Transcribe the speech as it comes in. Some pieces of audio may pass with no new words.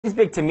Seems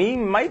big to me,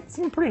 might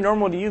seem pretty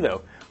normal to you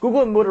though.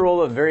 Google and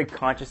Motorola very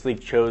consciously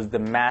chose the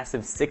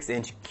massive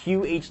 6-inch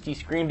QHD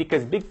screen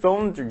because big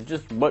phones are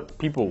just what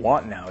people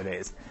want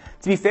nowadays.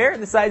 To be fair,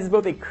 the size is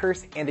both a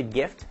curse and a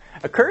gift.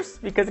 A curse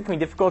because it can be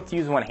difficult to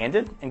use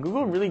one-handed, and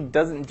Google really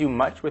doesn't do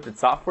much with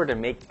its software to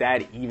make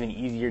that even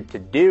easier to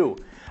do.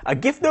 A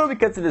gift though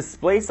because the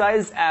display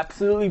size is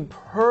absolutely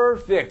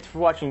perfect for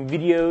watching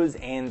videos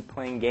and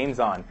playing games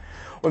on.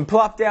 When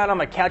plopped down on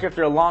my couch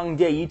after a long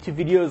day, YouTube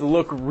videos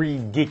look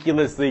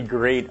ridiculously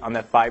great on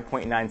that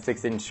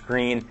 5.96-inch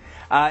screen.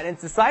 And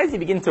it's the size you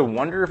begin to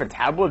wonder if a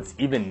tablet's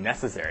even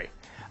necessary.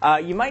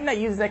 You might not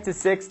use Nexus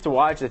 6 to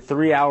watch a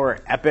 3-hour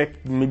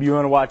epic, maybe you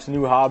want to watch a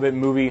new Hobbit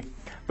movie,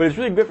 but it's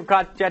really good for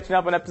catching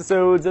up on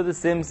episodes of The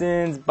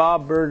Simpsons,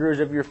 Bob Burgers,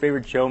 whatever your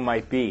favorite show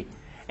might be.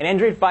 And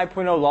Android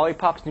 5.0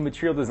 Lollipop's new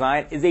material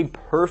design is a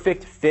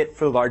perfect fit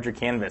for the larger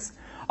canvas.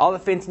 All the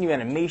fancy new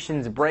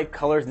animations, bright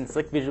colors, and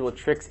slick visual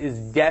tricks is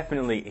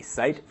definitely a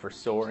sight for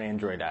sore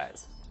Android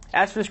eyes.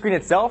 As for the screen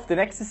itself, the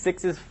Nexus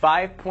 6's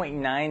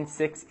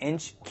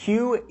 5.96-inch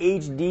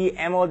QHD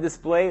AMOLED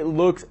display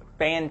looks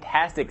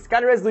fantastic. It's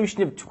got a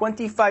resolution of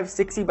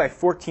 2560 by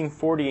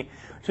 1440,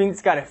 which means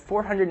it's got a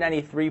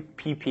 493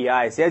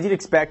 ppi. So as you'd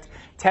expect,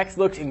 text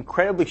looks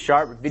incredibly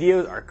sharp,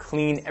 videos are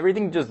clean,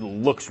 everything just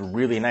looks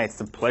really nice.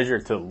 It's a pleasure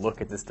to look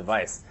at this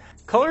device.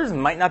 Colors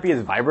might not be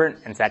as vibrant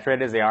and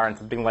saturated as they are on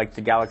something like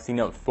the Galaxy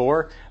Note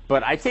 4,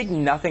 but I take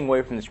nothing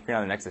away from the screen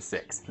on the Nexus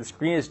 6. The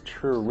screen is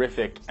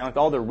terrific, and with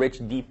all the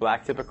rich, deep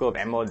black typical of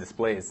AMOLED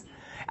displays.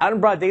 Out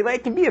in broad daylight,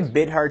 it can be a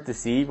bit hard to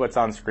see what's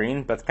on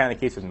screen. That's kind of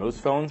the case with most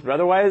phones, but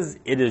otherwise,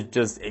 it is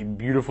just a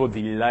beautiful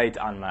delight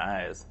on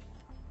my eyes.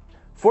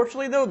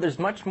 Fortunately though, there's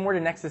much more to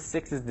Nexus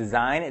 6's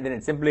design than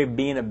it simply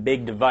being a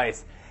big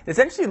device. It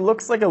essentially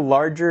looks like a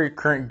larger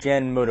current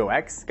gen Moto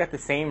X. It's got the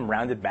same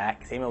rounded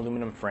back, same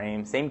aluminum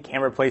frame, same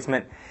camera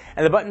placement,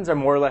 and the buttons are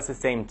more or less the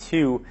same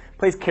too.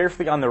 Placed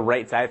carefully on the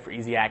right side for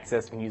easy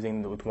access when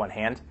using it with one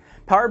hand.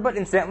 Power button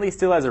incidentally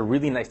still has a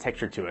really nice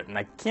texture to it, and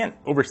I can't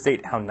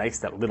overstate how nice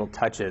that little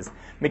touch is,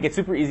 making it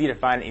super easy to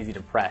find and easy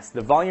to press.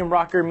 The volume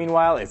rocker,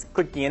 meanwhile, is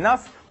clicky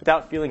enough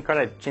without feeling kind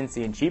of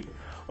chintzy and cheap.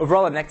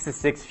 Overall, the Nexus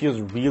 6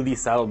 feels really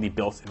solidly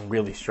built and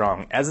really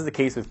strong, as is the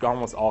case with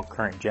almost all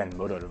current gen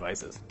Moto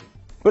devices.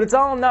 But it's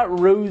all not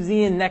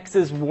rosy in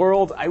Nexus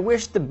world. I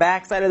wish the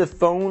backside of the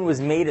phone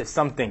was made of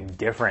something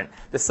different.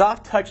 The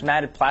soft touch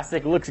matted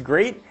plastic looks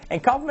great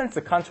and complements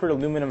the contoured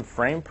aluminum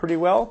frame pretty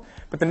well,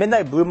 but the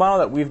midnight blue model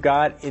that we've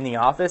got in the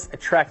office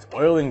attracts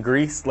oil and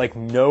grease like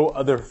no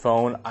other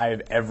phone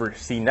I've ever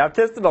seen. Now, I've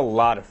tested a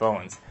lot of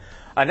phones.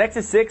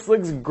 Nexus 6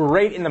 looks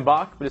great in the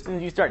box, but as soon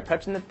as you start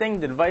touching the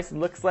thing, the device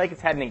looks like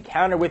it's had an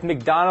encounter with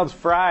McDonald's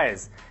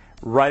fries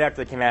right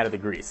after they came out of the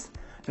grease.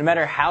 No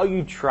matter how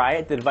you try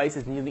it, the device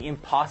is nearly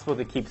impossible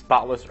to keep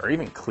spotless or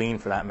even clean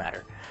for that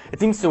matter. It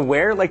seems to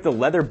wear like the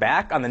leather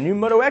back on the new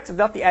Moto X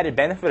without the added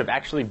benefit of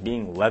actually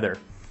being leather.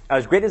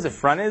 As great as the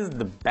front is,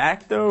 the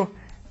back though,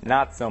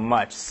 not so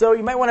much. So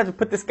you might want to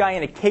put this guy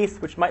in a case,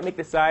 which might make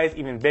the size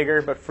even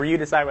bigger, but for you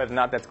to decide whether or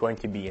not that's going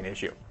to be an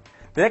issue.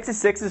 The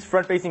Nexus 6's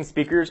front-facing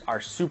speakers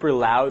are super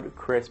loud,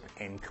 crisp,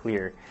 and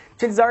clear.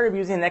 Chances are you'll be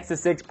using the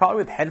Nexus 6 probably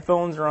with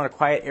headphones or on a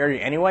quiet area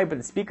anyway, but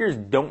the speakers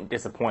don't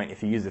disappoint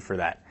if you use it for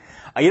that.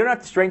 You don't have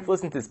to strength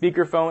listen to the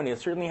speakerphone, and you'll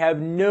certainly have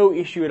no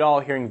issue at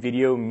all hearing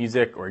video,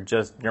 music, or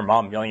just your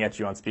mom yelling at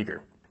you on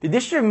speaker. The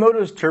addition of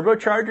Moto's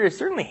turbocharger is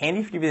certainly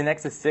handy for giving the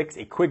Nexus 6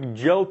 a quick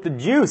jolt to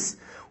juice.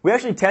 We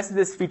actually tested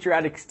this feature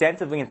out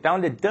extensively and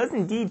found it does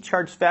indeed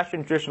charge faster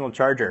than a traditional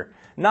charger.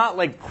 Not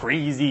like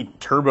crazy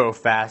turbo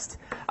fast,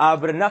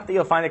 but enough that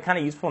you'll find it kind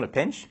of useful in a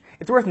pinch.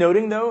 It's worth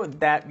noting though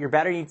that your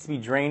battery needs to be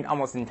drained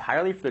almost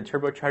entirely for the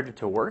turbocharger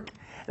to work.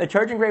 The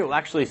charging rate will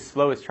actually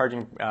slow as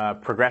charging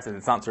progresses.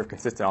 It's not sort of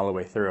consistent all the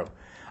way through.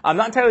 I'm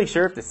not entirely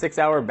sure if the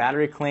 6-hour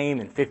battery claim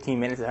in 15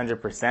 minutes is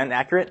 100%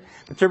 accurate,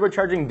 but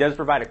turbocharging does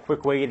provide a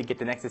quick way to get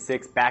the Nexus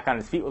 6 back on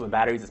its feet while the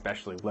battery is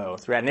especially low.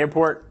 So we're at an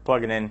airport,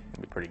 plug it in,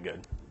 it'll be pretty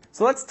good.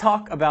 So let's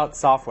talk about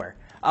software.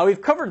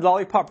 We've covered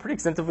Lollipop pretty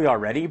extensively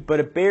already, but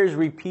it bears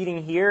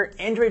repeating here.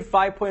 Android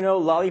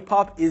 5.0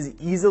 Lollipop is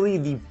easily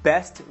the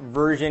best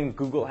version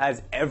Google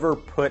has ever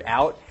put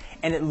out,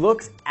 and it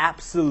looks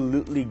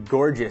absolutely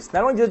gorgeous.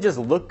 Not only does it just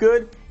look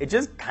good, it's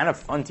just kind of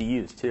fun to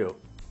use too.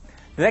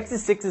 The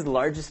Nexus 6's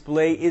large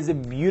display is a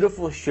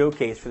beautiful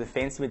showcase for the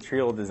fancy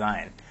material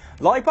design.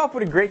 Lollipop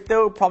would have great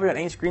though, probably on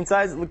any screen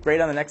size. It looked great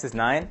on the Nexus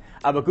 9,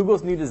 but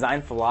Google's new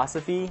design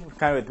philosophy,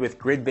 kind of with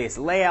grid-based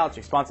layouts,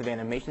 responsive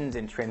animations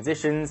and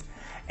transitions,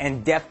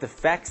 and depth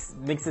effects,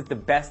 makes it the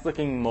best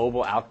looking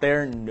mobile out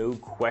there, no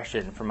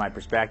question from my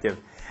perspective.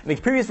 I mean,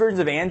 previous versions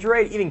of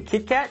Android, even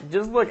KitKat,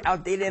 just look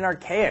outdated and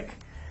archaic.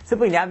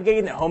 Simply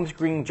navigating the home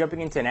screen, jumping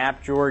into an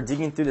app drawer,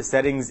 digging through the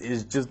settings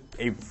is just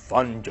a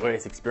fun,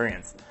 joyous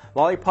experience.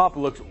 Lollipop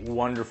looks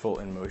wonderful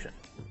in motion.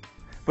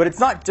 But it's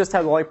not just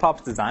how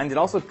Lollipop's designed, it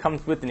also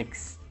comes with an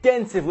extensive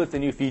extensive list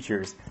of new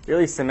features. It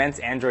really cements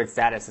Android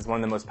status as one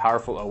of the most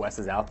powerful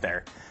OSs out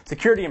there.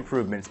 Security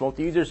improvements,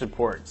 multi-user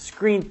support,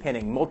 screen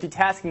pinning,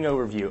 multitasking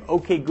overview,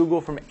 OK Google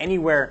from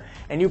anywhere,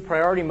 and new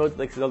priority modes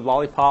like the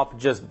Lollipop,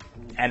 just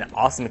an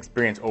awesome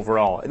experience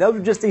overall. And that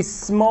was just a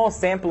small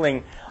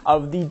sampling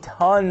of the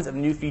tons of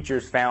new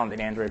features found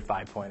in Android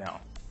 5.0.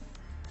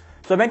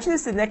 So I mentioned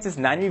this in Nexus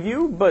 9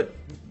 review, but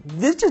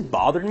this just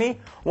bothered me.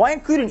 Why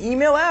include an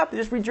email app that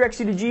just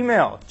redirects you to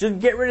Gmail? Just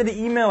get rid of the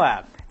email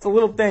app. It's a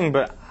little thing,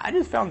 but I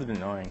just found it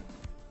annoying.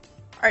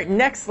 Alright,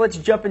 next let's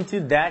jump into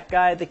that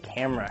guy, the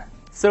camera.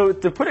 So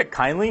to put it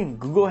kindly,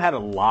 Google had a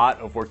lot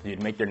of work to do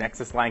to make their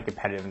Nexus line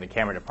competitive in the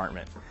camera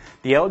department.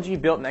 The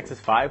LG-built Nexus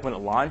 5, when it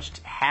launched,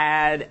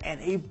 had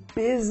an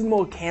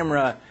abysmal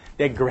camera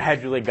that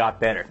gradually got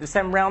better. This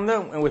time around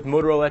though, and with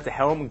Motorola at the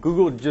helm,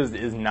 Google just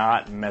is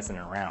not messing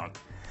around.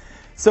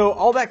 So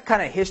all that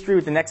kind of history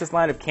with the Nexus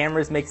line of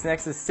cameras makes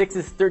Nexus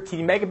 6's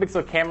 13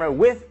 megapixel camera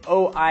with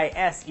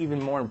OIS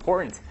even more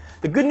important.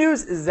 The good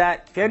news is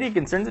that if you have any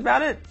concerns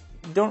about it,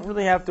 you don't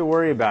really have to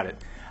worry about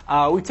it.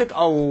 We took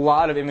a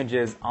lot of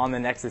images on the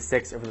Nexus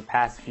 6 over the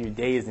past few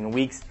days and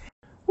weeks.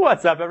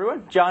 What's up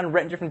everyone? John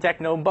Rettinger from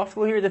Techno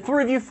Buffalo here with a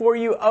review for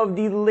you of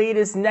the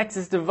latest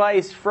Nexus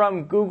device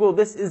from Google.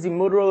 This is the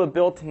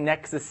Motorola-built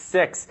Nexus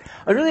 6.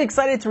 I was really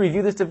excited to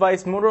review this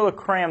device. Motorola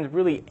crammed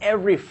really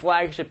every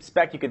flagship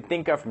spec you could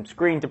think of, from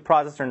screen to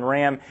processor and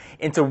RAM,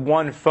 into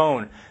one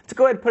phone. Let's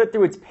go ahead and put it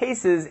through its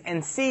paces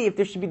and see if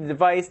this should be the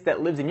device that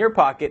lives in your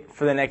pocket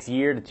for the next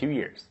year to 2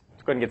 years.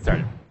 Let's go ahead and get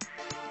started.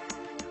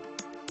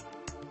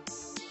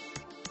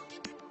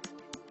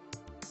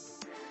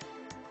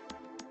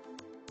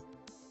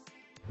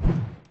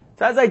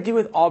 So as I do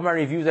with all my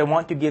reviews, I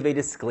want to give a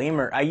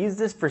disclaimer. I used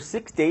this for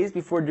 6 days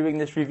before doing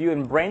this review,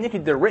 and Brandon, who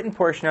did the written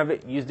portion of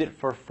it, used it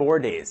for 4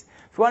 days.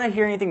 If you want to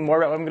hear anything more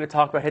about what I'm going to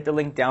talk about, hit the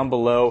link down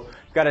below.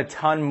 We've got a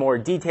ton more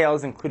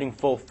details, including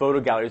full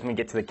photo galleries when we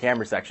get to the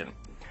camera section.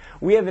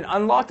 We have an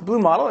unlocked blue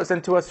model that's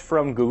sent to us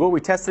from Google.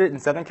 We tested it in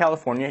Southern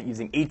California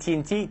using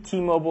AT&T,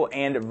 T-Mobile,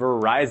 and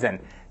Verizon.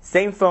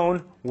 Same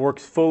phone,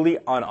 works fully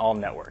on all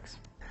networks.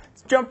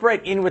 Jump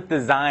right in with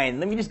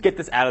design. Let me just get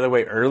this out of the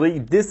way early.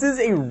 This is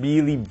a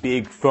really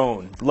big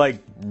phone,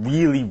 like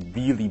really,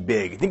 really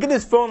big. Think of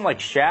this phone like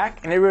Shaq,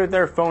 and every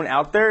other phone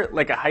out there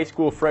like a high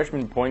school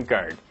freshman point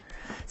guard.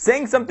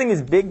 Saying something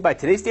is big by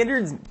today's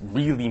standards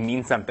really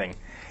means something.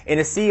 In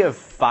a sea of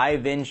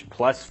 5-inch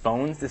plus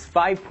phones, this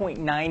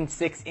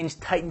 5.96-inch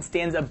Titan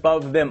stands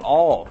above them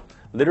all,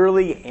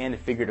 literally and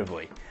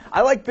figuratively. I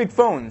like big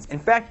phones. In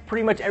fact,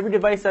 pretty much every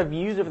device I've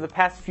used over the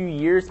past few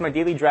years, my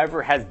daily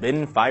driver has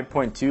been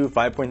 5.2,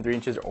 5.3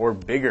 inches or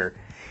bigger.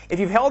 If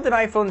you've held an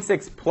iPhone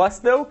 6 Plus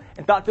though,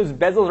 and thought those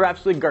bezels are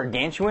absolutely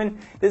gargantuan,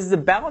 this is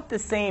about the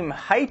same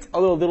height,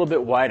 although a little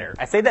bit wider.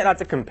 I say that not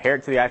to compare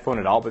it to the iPhone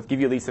at all, but to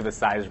give you at least of a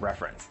size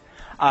reference.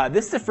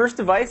 This is the first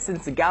device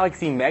since the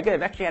Galaxy Mega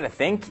I've actually had to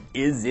think,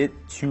 is it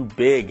too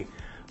big?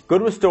 Go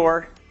to a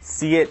store,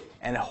 see it,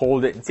 and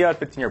hold it, and see how it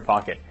fits in your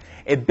pocket.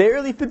 It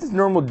barely fits its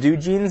normal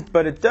dude jeans,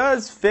 but it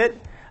does fit.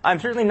 I'm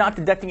certainly not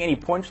deducting any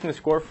points from the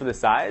score for the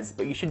size,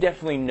 but you should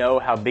definitely know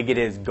how big it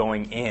is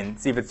going in,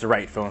 see if it's the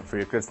right phone for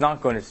you, because it's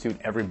not going to suit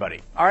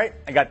everybody. Alright,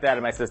 I got that out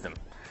of my system.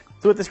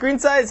 So with the screen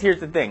size, here's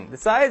the thing. The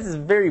size is a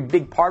very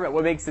big part of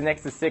what makes the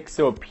Nexus 6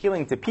 so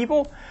appealing to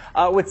people.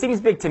 What seems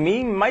big to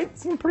me might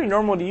seem pretty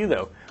normal to you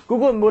though.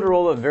 Google and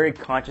Motorola very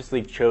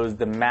consciously chose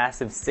the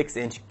massive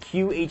 6-inch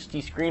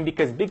QHD screen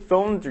because big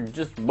phones are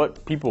just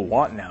what people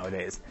want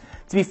nowadays.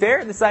 To be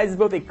fair, the size is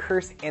both a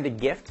curse and a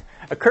gift.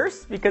 A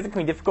curse because it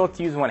can be difficult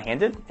to use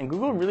one-handed, and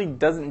Google really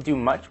doesn't do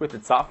much with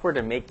its software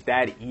to make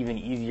that even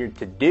easier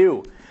to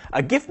do.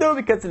 A gift though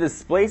because the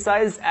display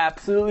size is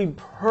absolutely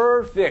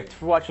perfect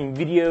for watching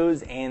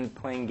videos and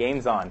playing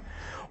games on.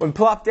 When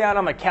plopped down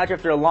on my couch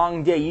after a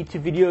long day,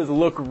 YouTube videos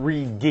look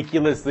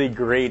ridiculously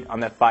great on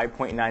that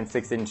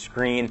 5.96-inch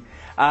screen.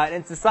 And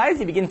it's the size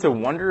you begin to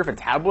wonder if a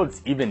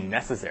tablet's even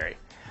necessary.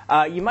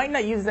 You might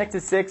not use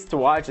Nexus 6 to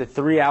watch a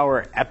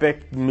 3-hour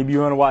epic. Maybe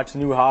you want to watch a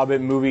new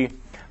Hobbit movie.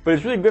 But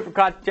it's really good for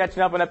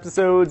catching up on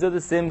episodes of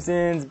The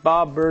Simpsons,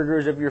 Bob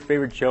Burgers, whatever your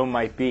favorite show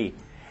might be.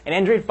 And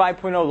Android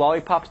 5.0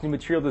 Lollipop's new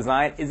material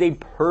design is a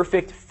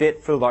perfect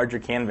fit for the larger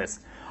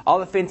canvas. All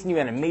the fancy new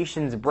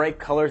animations, bright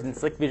colors, and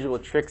slick visual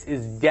tricks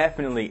is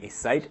definitely a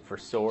sight for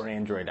sore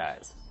Android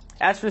eyes.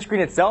 As for the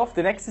screen itself,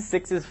 the Nexus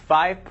 6's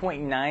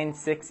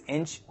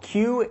 5.96-inch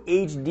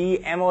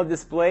QHD AMOLED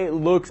display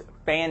looks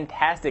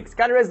fantastic. It's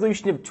got a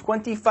resolution of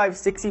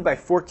 2560 by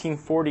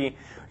 1440,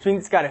 which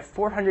means it's got a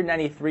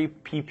 493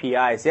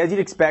 ppi. So as you'd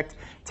expect,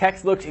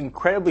 text looks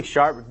incredibly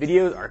sharp,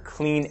 videos are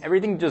clean,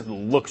 everything just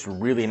looks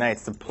really nice.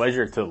 It's a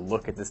pleasure to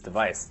look at this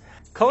device.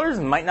 Colors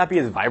might not be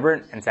as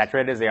vibrant and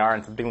saturated as they are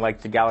on something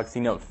like the Galaxy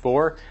Note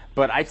 4,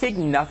 but I take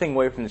nothing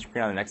away from the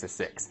screen on the Nexus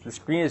 6. The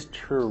screen is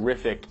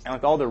terrific, and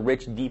with all the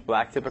rich, deep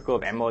black typical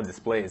of AMOLED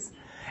displays.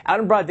 Out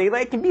in broad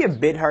daylight, it can be a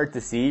bit hard to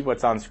see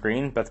what's on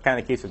screen. That's kind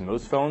of the case with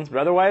most phones, but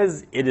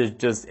otherwise, it is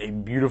just a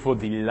beautiful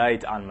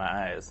delight on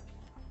my eyes.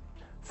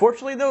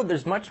 Fortunately though,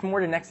 there's much more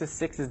to Nexus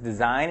 6's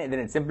design than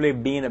it simply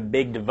being a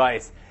big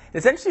device. It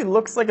essentially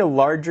looks like a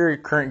larger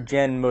current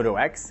gen Moto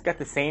X. It's got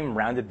the same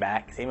rounded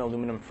back, same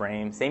aluminum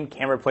frame, same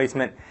camera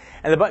placement,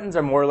 and the buttons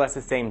are more or less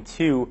the same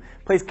too.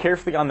 Placed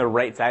carefully on the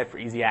right side for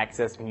easy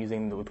access when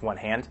using it with one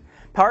hand.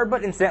 Power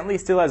button incidentally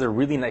still has a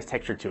really nice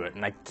texture to it,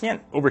 and I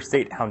can't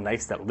overstate how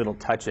nice that little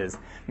touch is,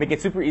 making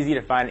it super easy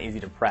to find and easy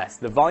to press.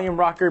 The volume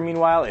rocker,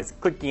 meanwhile, is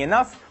clicky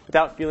enough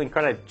without feeling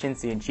kind of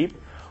chintzy and cheap.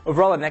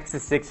 Overall, the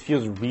Nexus 6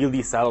 feels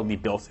really solidly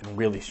built and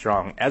really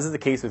strong, as is the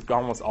case with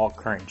almost all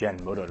current gen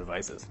Moto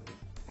devices.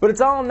 But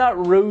it's all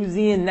not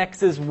rosy in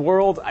Nexus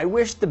world. I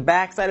wish the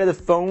backside of the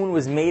phone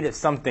was made of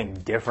something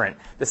different.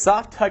 The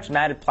soft touch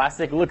matted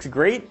plastic looks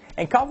great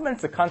and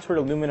complements the contoured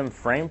aluminum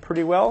frame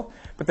pretty well,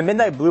 but the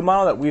midnight blue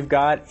model that we've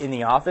got in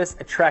the office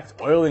attracts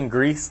oil and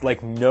grease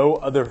like no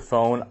other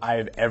phone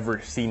I've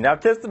ever seen. Now,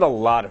 I've tested a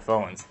lot of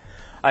phones.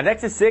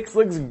 Nexus 6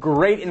 looks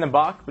great in the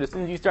box, but as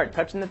soon as you start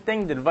touching the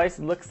thing, the device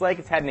looks like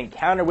it's had an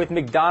encounter with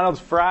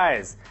McDonald's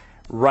fries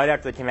right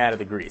after they came out of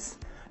the grease.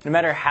 No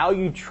matter how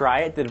you try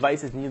it, the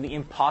device is nearly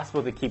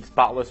impossible to keep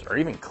spotless or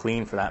even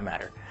clean for that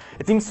matter.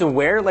 It seems to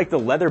wear like the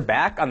leather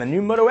back on the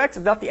new Moto X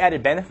without the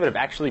added benefit of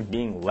actually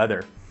being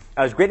leather.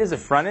 As great as the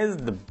front is,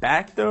 the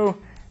back though,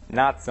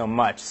 not so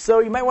much. So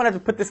you might want to have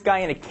to put this guy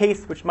in a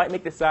case, which might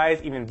make the size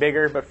even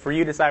bigger, but for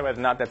you to decide whether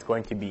or not that's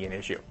going to be an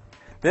issue.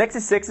 The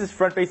Nexus 6's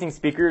front-facing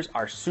speakers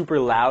are super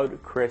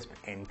loud, crisp,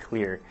 and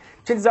clear.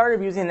 Chances are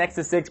you're using a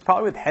Nexus 6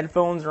 probably with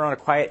headphones or on a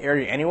quiet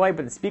area anyway,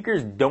 but the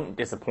speakers don't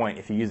disappoint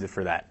if you use it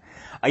for that.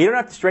 You don't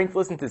have to strength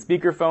listen to the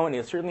speakerphone, and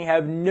you'll certainly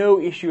have no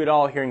issue at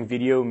all hearing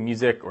video,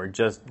 music, or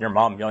just your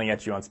mom yelling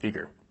at you on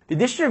speaker. The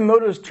addition of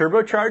Moto's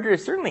turbocharger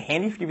is certainly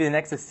handy for giving the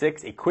Nexus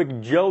 6 a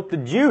quick jolt to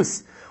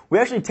juice. We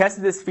actually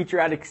tested this feature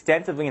out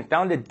extensively and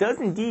found it does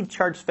indeed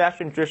charge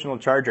faster than a traditional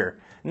charger.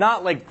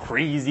 Not like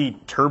crazy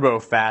turbo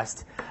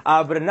fast,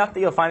 but enough that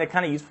you'll find it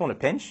kind of useful in a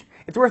pinch.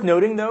 It's worth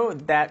noting though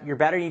that your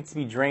battery needs to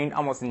be drained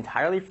almost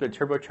entirely for the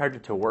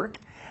turbocharger to work.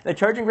 And the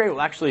charging rate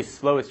will actually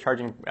slow as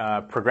charging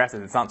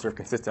progresses. It's not sort of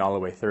consistent all the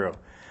way through.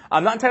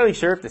 I'm not entirely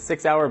sure if the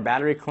 6-hour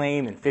battery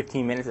claim in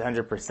 15 minutes is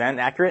 100%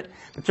 accurate.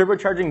 The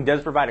turbocharging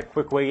does provide a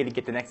quick way to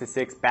get the Nexus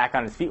 6 back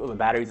on its feet while the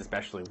battery is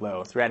especially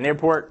low. So we're at an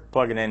airport,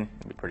 plug it in,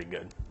 it'll be pretty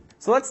good.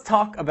 So let's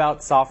talk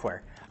about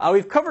software.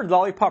 We've covered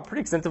Lollipop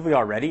pretty extensively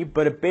already,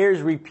 but it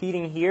bears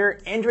repeating here.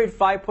 Android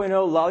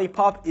 5.0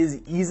 Lollipop is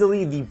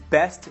easily the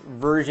best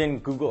version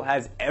Google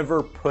has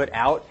ever put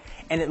out,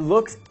 and it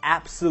looks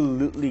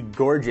absolutely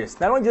gorgeous.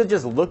 Not only does it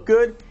just look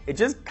good, it's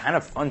just kind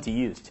of fun to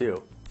use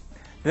too.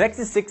 The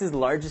Nexus 6's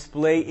large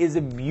display is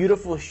a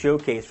beautiful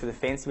showcase for the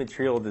fancy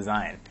material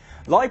design.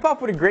 Lollipop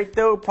would have great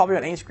though, probably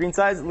on any screen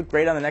size. It looked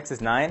great on the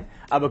Nexus 9,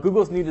 but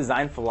Google's new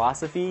design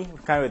philosophy,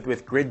 kind of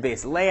with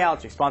grid-based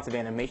layouts, responsive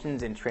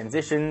animations and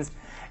transitions,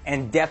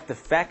 and depth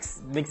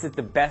effects, makes it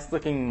the best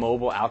looking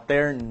mobile out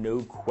there,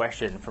 no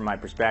question from my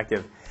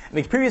perspective. I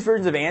mean, previous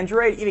versions of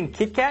Android, even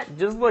KitKat,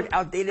 just look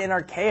outdated and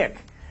archaic.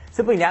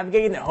 Simply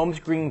navigating the home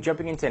screen,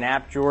 jumping into an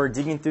app drawer,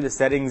 digging through the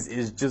settings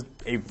is just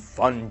a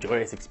fun,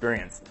 joyous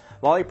experience.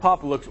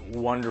 Lollipop looks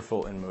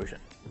wonderful in motion.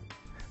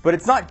 But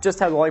it's not just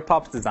how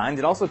Lollipop's designed,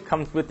 it also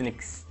comes with an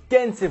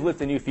extensive list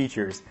of new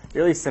features. It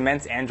really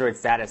cements Android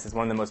status as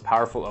one of the most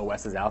powerful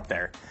OSs out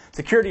there.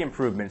 Security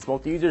improvements,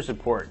 multi-user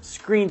support,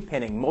 screen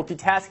pinning,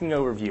 multitasking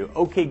overview,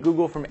 OK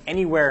Google from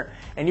anywhere,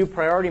 and new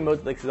priority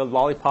modes like the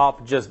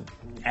Lollipop, just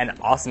an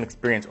awesome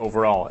experience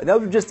overall. And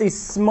those are just a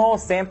small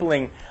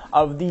sampling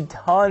of the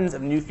tons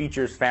of new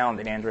features found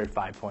in Android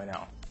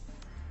 5.0.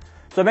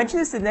 So I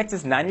mentioned this in the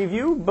Nexus 9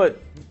 review,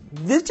 but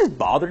this just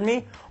bothered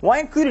me. Why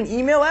include an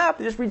email app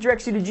that just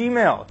redirects you to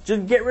Gmail?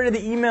 Just get rid of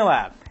the email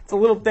app. It's a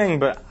little thing,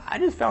 but I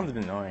just found it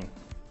annoying.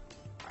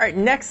 Alright,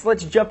 next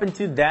let's jump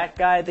into that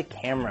guy, the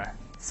camera.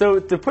 So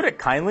to put it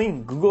kindly,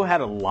 Google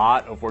had a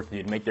lot of work to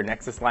do to make their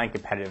Nexus line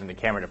competitive in the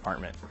camera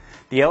department.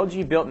 The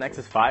LG-built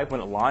Nexus 5,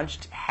 when it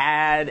launched,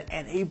 had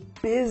an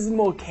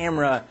abysmal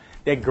camera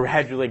that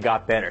gradually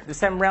got better. This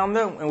time around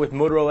though, and with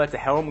Motorola at the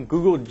helm,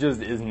 Google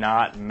just is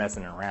not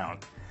messing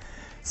around.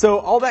 So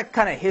all that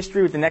kind of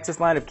history with the Nexus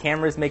line of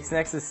cameras makes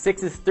Nexus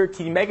 6's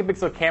 13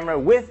 megapixel camera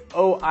with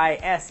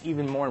OIS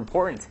even more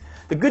important.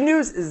 The good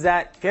news is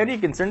that if you have any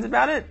concerns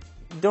about it,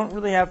 you don't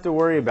really have to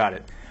worry about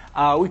it.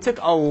 We took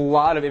a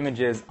lot of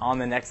images on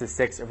the Nexus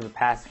 6 over the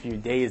past few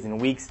days and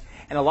weeks,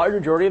 and a large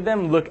majority of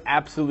them look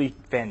absolutely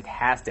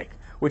fantastic,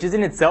 which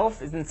in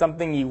itself isn't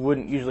something you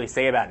wouldn't usually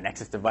say about a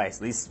Nexus device,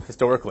 at least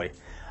historically.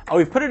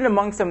 We've put it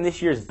among some of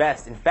this year's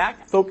best. In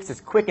fact, focus is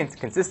quick and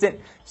consistent,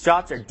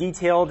 shots are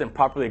detailed and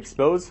properly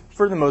exposed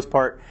for the most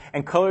part,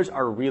 and colors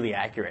are really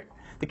accurate.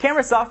 The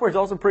camera software is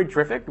also pretty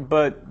terrific,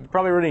 but you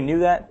probably already knew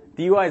that.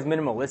 The UI is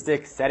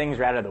minimalistic, settings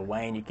are out of the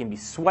way, and you can be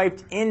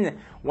swiped in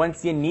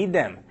once you need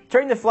them.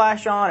 Turning the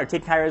flash on or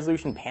taking high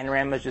resolution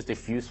panoramas just a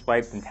few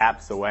swipes and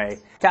taps away.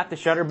 Tap the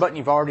shutter button,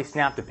 you've already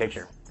snapped a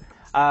picture.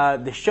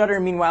 The shutter,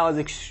 meanwhile, is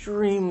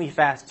extremely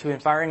fast too,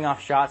 and firing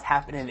off shots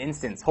happen in an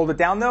instant. Hold it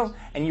down though,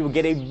 and you will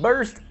get a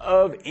burst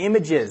of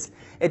images.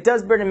 It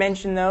does bear to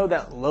mention though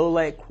that low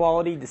light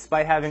quality,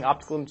 despite having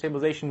optical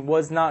stabilization,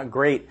 was not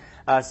great,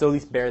 so at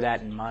least bear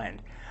that in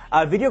mind.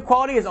 Video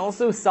quality is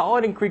also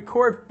solid and can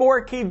record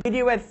 4K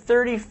video at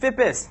 30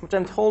 fps, which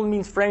I'm told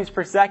means frames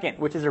per second,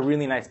 which is a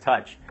really nice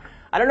touch.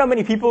 I don't know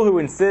many people who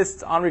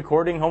insist on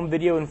recording home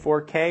video in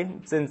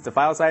 4K since the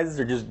file sizes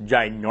are just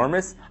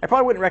ginormous. I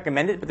probably wouldn't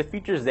recommend it, but the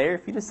feature's there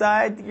if you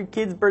decide that your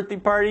kid's birthday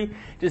party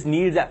just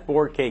needs that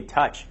 4K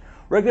touch.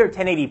 Regular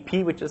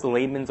 1080p, which just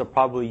layman's will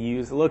probably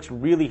use, looks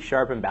really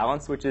sharp and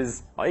balanced, which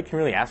is all you can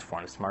really ask for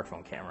on a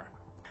smartphone camera.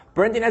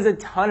 Brendan has a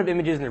ton of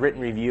images in the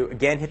written review.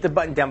 Again, hit the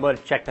button down below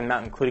to check them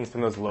out, including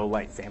some of those low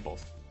light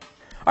samples.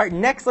 Alright,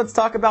 next let's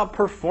talk about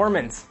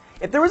performance.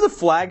 If there was a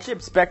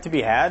flagship spec to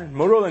be had,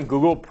 Motorola and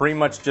Google pretty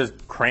much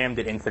just crammed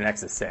it into the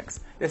Nexus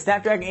 6. The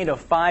Snapdragon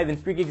 805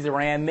 and 3 gigs of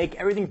RAM make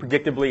everything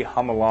predictably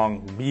hum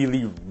along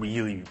really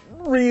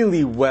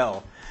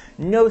well.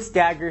 No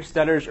stagger,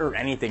 stutters, or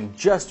anything,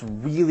 just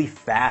really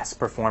fast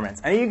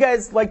performance. I know you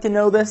guys like to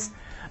know this.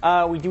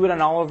 We do it on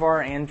all of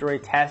our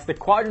Android tests. The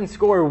quadrant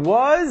score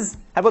was,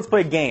 let's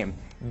play a game.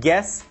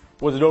 Guess,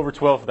 was it over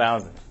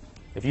 12,000?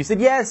 If you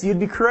said yes, you'd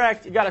be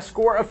correct. You got a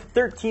score of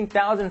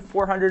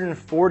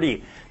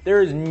 13,440.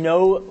 There is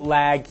no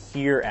lag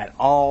here at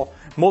all.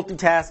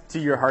 Multitask to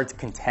your heart's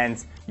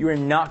content. You are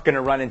not going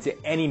to run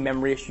into any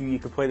memory issue. You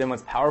can play the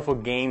most powerful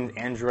games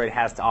Android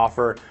has to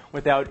offer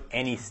without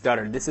any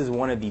stutter. This is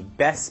one of the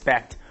best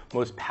spec'd,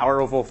 most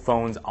powerful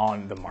phones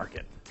on the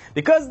market.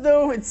 Because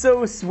though it's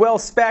so well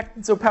spec'd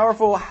and so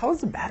powerful,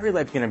 how's the battery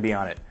life going to be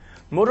on it?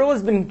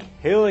 Motorola's been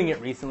killing it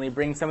recently,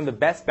 bringing some of the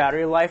best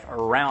battery life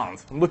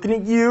around. I'm looking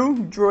at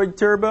you, Droid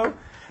Turbo.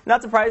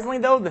 Not surprisingly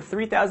though, the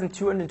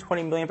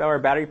 3,220 mAh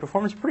battery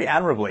performs pretty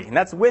admirably, and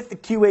that's with the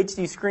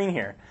QHD screen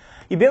here.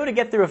 You'll be able to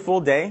get through a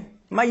full day.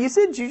 My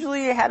usage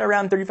usually had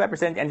around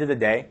 35% at the end of the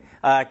day.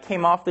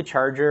 Came off the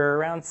charger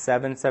around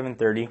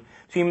 7:30.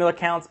 Email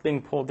accounts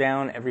being pulled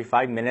down every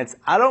 5 minutes.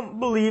 I don't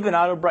believe in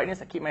auto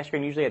brightness. I keep my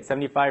screen usually at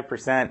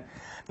 75%.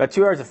 About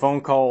 2 hours of phone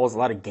calls, a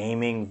lot of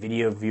gaming,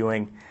 video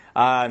viewing.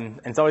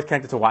 And it's always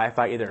connected to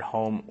Wi-Fi either at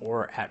home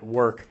or at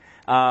work.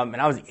 And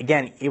I was,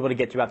 again, able to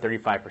get to about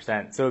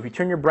 35%. So if you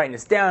turn your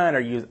brightness down or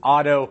use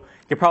auto,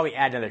 you could probably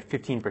add another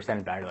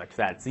 15% battery life to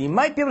that. So you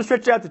might be able to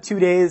stretch it out to 2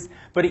 days,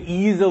 but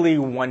easily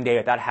 1 day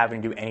without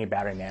having to do any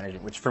battery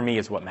management, which for me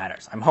is what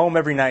matters. I'm home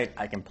every night.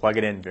 I can plug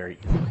it in very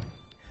easily.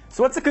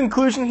 So what's the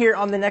conclusion here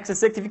on the Nexus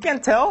 6? If you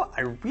can't tell,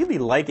 I really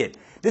like it.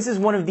 This is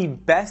one of the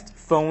best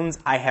phones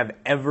I have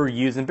ever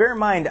used. And bear in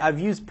mind, I've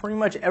used pretty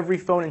much every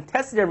phone and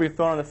tested every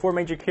phone on the 4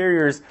 major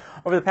carriers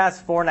over the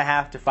past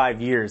 4.5 to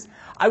 5 years.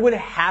 I would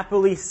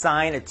happily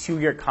sign a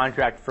 2-year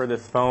contract for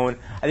this phone.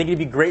 I think it'd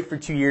be great for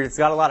 2 years. It's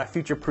got a lot of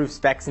future-proof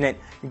specs in it.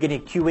 You're getting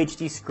a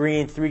QHD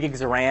screen, 3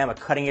 gigs of RAM, a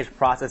cutting-edge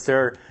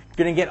processor. You're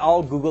going to get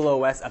all Google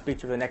OS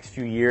updates for the next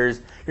few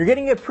years. You're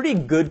getting a pretty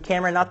good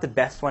camera, not the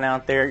best one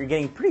out there. You're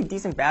getting pretty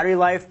decent battery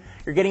life.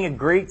 You're getting a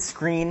great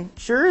screen.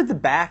 Sure, the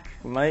back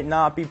might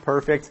not be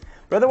perfect,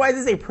 but otherwise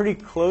it's a pretty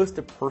close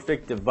to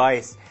perfect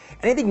device.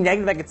 Anything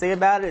negative I could say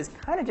about it is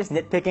kind of just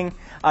nitpicking.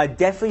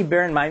 Definitely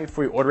bear in mind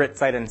before you order it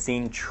sight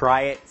unseen.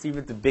 Try it, see if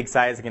it's a big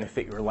size that's going to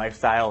fit your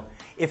lifestyle.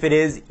 If it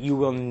is, you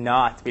will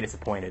not be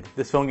disappointed.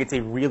 This phone gets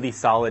a really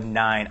solid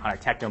 9 on our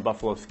Techno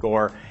Buffalo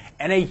score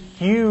and a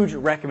huge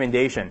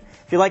recommendation.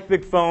 If you like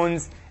big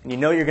phones and you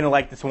know you're going to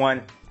like this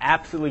one,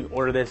 absolutely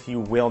order this. You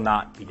will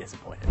not be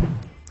disappointed.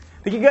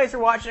 Thank you guys for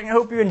watching. I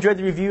hope you enjoyed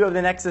the review of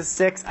the Nexus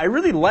 6. I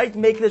really liked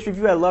making this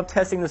review. I love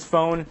testing this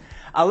phone.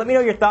 Let me know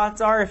what your thoughts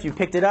are. If you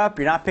picked it up,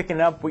 you're not picking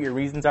it up, what your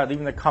reasons are. Leave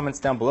in the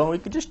comments down below and we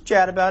could just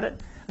chat about it.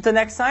 Until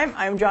next time,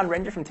 I'm John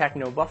Render from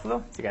Techno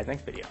Buffalo. See you guys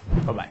next video.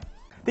 Bye-bye.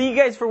 Thank you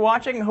guys for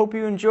watching. I hope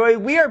you enjoy.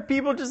 We are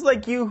people just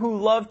like you who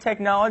love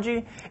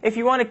technology. If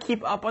you want to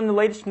keep up on the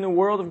latest in the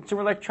world of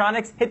consumer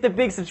electronics, hit the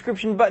big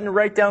subscription button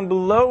right down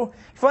below.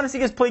 If you want to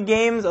see us play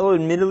games, although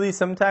admittedly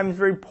sometimes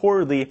very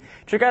poorly,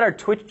 check out our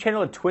Twitch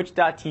channel at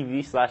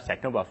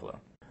twitch.tv/technobuffalo.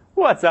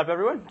 What's up,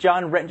 everyone?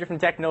 John Renter from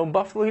Techno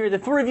Buffalo here. The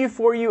full review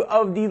for you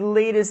of the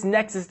latest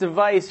Nexus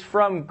device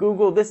from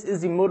Google. This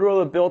is the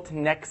Motorola-built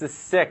Nexus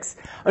 6.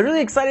 I was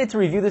really excited to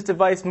review this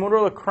device.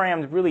 Motorola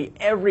crammed really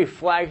every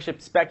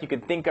flagship spec you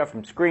could think of,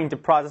 from screen to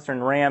processor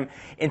and RAM,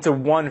 into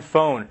one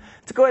phone.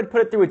 So go ahead and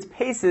put it through its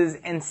paces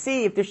and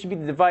see if this should be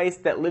the device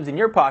that lives in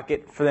your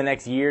pocket for the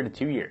next year to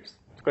 2 years.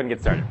 Let's go ahead and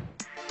get started.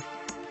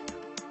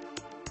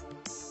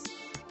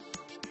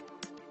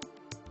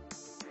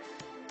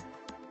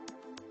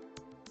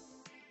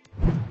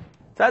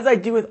 So as I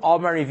do with all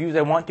my reviews,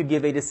 I want to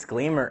give a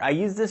disclaimer. I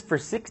used this for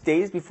 6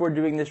 days before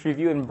doing this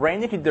review, and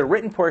Brandon, who did the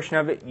written portion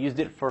of it, used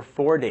it for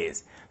 4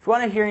 days. If you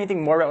want to hear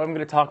anything more about what I'm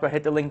going to talk about,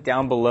 hit the link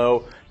down below.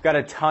 We've got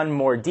a ton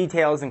more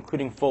details,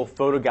 including full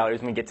photo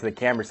galleries when we get to the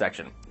camera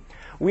section.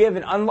 We have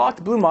an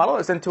unlocked blue model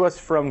that's sent to us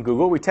from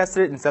Google. We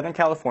tested it in Southern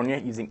California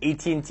using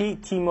AT&T,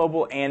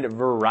 T-Mobile, and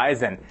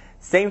Verizon.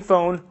 Same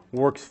phone,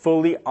 works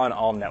fully on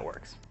all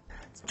networks.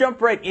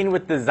 Jump right in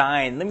with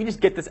design. Let me just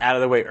get this out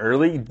of the way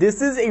early.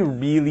 This is a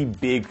really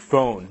big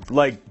phone,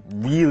 like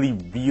really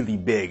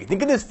big.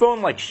 Think of this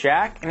phone like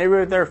Shaq and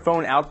every other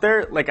phone out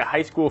there like a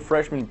high school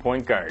freshman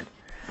point guard.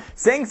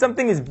 Saying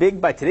something is big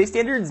by today's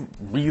standards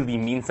really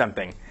means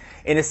something.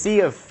 In a sea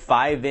of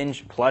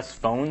 5-inch plus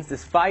phones,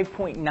 this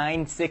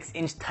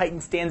 5.96-inch Titan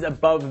stands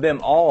above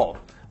them all,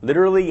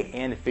 literally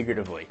and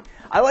figuratively.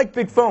 I like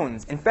big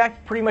phones. In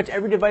fact, pretty much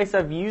every device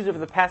I've used over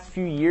the past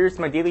few years,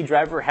 my daily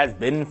driver has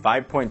been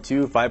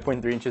 5.2,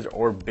 5.3 inches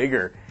or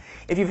bigger.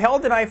 If you've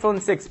held an iPhone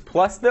 6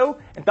 Plus though,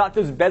 and thought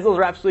those bezels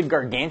are absolutely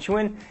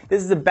gargantuan,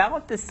 this is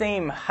about the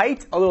same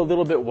height, although a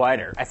little bit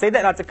wider. I say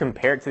that not to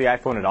compare it to the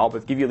iPhone at all,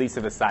 but to give you at least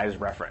of a size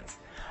reference.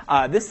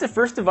 This is the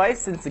first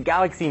device since the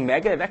Galaxy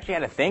Mega I've actually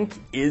had to think,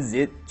 is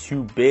it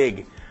too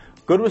big?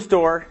 Go to a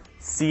store,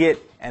 see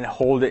it, and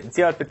hold it, and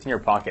see how it fits in your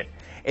pocket.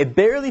 It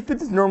barely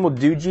fits its normal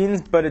dude jeans,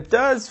 but it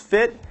does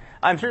fit.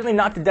 I'm certainly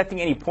not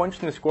deducting any points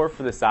from the score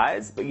for the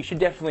size, but you should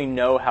definitely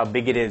know how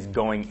big it is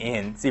going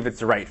in, see if it's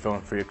the right phone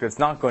for you, because it's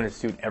not going to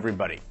suit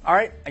everybody.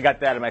 Alright, I got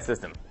that out of my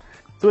system.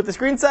 So with the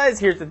screen size,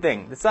 here's the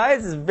thing. The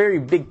size is a very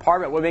big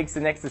part of what makes the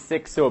Nexus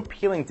 6 so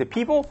appealing to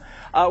people.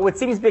 What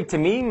seems big to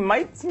me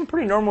might seem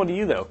pretty normal to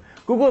you though.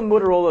 Google and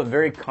Motorola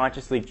very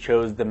consciously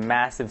chose the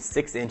massive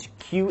 6-inch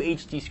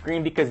QHD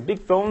screen because big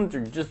phones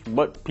are just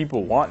what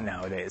people want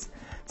nowadays.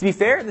 To be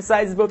fair, the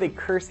size is both a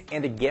curse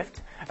and a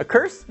gift. A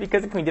curse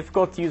because it can be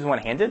difficult to use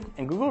one-handed,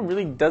 and Google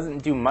really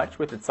doesn't do much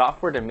with its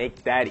software to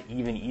make that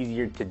even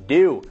easier to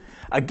do.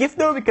 A gift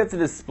though because the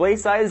display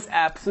size is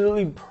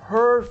absolutely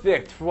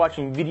perfect for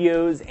watching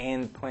videos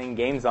and playing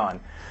games on.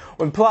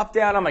 When plopped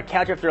down on my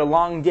couch after a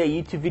long day,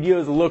 YouTube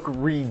videos look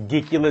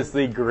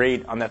ridiculously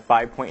great on that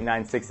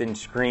 5.96-inch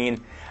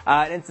screen.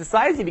 And it's the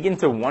size you begin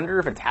to wonder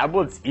if a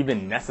tablet's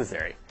even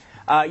necessary.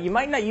 You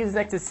might not use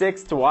Nexus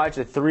 6 to watch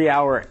a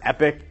 3-hour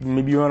epic,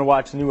 maybe you want to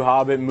watch a new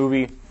Hobbit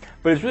movie,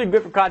 but it's really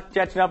good for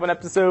catching up on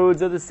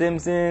episodes of The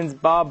Simpsons,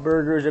 Bob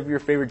Burgers, whatever your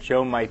favorite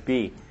show might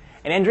be.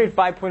 And Android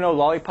 5.0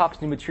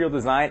 Lollipop's new material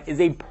design is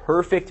a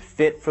perfect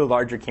fit for the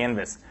larger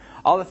canvas.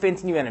 All the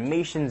fancy new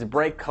animations,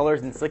 bright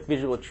colors, and slick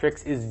visual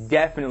tricks is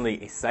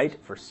definitely a sight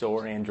for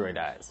sore Android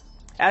eyes.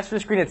 As for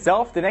the screen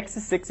itself, the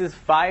Nexus 6's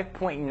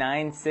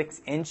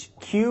 5.96-inch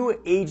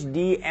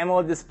QHD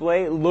AMOLED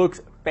display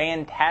looks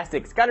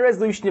fantastic. It's got a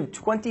resolution of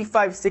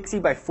 2560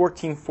 by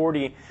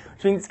 1440,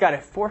 which means it's got a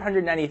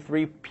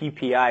 493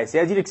 ppi. So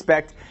as you'd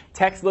expect,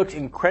 text looks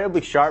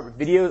incredibly sharp,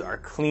 videos are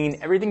clean,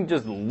 everything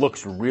just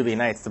looks really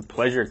nice. It's a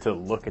pleasure to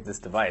look at this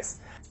device.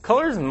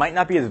 Colors might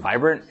not be as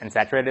vibrant and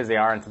saturated as they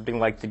are on something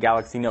like the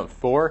Galaxy Note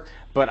 4,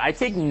 but I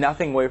take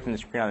nothing away from the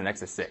screen on the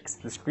Nexus 6.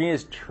 The screen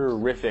is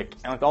terrific,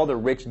 and with all the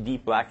rich,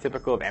 deep black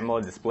typical of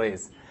AMOLED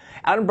displays.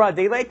 Out in broad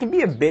daylight, it can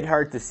be a bit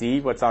hard to see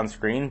what's on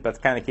screen. That's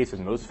kind of the case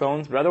with most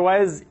phones, but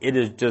otherwise, it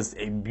is just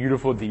a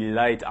beautiful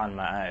delight on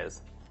my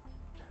eyes.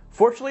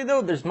 Fortunately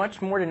though, there's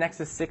much more to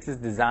Nexus 6's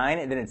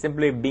design than it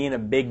simply being a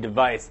big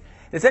device.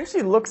 It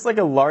essentially looks like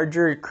a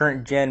larger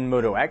current gen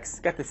Moto X. It's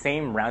got the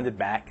same rounded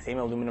back, same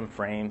aluminum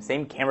frame,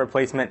 same camera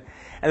placement,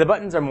 and the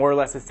buttons are more or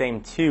less the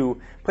same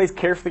too, placed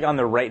carefully on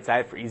the right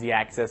side for easy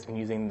access when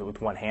using them with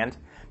one hand.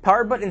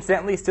 Power button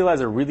incidentally still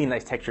has a really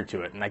nice texture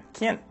to it, and I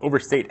can't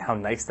overstate how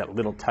nice that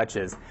little touch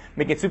is,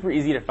 making it super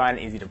easy to find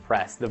and easy to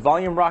press. The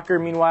volume rocker,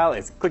 meanwhile,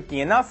 is clicky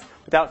enough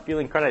without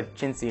feeling kind of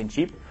chintzy and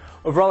cheap.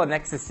 Overall, the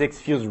Nexus 6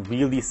 feels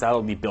really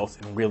solidly built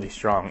and really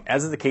strong,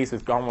 as is the case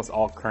with almost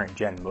all current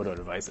gen Moto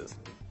devices.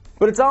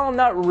 But it's all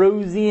not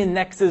rosy in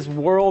Nexus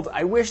world.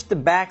 I wish the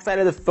backside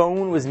of the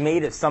phone was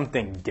made of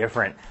something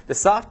different. The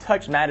soft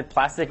touch matted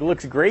plastic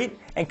looks great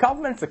and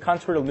complements the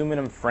contoured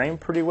aluminum frame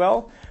pretty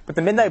well, but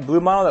the midnight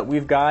blue model that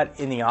we've got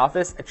in the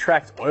office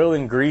attracts oil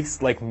and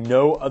grease like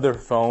no other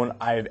phone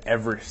I've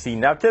ever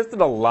seen. Now, I've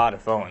tested a lot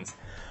of phones.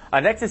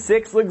 Nexus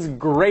 6 looks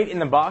great in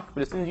the box,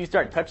 but as soon as you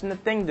start touching the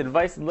thing, the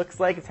device looks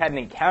like it's had an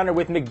encounter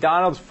with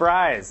McDonald's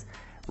fries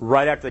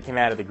right after they came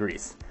out of the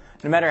grease.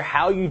 No matter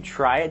how you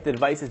try it, the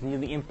device is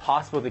nearly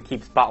impossible to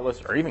keep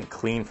spotless or even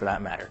clean for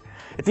that matter.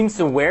 It seems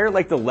to wear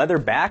like the leather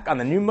back on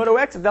the new Moto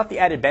X without the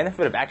added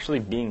benefit of actually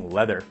being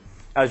leather.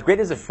 As great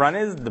as the front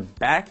is, the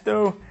back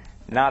though,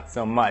 not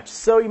so much.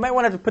 So you might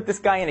want to have to put this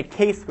guy in a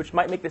case, which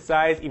might make the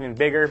size even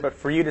bigger, but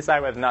for you to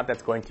decide whether or not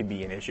that's going to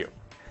be an issue.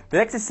 The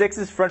Nexus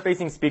 6's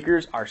front-facing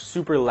speakers are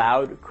super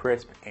loud,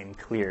 crisp, and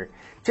clear.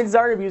 Chances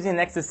are you're using a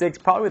Nexus 6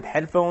 probably with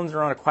headphones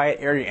or on a quiet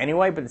area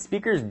anyway, but the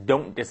speakers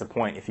don't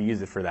disappoint if you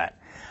use it for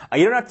that.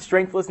 You don't have to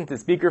strength listen to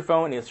the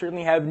speakerphone, and you'll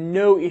certainly have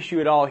no issue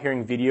at all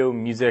hearing video,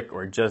 music,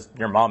 or just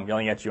your mom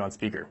yelling at you on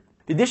speaker.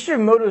 The addition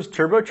of Moto's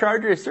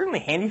turbocharger is certainly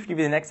handy for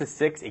giving the Nexus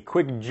 6 a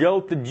quick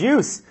jolt to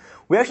juice.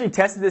 We actually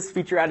tested this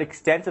feature out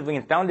extensively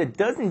and found it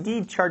does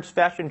indeed charge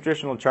faster than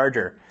traditional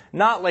charger.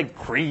 Not like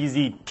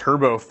crazy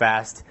turbo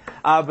fast,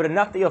 but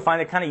enough that you'll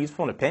find it kind of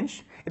useful in a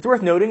pinch. It's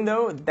worth noting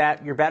though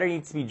that your battery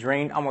needs to be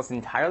drained almost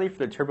entirely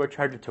for the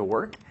turbocharger to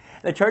work.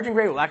 And the charging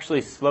rate will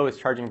actually slow as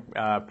charging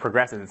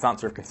progresses. It's not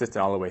sort of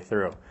consistent all the way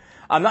through.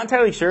 I'm not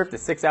entirely sure if the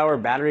 6-hour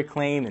battery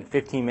claim in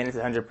 15 minutes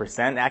is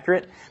 100%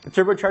 accurate, but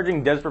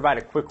turbocharging does provide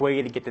a quick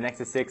way to get the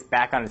Nexus 6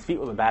 back on its feet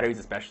while the battery is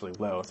especially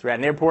low. So you're at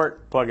an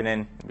airport, plug it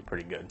in, it'll be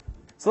pretty good.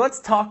 So let's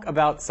talk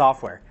about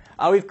software.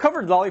 We've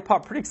covered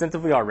Lollipop pretty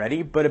extensively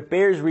already, but it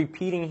bears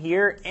repeating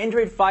here.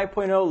 Android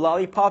 5.0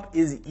 Lollipop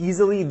is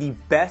easily the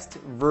best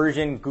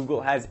version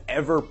Google has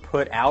ever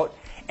put out,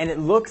 and it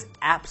looks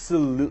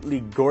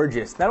absolutely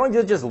gorgeous. Not only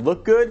does it just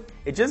look good,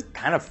 it's just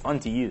kind of fun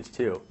to use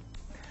too.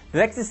 The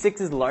Nexus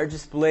 6's large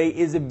display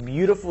is a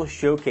beautiful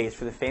showcase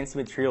for the fancy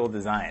material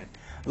design.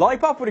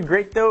 Lollipop would have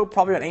great though,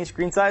 probably on any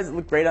screen size. It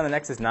looked great on the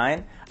Nexus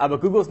 9, but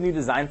Google's new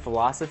design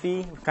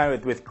philosophy, kind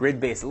of with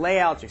grid-based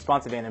layouts,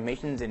 responsive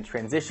animations and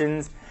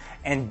transitions,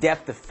 and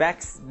depth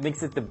effects,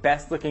 makes it the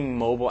best looking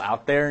mobile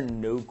out there,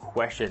 no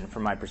question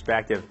from my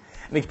perspective.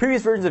 It makes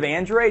previous versions of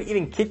Android,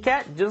 even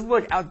KitKat, just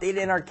look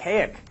outdated and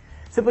archaic.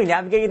 Simply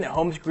navigating the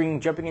home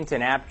screen, jumping into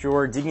an app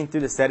drawer, digging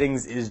through the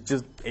settings is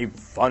just a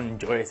fun,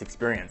 joyous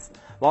experience.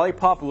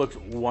 Lollipop looks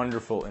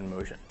wonderful in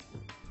motion.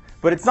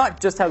 But it's not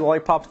just how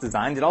Lollipop's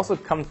designed, it also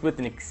comes with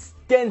an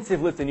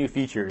extensive list of new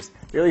features.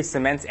 It really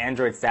cements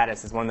Android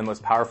status as one of the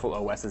most powerful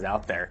OSs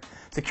out there.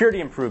 Security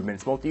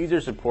improvements,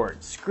 multi-user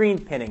support, screen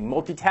pinning,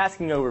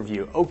 multitasking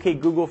overview, OK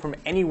Google from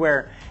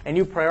anywhere, and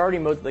new priority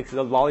modes like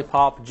the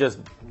Lollipop, just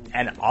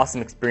an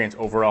awesome experience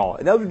overall.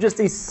 And those are just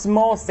a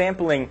small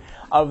sampling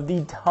of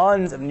the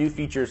tons of new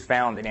features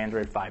found in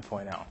Android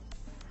 5.0.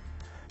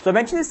 So I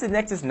mentioned this in the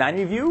Nexus 9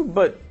 review,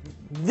 but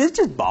this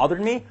just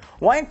bothered me.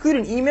 Why include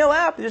an email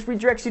app that just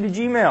redirects you to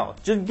Gmail?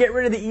 Just get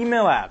rid of the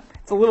email app.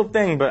 It's a little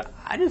thing, but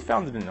I just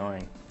found it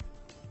annoying.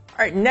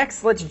 Alright,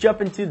 next let's jump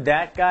into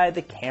that guy,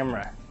 the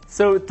camera.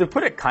 So to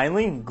put it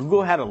kindly,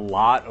 Google had a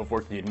lot of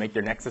work to do to make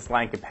their Nexus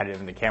line competitive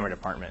in the camera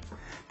department.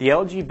 The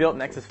LG-built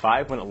Nexus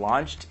 5, when it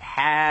launched,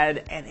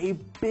 had an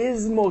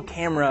abysmal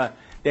camera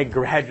that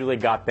gradually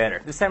got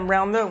better. This time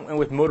around though, and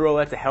with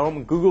Motorola at the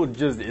helm, Google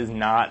just is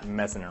not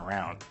messing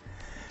around.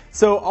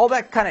 So all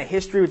that kind of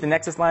history with the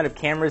Nexus line of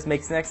cameras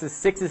makes Nexus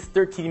 6's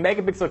 13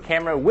 megapixel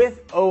camera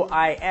with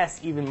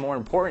OIS even more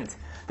important.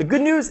 The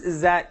good news is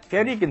that if you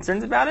have any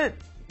concerns about it,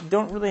 you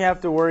don't really have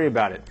to worry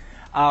about it.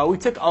 We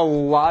took a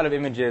lot of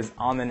images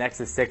on the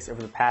Nexus 6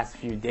 over the past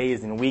few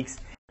days and weeks.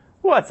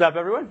 What's up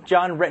everyone?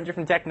 John Rettinger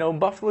from Techno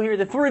Buffalo here,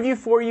 the full review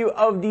for you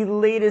of the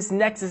latest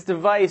Nexus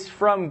device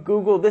from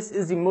Google. This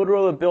is the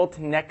Motorola-built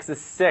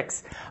Nexus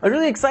 6. I was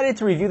really excited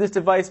to review this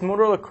device.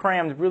 Motorola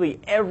crammed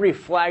really every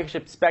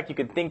flagship spec you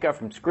could think of,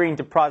 from screen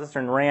to processor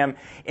and RAM,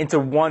 into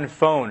one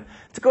phone.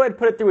 Let's go ahead and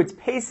put it through its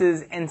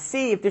paces and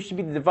see if this should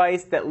be the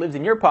device that lives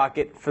in your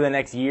pocket for the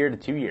next year to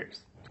 2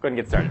 years. Let's go ahead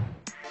and get started.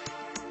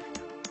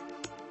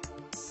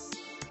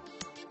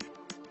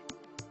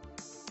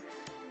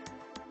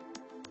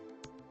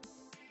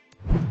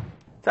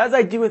 So as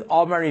I do with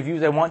all my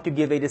reviews, I want to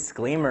give a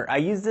disclaimer. I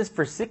used this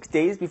for 6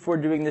 days before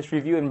doing this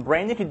review, and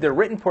Brandon, who did the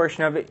written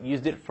portion of it,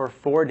 used it for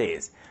 4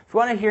 days. If you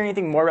want to hear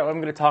anything more about what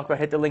I'm going to talk about,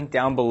 hit the link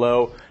down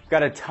below. We've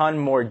got a ton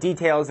more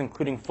details,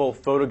 including full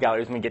photo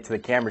galleries when we get to the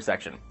camera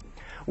section.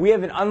 We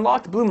have an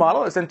unlocked blue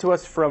model that's sent to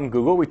us from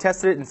Google. We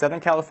tested it in Southern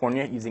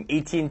California using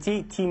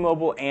AT&T,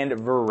 T-Mobile, and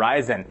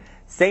Verizon.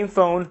 Same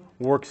phone,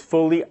 works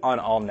fully on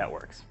all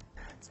networks.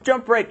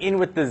 Jump right in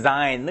with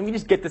design. Let me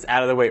just get this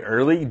out of the way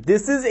early.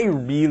 This is a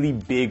really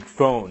big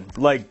phone.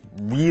 Like,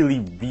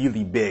 really,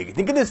 really big.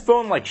 Think of this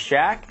phone like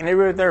Shaq, and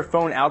every other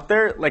phone out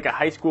there like a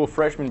high school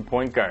freshman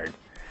point guard.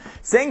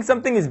 Saying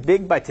something is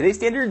big by today's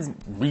standards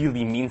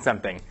really means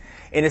something.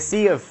 In a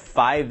sea of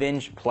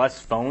 5-inch plus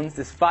phones,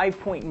 this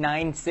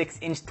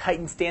 5.96-inch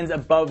Titan stands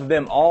above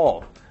them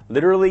all,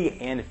 literally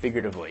and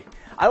figuratively.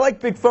 I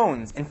like big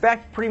phones. In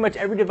fact, pretty much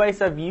every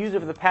device I've used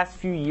over the past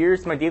few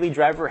years, my daily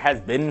driver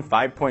has been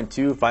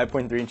 5.2,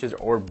 5.3 inches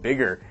or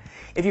bigger.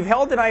 If you've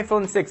held an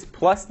iPhone 6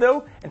 Plus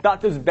though, and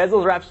thought those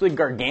bezels are absolutely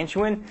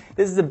gargantuan,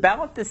 this is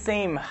about the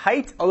same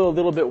height, although a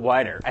little bit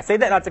wider. I say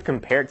that not to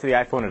compare it to the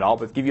iPhone at all,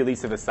 but to give you at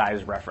least of a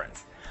size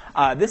reference.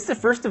 This is the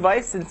first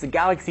device since the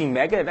Galaxy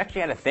Mega I've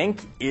actually had to think,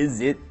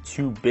 is it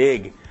too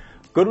big?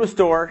 Go to a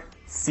store,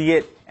 see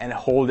it, and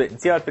hold it,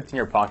 and see how it fits in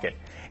your pocket.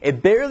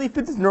 It barely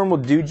fits its normal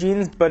dude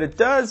jeans, but it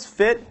does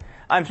fit.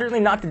 I'm certainly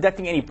not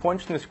deducting any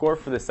points from the score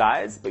for the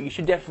size, but you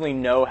should definitely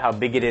know how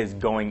big it is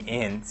going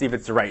in, see if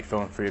it's the right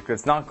phone for you, because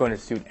it's not going to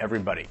suit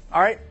everybody.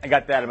 Alright, I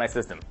got that out of my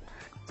system.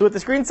 So with the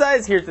screen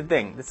size, here's the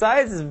thing. The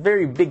size is a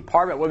very big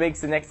part of what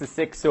makes the Nexus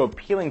 6 so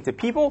appealing to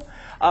people.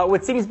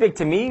 What seems big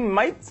to me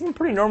might seem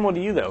pretty normal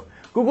to you though.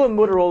 Google and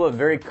Motorola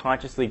very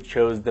consciously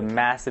chose the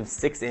massive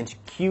 6-inch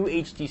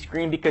QHD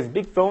screen because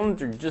big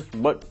phones are just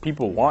what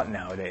people want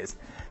nowadays.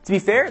 To be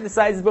fair, the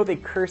size is both a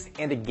curse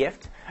and a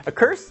gift. A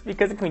curse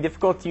because it can be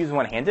difficult to use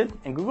one-handed,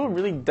 and Google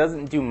really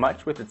doesn't do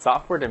much with its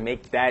software to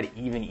make that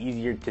even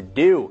easier to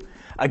do.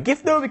 A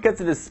gift though because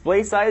the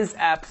display size is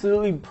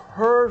absolutely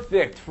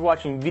perfect for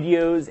watching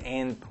videos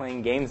and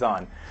playing games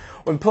on.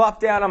 When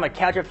plopped down on my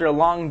couch after a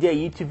long day,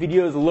 YouTube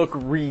videos look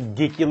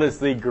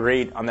ridiculously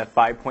great on that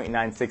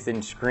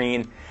 5.96-inch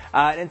screen.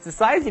 And it's the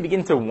size you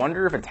begin to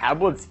wonder if a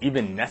tablet's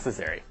even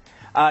necessary.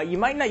 You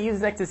might not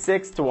use Nexus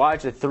 6 to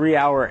watch a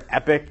 3-hour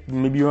epic.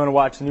 Maybe you want to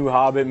watch the new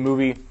Hobbit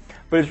movie.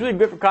 But it's really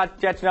good for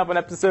catching up on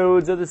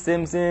episodes of The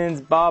Simpsons,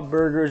 Bob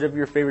Burgers, whatever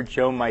your favorite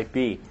show might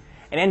be.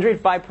 And Android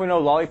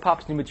 5.0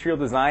 Lollipop's new material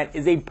design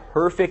is a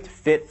perfect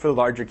fit for the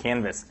larger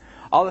canvas.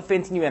 All the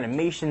fancy new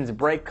animations,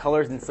 bright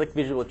colors, and slick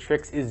visual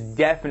tricks is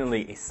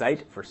definitely a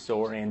sight for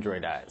sore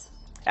Android eyes.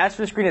 As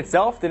for the screen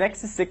itself, the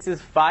Nexus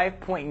 6's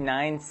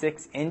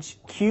 5.96-inch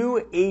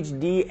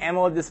QHD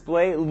AMOLED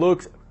display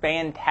looks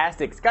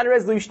fantastic. It's got a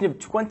resolution of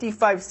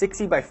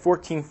 2560 by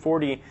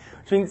 1440,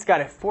 which means it's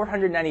got a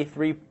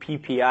 493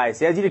 ppi.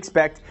 So as you'd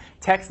expect,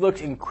 text looks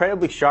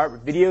incredibly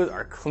sharp, videos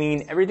are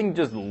clean, everything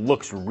just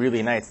looks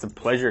really nice. It's a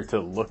pleasure to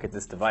look at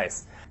this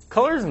device.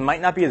 Colors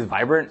might not be as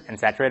vibrant and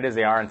saturated as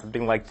they are on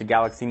something like the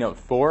Galaxy Note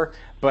 4,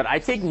 but I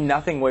take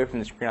nothing away from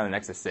the screen on the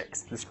Nexus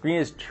 6. The screen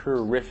is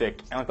terrific,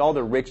 and with all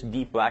the rich,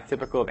 deep black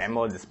typical of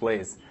AMOLED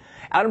displays.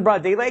 Out in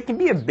broad daylight, it can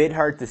be a bit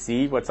hard to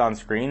see what's on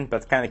screen.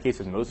 That's kind of the case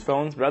with most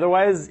phones, but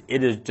otherwise,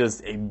 it is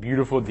just a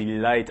beautiful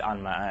delight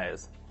on my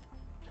eyes.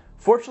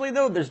 Fortunately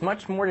though, there's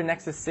much more to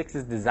Nexus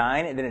 6's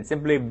design than it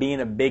simply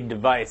being a big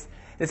device.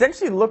 It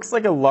essentially looks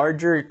like a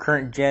larger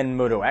current gen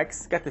Moto X.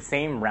 It's got the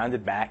same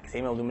rounded back,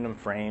 same aluminum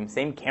frame,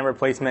 same camera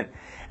placement,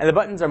 and the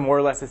buttons are more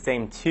or less the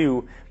same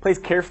too.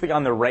 Placed carefully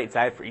on the right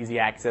side for easy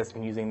access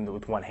when using it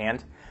with one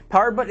hand.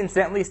 Power button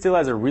incidentally still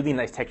has a really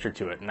nice texture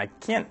to it, and I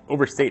can't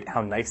overstate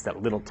how nice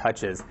that little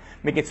touch is,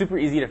 making it super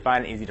easy to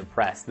find and easy to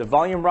press. The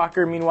volume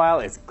rocker, meanwhile,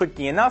 is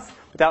clicky enough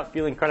without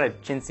feeling kind of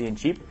chintzy and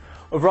cheap.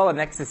 Overall, the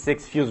Nexus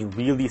 6 feels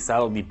really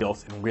solidly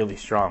built and really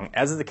strong,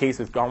 as is the case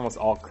with almost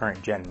all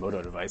current gen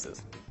Moto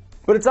devices.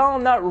 But it's all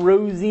not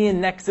rosy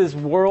in Nexus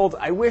world.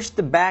 I wish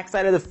the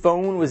backside of the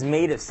phone was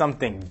made of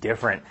something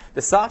different.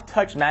 The soft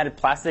touch matted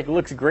plastic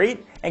looks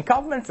great and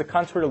complements the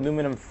contoured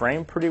aluminum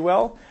frame pretty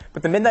well,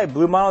 but the midnight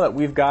blue model that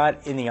we've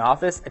got in the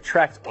office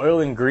attracts oil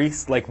and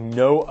grease like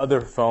no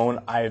other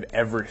phone I've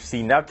ever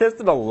seen. Now, I've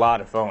tested a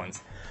lot of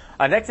phones.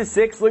 Nexus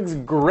 6 looks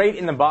great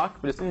in the box,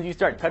 but as soon as you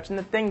start touching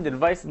the thing, the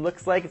device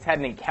looks like it's had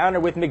an encounter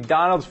with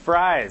McDonald's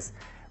fries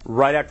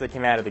right after they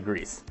came out of the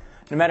grease.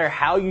 No matter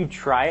how you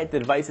try it, the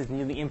device is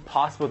nearly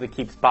impossible to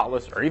keep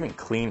spotless or even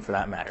clean for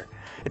that matter.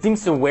 It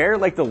seems to wear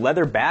like the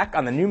leather back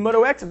on the new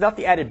Moto X without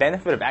the added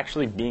benefit of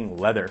actually being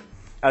leather.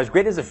 As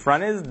great as the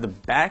front is, the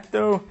back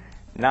though,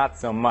 not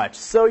so much.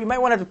 So you might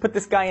want to have to put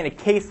this guy in a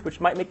case, which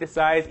might make the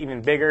size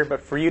even bigger,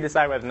 but for you to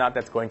decide whether or not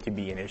that's going to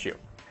be an issue.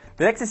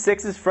 The Nexus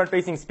 6's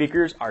front-facing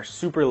speakers are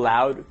super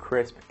loud,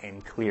 crisp,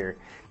 and clear.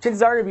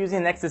 Chances are you'll be using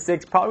the Nexus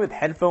 6 probably with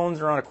headphones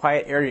or on a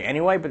quiet area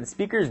anyway, but the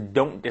speakers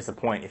don't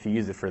disappoint if you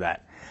use it for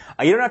that.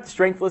 You don't have to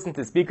strength listen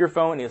to the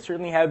speakerphone, and you'll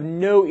certainly have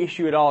no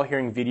issue at all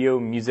hearing video,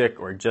 music,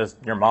 or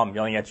just your mom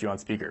yelling at you on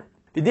speaker.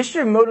 The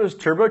addition of Moto's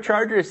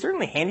turbocharger is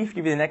certainly handy for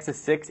giving the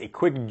Nexus 6 a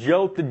quick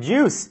jolt of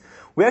juice.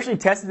 We actually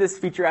tested this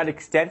feature out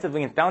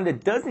extensively and found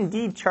it does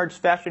indeed charge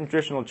faster than a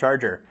traditional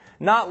charger.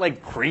 Not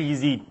like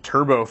crazy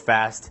turbo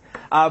fast,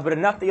 but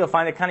enough that you'll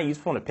find it kind of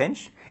useful in a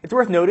pinch. It's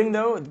worth noting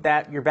though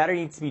that your battery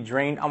needs to be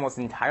drained almost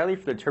entirely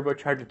for the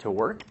turbocharger to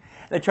work.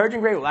 The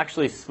charging rate will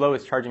actually slow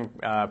as charging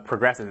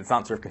progresses. It's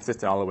not sort of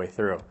consistent all the way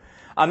through.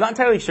 I'm not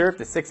entirely sure if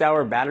the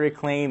 6-hour battery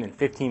claim in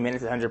 15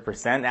 minutes is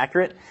 100%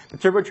 accurate, but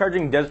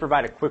turbocharging does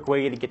provide a quick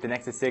way to get the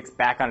Nexus 6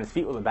 back on its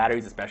feet while the battery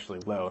is especially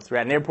low. So we're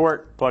at an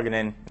airport, plug it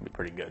in, it'll be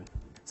pretty good.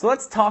 So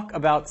let's talk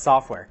about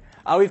software.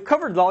 We've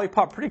covered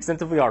Lollipop pretty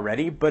extensively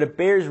already, but it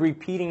bears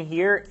repeating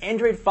here.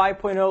 Android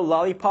 5.0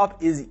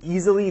 Lollipop is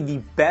easily the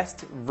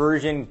best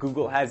version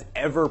Google has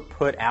ever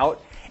put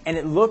out, and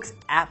it looks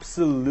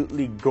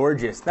absolutely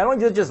gorgeous. Not only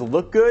does it just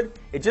look good,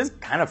 it's just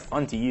kind of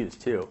fun to use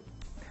too.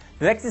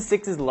 The Nexus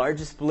 6's large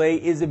display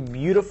is a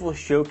beautiful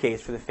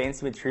showcase for the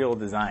fancy material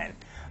design.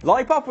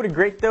 Lollipop would have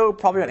great though,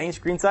 probably on any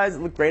screen size.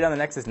 It looked great on the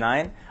Nexus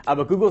 9,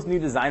 but Google's new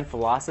design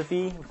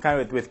philosophy, kind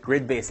of with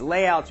grid-based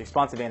layouts,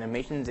 responsive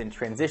animations and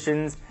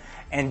transitions,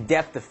 and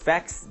depth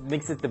effects,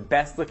 makes it the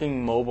best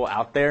looking mobile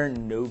out there,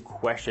 no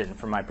question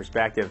from my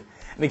perspective.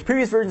 And the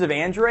previous versions of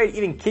Android,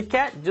 even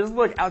KitKat, just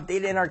look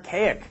outdated and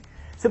archaic.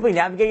 Simply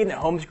navigating the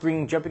home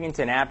screen, jumping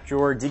into an app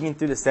drawer, digging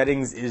through the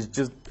settings is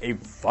just a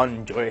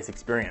fun, joyous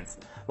experience.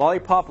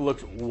 Lollipop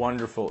looks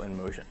wonderful in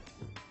motion.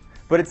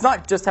 But it's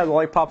not just how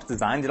Lollipop's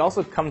designed, it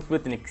also comes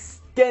with an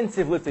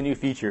extensive list of new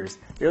features.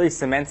 It really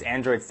cements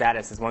Android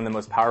status as one of the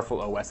most powerful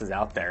OSs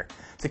out there.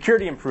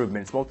 Security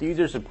improvements,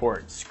 multi-user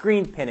support,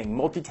 screen pinning,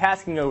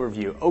 multitasking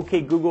overview,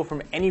 OK Google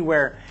from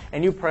anywhere,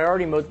 and new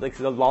priority modes like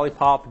the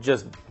Lollipop,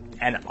 just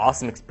an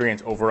awesome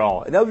experience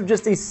overall. And those are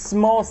just a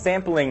small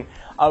sampling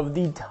of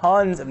the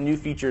tons of new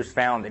features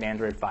found in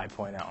Android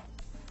 5.0.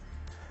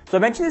 So I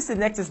mentioned this in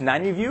the Nexus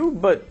 9 review,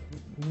 but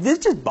this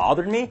just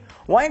bothered me.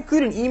 Why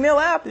include an email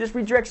app that just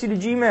redirects you to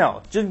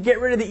Gmail? Just get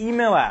rid of the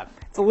email app.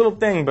 It's a little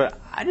thing, but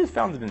I just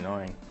found it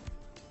annoying.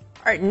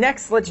 Alright,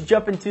 next let's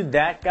jump into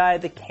that guy,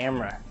 the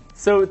camera.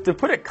 So to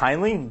put it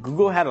kindly,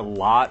 Google had a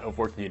lot of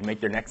work to do to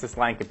make their Nexus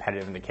line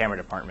competitive in the camera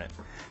department.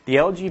 The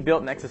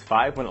LG-built Nexus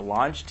 5, when it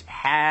launched,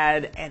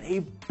 had an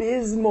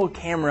abysmal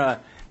camera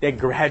that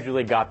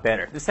gradually got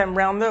better. This time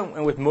around though,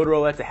 and with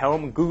Motorola at the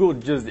helm, Google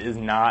just is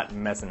not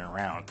messing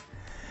around.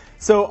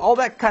 So all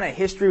that kind of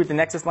history with the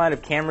Nexus line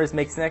of cameras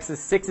makes Nexus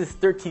 6's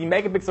 13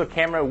 megapixel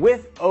camera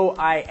with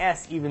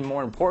OIS even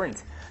more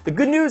important. The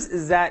good news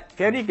is that if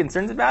you have any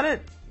concerns about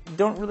it, you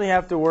don't really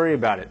have to worry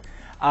about it.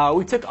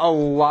 We took a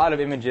lot of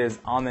images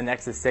on the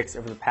Nexus 6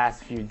 over the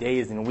past few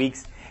days and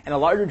weeks, and a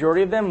large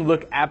majority of them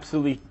look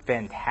absolutely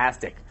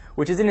fantastic,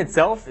 which in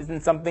itself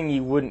isn't something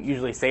you wouldn't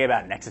usually say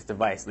about a Nexus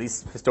device, at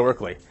least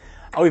historically.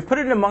 We've put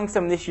it among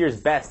some of this year's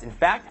best. In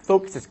fact,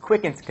 focus is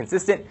quick and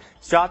consistent,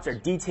 shots are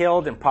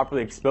detailed and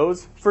properly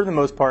exposed for the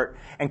most part,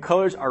 and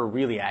colors are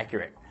really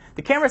accurate.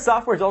 The camera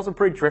software is also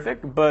pretty terrific,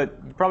 but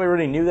you probably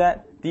already knew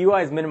that. The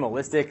UI is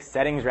minimalistic,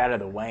 settings are out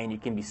of the way, and you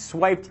can be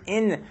swiped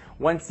in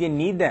once you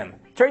need them.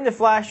 Turning the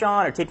flash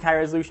on or taking high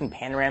resolution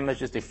panoramas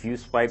just a few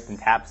swipes and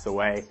taps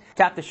away.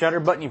 Tap the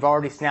shutter button, you've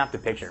already snapped a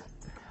picture.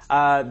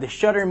 The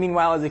shutter,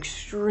 meanwhile, is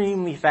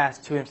extremely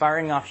fast too, and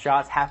firing off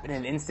shots happen in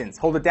an instant.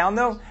 Hold it down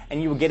though,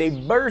 and you will get a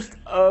burst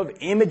of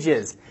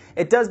images.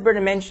 It does bear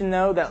to mention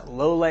though that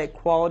low light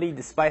quality,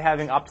 despite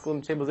having optical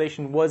image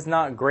stabilization, was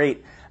not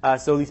great,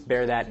 so at least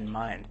bear that in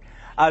mind.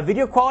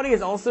 Video quality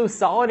is also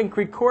solid and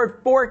can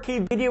record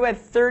 4K video at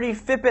 30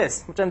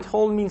 fps, which I'm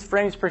told means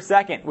frames per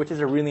second, which is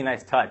a really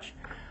nice touch.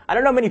 I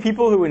don't know many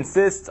people who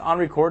insist on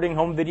recording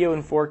home video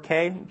in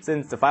 4K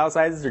since the file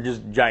sizes are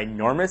just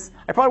ginormous.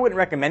 I probably wouldn't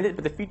recommend it,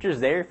 but the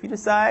feature's there if you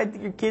decide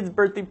that your kid's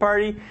birthday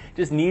party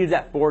just needs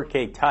that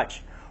 4K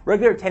touch.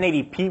 Regular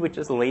 1080p, which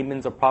just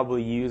layman's will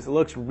probably use,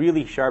 looks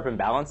really sharp and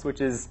balanced,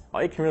 which is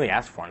all you can really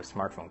ask for on a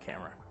smartphone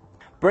camera.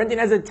 Brendan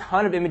has a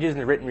ton of images in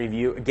the written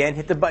review. Again,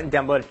 hit the button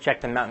down below to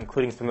check them out,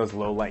 including some of those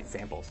low light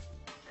samples.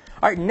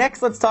 Alright,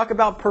 next let's talk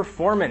about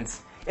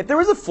performance. If there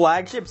was a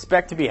flagship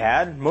spec to be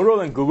had,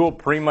 Motorola and Google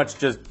pretty much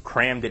just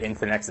crammed it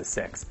into the Nexus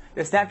 6.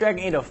 The Snapdragon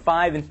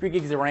 805 and 3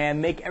 gigs of RAM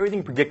make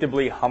everything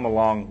predictably hum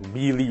along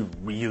really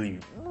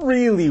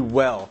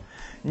well.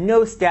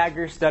 No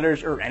stagger,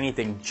 stutters, or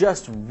anything,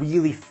 just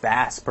really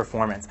fast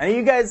performance. I know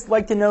you guys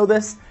like to know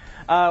this.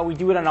 We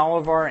do it on all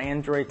of our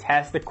Android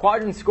tests. The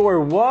quadrant score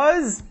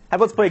was,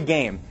 let's play a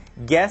game.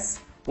 Guess,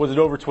 was it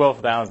over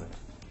 12,000?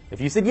 If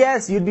you said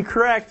yes, you'd be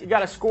correct. You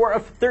got a score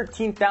of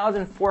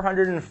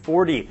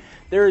 13,440.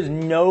 There is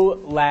no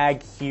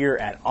lag here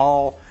at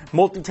all.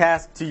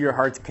 Multitask to your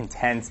heart's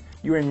content.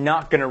 You are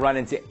not going to run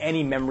into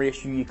any memory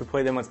issue. You can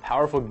play the most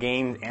powerful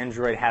games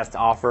Android has to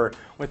offer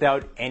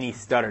without any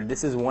stutter.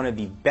 This is one of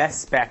the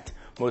best spec'd,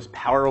 most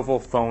powerful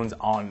phones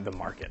on the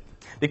market.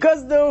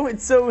 Because though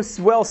it's so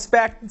well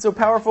spec'd and so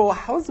powerful,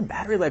 how's the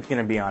battery life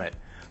going to be on it?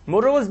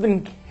 Motorola's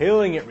been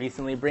killing it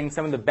recently, bringing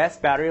some of the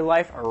best battery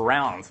life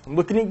around. I'm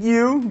looking at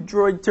you,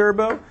 Droid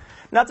Turbo.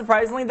 Not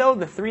surprisingly though,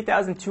 the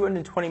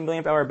 3,220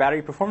 mAh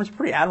battery performs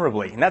pretty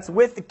admirably, and that's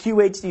with the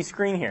QHD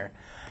screen here.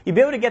 You'll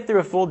be able to get through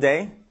a full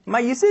day. My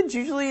usage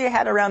usually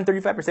had around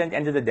 35% at the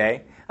end of the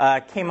day.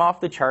 Came off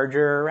the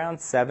charger around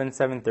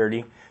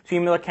 7:30.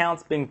 Email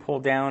accounts being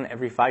pulled down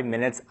every 5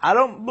 minutes. I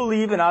don't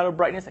believe in auto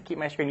brightness. I keep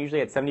my screen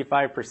usually at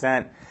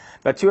 75%.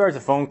 About 2 hours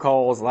of phone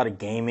calls, a lot of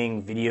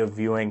gaming, video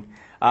viewing.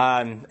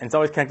 And it's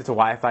always connected to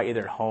Wi-Fi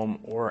either at home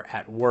or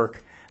at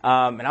work.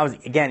 And I was,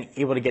 again,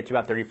 able to get to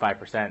about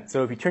 35%.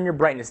 So if you turn your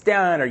brightness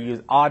down or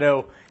use auto,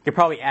 you could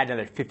probably add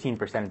another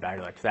 15% of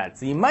battery life to that.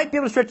 So you might be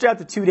able to stretch it out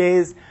to 2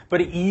 days, but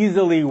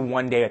easily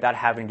 1 day without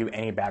having to do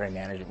any battery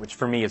management, which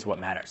for me is what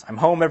matters. I'm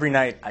home every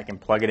night. I can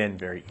plug it in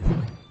very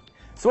easily.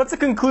 So what's the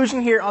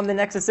conclusion here on the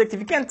Nexus 6? If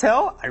you can't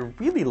tell, I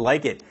really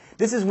like it.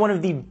 This is one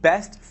of the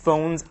best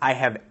phones I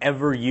have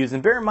ever used.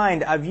 And bear in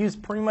mind, I've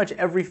used pretty much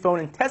every phone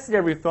and tested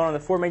every phone on the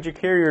 4 major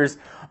carriers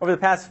over the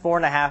past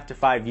 4.5 to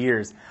 5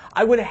 years.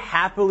 I would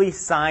happily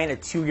sign a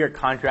 2-year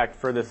contract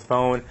for this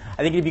phone. I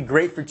think it'd be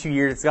great for 2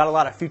 years. It's got a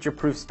lot of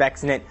future-proof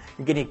specs in it.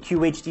 You're getting a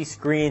QHD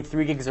screen,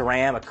 3 gigs of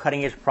RAM, a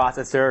cutting-edge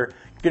processor.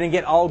 You're going to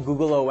get all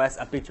Google OS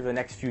updates over the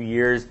next few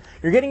years.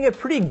 You're getting a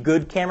pretty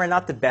good camera,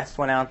 not the best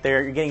one out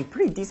there. You're getting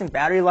pretty decent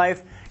battery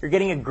life. You're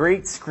getting a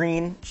great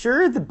screen.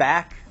 Sure, the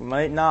back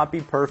might not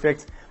be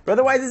perfect, but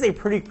otherwise it's a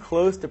pretty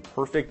close to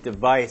perfect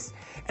device.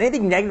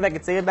 Anything negative I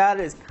could say about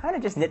it is kind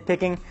of just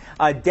nitpicking.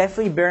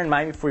 Definitely bear in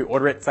mind before you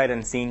order it sight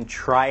unseen.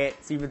 Try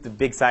it. See if it's a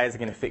big size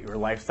going to fit your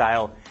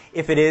lifestyle.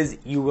 If it is,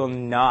 you will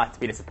not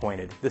be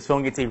disappointed. This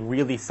phone gets a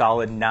really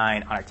solid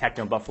 9 on our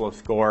Techno Buffalo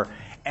score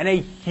and a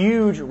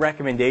huge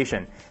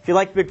recommendation. If you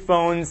like big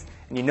phones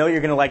and you know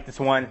you're going to like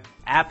this one,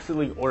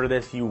 absolutely order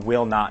this. You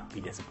will not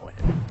be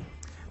disappointed.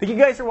 Thank you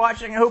guys for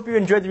watching. I hope you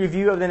enjoyed the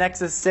review of the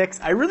Nexus 6.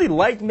 I really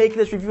liked making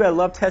this review. I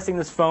love testing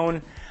this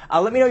phone.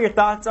 Let me know what your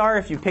thoughts are.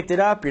 If you picked it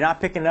up, you're not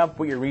picking it up,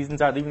 what your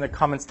reasons are. Leave in the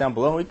comments down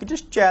below. We could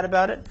just chat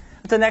about it.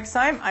 Until next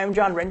time, I'm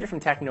John Render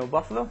from Techno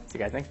Buffalo. See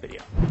you guys next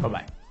video.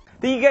 Bye-bye.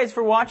 Thank you guys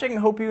for watching. I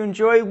hope you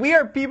enjoy. We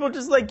are people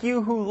just like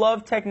you who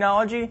love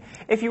technology.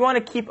 If you want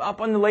to keep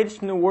up on the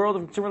latest in the world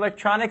of consumer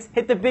electronics,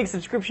 hit the big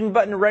subscription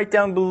button right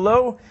down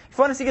below. If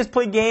you want to see us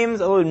play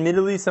games, although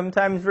admittedly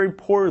sometimes very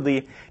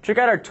poorly, check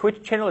out our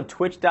Twitch channel at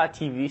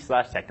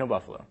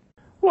twitch.tv/technobuffalo.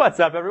 What's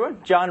up, everyone?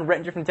 John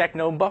Rettinger from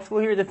Techno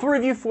Buffalo here with a full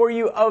review for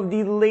you of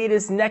the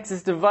latest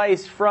Nexus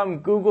device from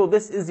Google.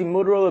 This is the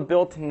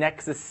Motorola-built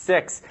Nexus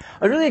 6.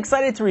 I was really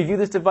excited to review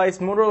this device.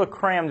 Motorola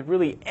crammed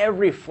really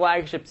every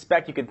flagship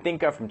spec you could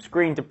think of, from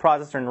screen to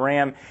processor and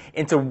RAM,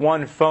 into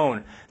one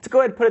phone. Let's go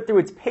ahead and put it through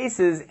its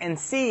paces and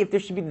see if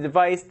this should be the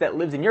device that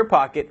lives in your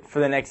pocket for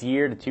the next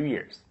year to 2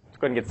 years. Let's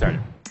go ahead and get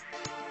started.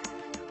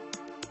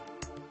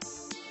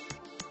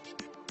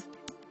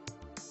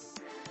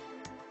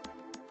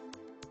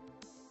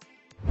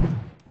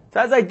 So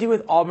as I do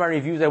with all my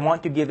reviews, I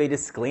want to give a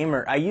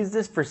disclaimer. I used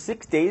this for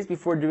 6 days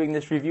before doing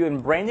this review,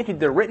 and Brandon, who did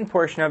the written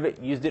portion of it,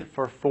 used it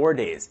for 4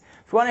 days.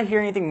 If you want to hear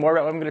anything more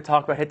about what I'm going to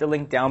talk about, hit the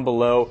link down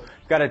below.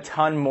 We've got a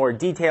ton more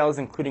details,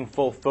 including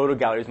full photo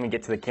galleries when we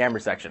get to the camera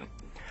section.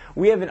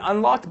 We have an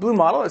unlocked blue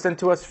model that was sent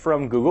to us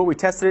from Google. We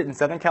tested it in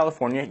Southern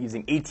California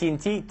using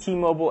AT&T,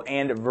 T-Mobile,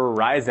 and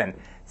Verizon.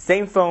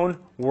 Same phone,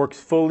 works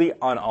fully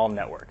on all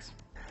networks.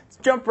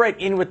 Jump right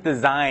in with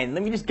design.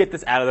 Let me just get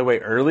this out of the way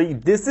early.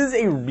 This is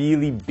a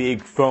really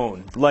big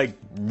phone, like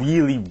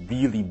really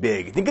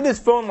big. Think of this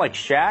phone like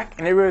Shaq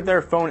and every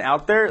other phone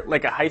out there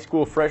like a high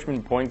school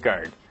freshman point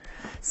guard.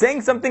 Saying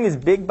something is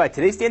big by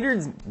today's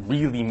standards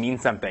really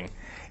means something.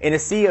 In a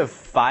sea of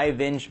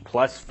 5-inch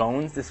plus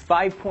phones, this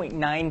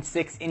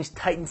 5.96-inch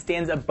Titan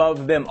stands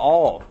above them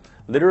all,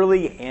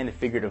 literally and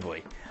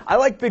figuratively. I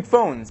like big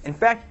phones. In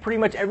fact, pretty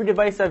much every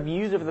device I've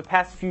used over the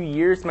past few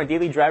years, my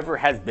daily driver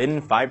has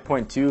been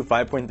 5.2,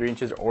 5.3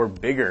 inches or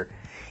bigger.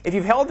 If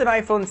you've held an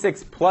iPhone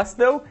 6 Plus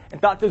though, and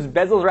thought those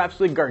bezels are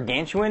absolutely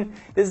gargantuan,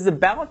 this is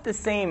about the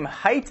same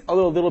height,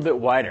 although a little bit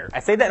wider. I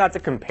say that not to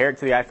compare it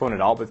to the iPhone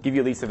at all, but to give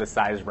you at least a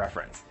size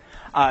reference.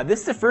 This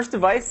is the first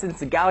device since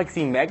the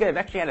Galaxy Mega I've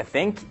actually had to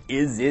think,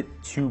 is it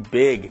too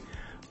big?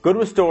 Go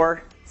to a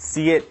store,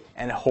 see it,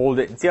 and hold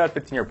it, and see how it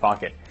fits in your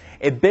pocket.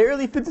 It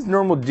barely fits its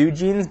normal dude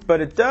jeans,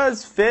 but it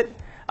does fit.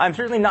 I'm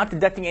certainly not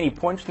deducting any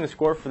points from the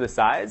score for the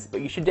size,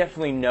 but you should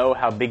definitely know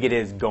how big it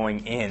is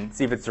going in,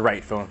 see if it's the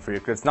right phone for you,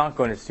 because it's not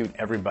going to suit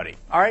everybody.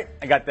 Alright,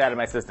 I got that out of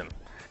my system.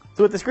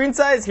 So with the screen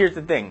size, here's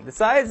the thing. The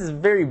size is a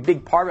very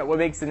big part of what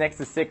makes the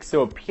Nexus 6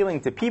 so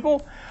appealing to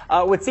people.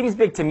 What seems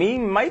big to me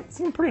might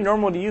seem pretty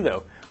normal to you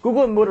though.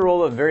 Google and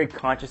Motorola very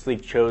consciously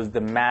chose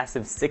the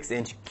massive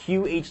 6-inch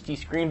QHD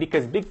screen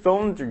because big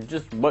phones are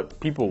just what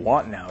people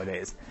want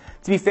nowadays.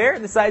 To be fair,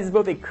 the size is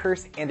both a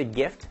curse and a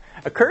gift.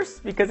 A curse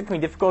because it can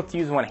be difficult to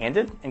use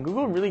one-handed, and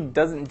Google really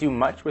doesn't do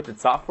much with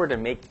its software to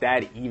make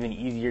that even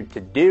easier to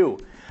do.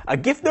 A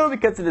gift though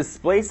because the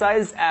display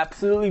size is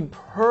absolutely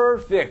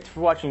perfect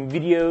for watching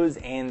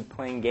videos and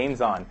playing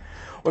games on.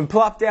 When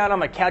plopped down on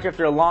my couch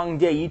after a long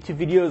day, YouTube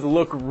videos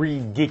look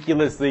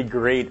ridiculously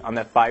great on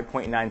that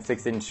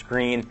 5.96-inch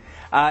screen.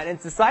 And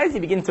it's the size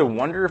you begin to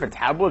wonder if a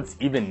tablet's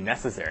even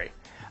necessary.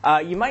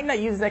 You might not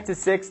use Nexus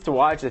 6 to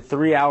watch a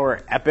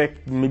 3-hour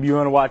epic, maybe you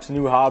want to watch a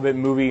new Hobbit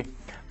movie,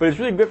 but it's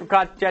really good for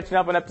catching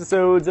up on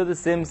episodes of The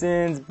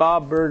Simpsons,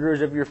 Bob Burgers,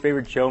 whatever your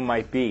favorite show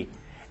might be.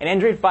 And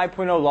Android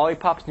 5.0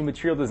 Lollipop's new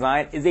material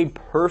design is a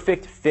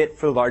perfect fit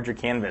for the larger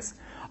canvas.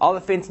 All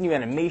the fancy new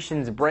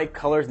animations, bright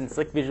colors, and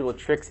slick visual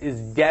tricks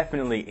is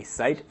definitely a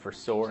sight for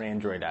sore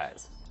Android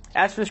eyes.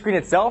 As for the screen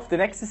itself, the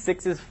Nexus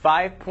 6's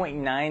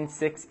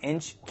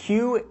 5.96-inch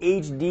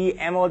QHD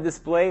AMOLED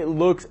display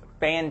looks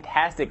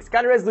fantastic. It's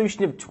got a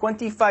resolution of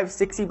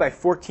 2560 by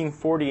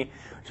 1440,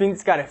 which means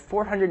it's got a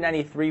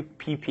 493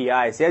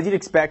 ppi. So as you'd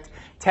expect,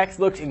 text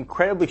looks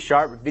incredibly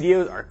sharp,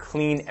 videos are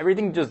clean,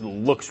 everything just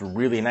looks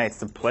really nice.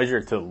 It's a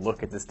pleasure to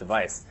look at this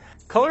device.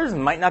 Colors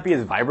might not be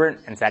as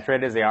vibrant and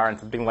saturated as they are on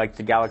something like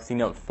the Galaxy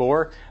Note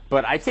 4,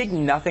 but I take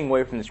nothing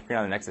away from the screen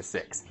on the Nexus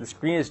 6. The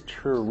screen is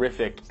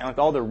terrific, and with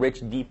all the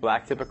rich, deep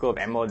black typical of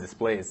AMOLED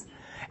displays.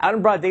 Out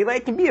in broad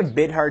daylight, it can be a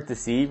bit hard to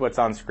see what's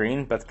on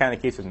screen. That's kind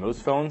of the case with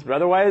most phones, but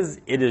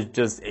otherwise, it is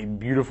just a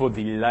beautiful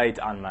delight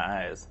on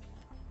my eyes.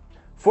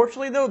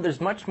 Fortunately though,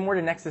 there's much more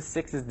to Nexus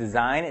 6's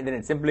design than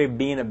it simply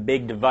being a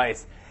big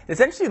device. It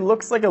essentially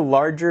looks like a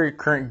larger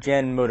current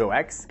gen Moto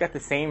X. It's got the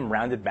same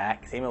rounded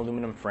back, same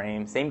aluminum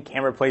frame, same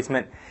camera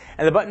placement,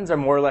 and the buttons are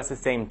more or less the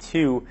same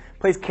too.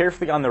 Placed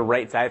carefully on the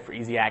right side for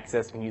easy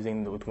access when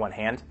using it with one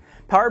hand.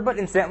 Power button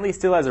incidentally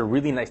still has a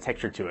really nice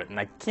texture to it, and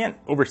I can't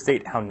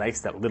overstate how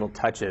nice that little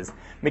touch is,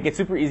 making it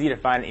super easy to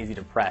find and easy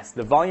to press.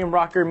 The volume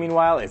rocker,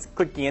 meanwhile, is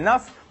clicky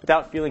enough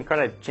without feeling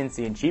kind of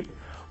chintzy and cheap.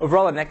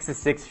 Overall, the Nexus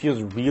 6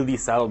 feels really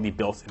solidly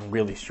built and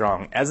really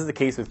strong, as is the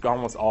case with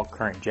almost all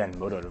current-gen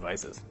Moto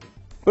devices.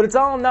 But it's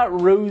all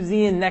not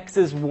rosy in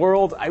Nexus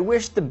world. I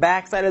wish the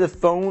backside of the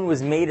phone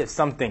was made of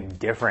something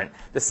different.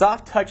 The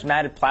soft touch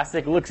matted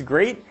plastic looks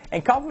great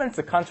and complements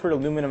the contoured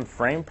aluminum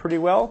frame pretty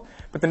well,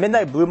 but the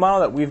midnight blue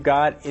model that we've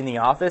got in the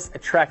office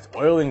attracts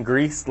oil and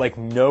grease like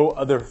no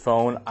other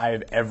phone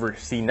I've ever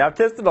seen. Now, I've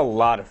tested a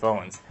lot of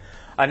phones.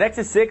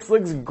 Nexus 6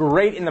 looks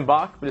great in the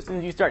box, but as soon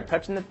as you start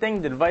touching the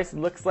thing, the device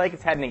looks like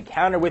it's had an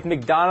encounter with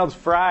McDonald's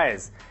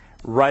fries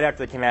right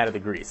after they came out of the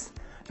grease.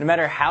 No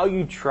matter how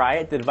you try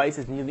it, the device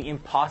is nearly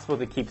impossible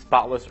to keep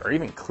spotless or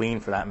even clean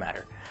for that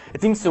matter.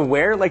 It seems to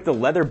wear like the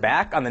leather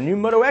back on the new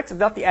Moto X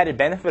without the added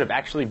benefit of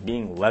actually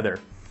being leather.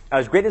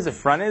 As great as the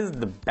front is,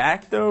 the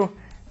back though,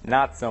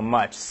 not so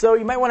much. So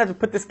you might want to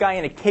put this guy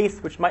in a case,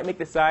 which might make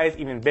the size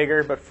even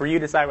bigger, but for you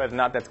to decide whether or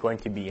not that's going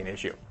to be an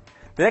issue.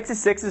 The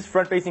Nexus 6's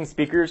front-facing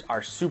speakers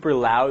are super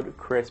loud,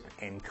 crisp,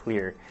 and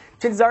clear.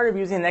 Chances are you'll be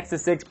using the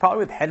Nexus 6 probably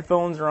with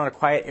headphones or on a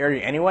quiet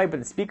area anyway, but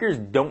the speakers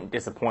don't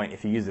disappoint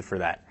if you use it for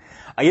that.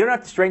 You don't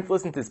have to strength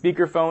listen to the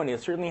speakerphone, and you'll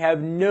certainly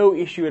have no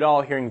issue at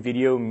all hearing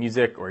video,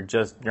 music, or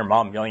just your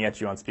mom yelling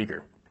at you on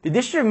speaker. The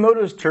addition of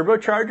Moto's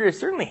turbocharger is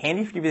certainly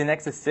handy for giving the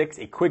Nexus 6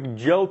 a quick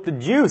jolt to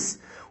juice.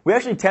 We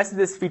actually tested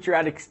this feature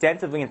out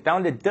extensively and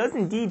found it does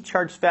indeed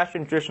charge faster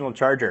than a traditional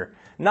charger.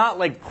 Not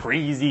like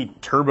crazy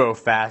turbo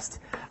fast,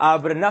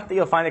 but enough that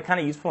you'll find it kind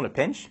of useful in a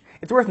pinch.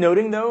 It's worth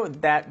noting though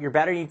that your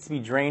battery needs to be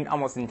drained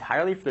almost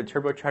entirely for the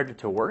turbocharger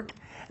to work.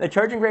 The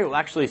charging rate will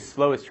actually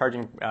slow as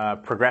charging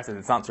progresses.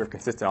 It's not sort of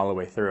consistent all the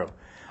way through.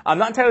 I'm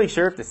not entirely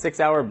sure if the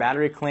 6-hour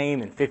battery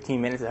claim in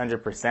 15 minutes is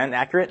 100%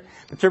 accurate,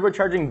 but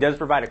turbocharging does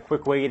provide a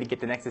quick way to get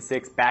the Nexus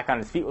 6 back on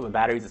its feet while the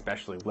battery is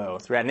especially low.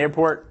 So we're at an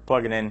airport,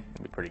 plug it in,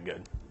 it'll be pretty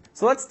good.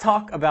 So let's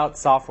talk about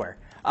software.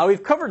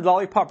 We've covered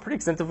Lollipop pretty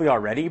extensively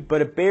already,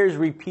 but it bears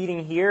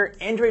repeating here.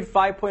 Android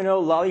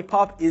 5.0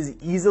 Lollipop is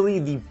easily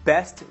the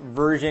best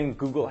version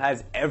Google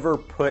has ever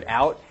put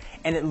out,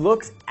 and it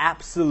looks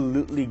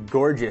absolutely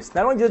gorgeous.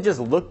 Not only does it just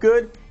look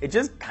good, it's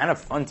just kind of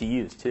fun to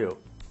use too.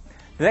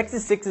 The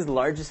Nexus 6's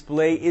large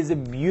display is a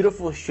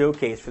beautiful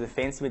showcase for the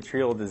fancy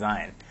material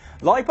design.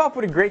 Lollipop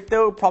would have great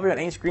though, probably on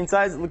any screen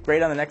size. It looked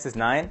great on the Nexus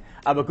 9,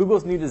 but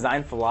Google's new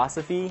design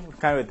philosophy,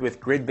 kind of with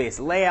grid-based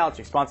layouts,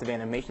 responsive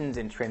animations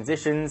and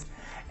transitions,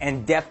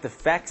 and depth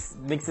effects,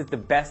 makes it the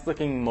best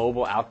looking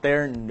mobile out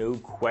there, no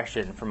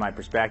question from my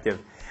perspective.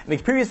 It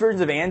makes previous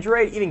versions of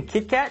Android, even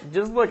KitKat,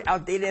 just look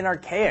outdated and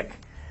archaic.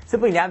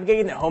 Simply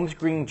navigating the home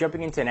screen,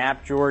 jumping into an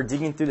app drawer,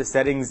 digging through the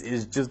settings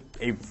is just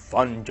a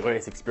fun,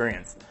 joyous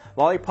experience.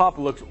 Lollipop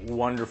looks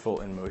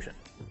wonderful in motion.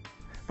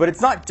 But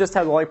it's not just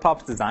how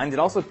Lollipop's designed, it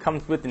also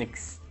comes with an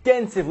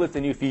extensive list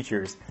of new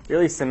features. It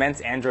really cements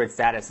Android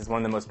status as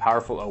one of the most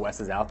powerful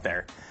OSs out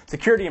there.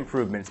 Security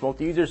improvements,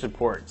 multi-user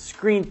support,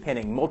 screen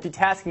pinning,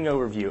 multitasking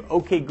overview,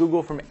 OK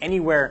Google from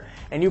anywhere,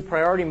 and new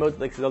priority modes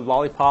like the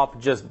Lollipop,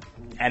 just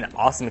an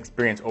awesome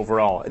experience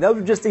overall. And those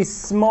are just a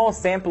small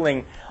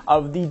sampling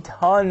of the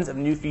tons of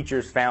new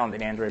features found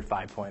in Android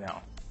 5.0.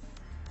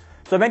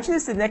 So I mentioned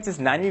this in the Nexus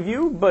 9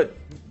 review, but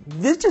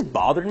this just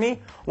bothered me.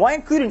 Why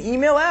include an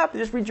email app that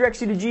just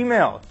redirects you to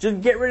Gmail?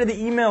 Just get rid of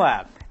the email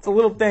app. It's a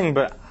little thing,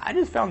 but I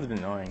just found it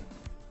annoying.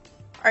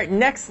 Alright,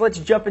 next let's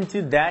jump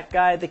into that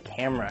guy, the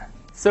camera.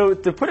 So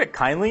to put it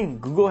kindly,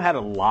 Google had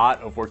a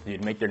lot of work to do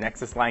to make their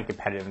Nexus line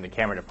competitive in the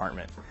camera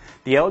department.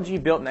 The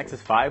LG-built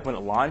Nexus 5, when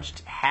it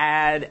launched,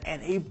 had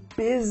an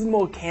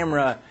abysmal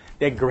camera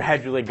that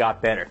gradually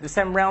got better. This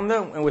time around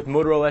though, and with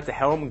Motorola at the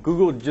helm,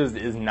 Google just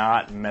is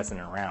not messing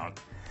around.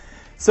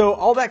 So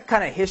all that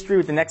kind of history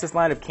with the Nexus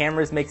line of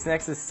cameras makes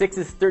Nexus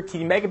 6's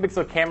 13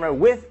 megapixel camera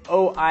with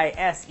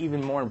OIS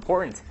even more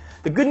important.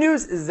 The good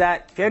news is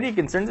that if you have any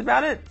concerns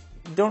about it,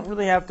 you don't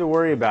really have to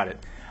worry about it.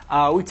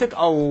 We took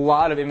a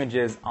lot of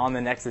images on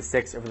the Nexus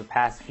 6 over the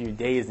past few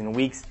days and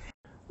weeks.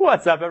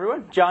 What's up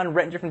everyone? John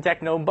Rettinger from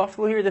Techno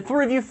Buffalo here with a full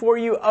review for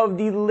you of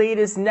the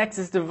latest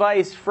Nexus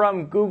device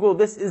from Google.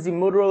 This is the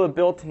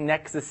Motorola-built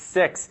Nexus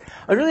 6.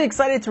 I was really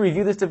excited to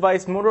review this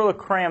device. Motorola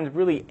crammed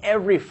really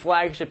every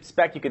flagship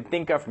spec you could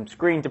think of from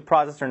screen to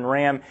processor and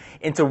RAM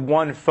into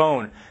one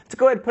phone. Let's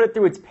go ahead and put it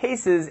through its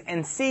paces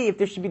and see if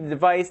this should be the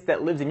device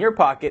that lives in your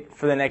pocket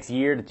for the next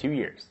year to 2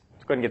 years.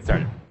 Let's go ahead and get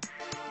started.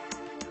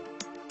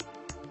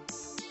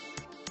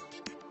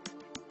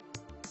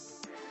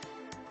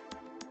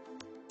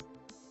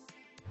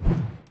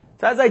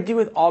 So as I do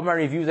with all my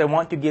reviews, I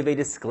want to give a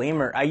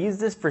disclaimer. I used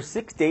this for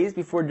 6 days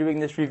before doing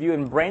this review,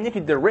 and Brandon,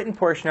 who did the written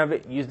portion of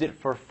it, used it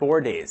for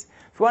 4 days.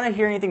 If you want to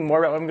hear anything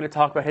more about what I'm going to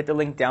talk about, hit the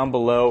link down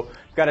below.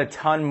 We've got a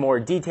ton more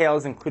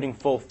details, including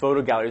full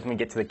photo galleries when we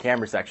get to the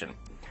camera section.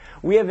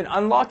 We have an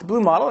unlocked blue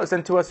model that's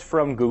sent to us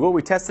from Google.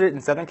 We tested it in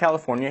Southern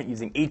California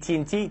using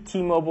AT&T,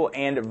 T-Mobile,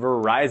 and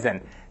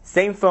Verizon.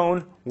 Same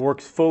phone,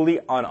 works fully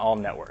on all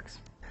networks.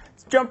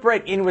 Jump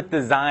right in with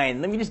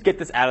design. Let me just get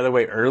this out of the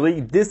way early.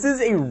 This is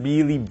a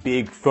really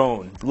big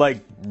phone,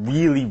 like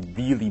really,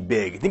 really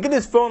big. Think of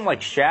this phone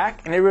like Shaq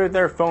and every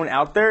other phone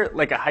out there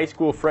like a high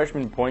school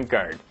freshman point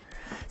guard.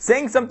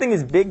 Saying something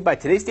is big by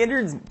today's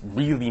standards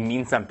really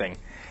means something.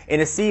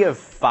 In a sea of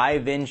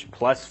 5-inch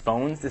plus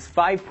phones, this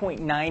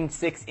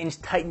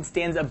 5.96-inch Titan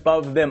stands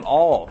above them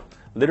all,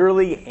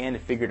 literally and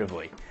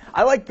figuratively.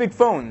 I like big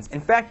phones.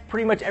 In fact,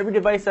 pretty much every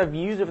device I've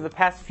used over the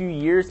past few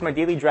years, my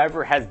daily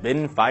driver has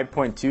been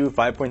 5.2,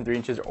 5.3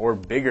 inches or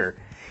bigger.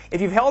 If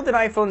you've held an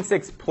iPhone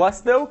 6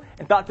 Plus though,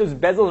 and thought those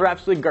bezels are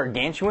absolutely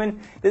gargantuan,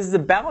 this is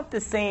about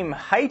the same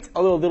height,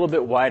 although a little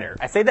bit wider.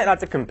 I say that not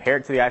to compare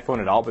it to the iPhone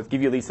at all, but to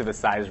give you at least a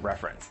size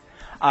reference.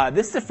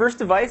 This is the first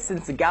device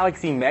since the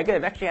Galaxy Mega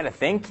I've actually had to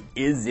think,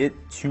 is it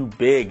too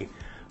big?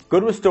 Go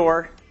to a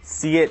store,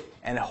 see it,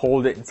 and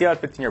hold it, and see how it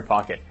fits in your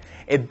pocket.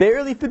 It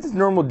barely fits its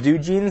normal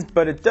dude jeans,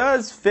 but it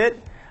does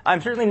fit. I'm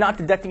certainly not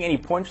deducting any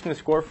points from the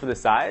score for the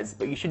size,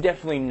 but you should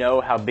definitely know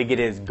how big it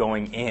is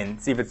going in,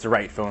 see if it's the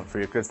right phone for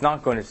you, because it's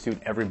not going to suit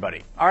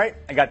everybody. Alright,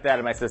 I got that out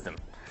of my system.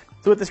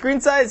 So with the screen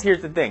size,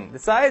 here's the thing. The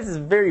size is a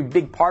very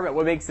big part of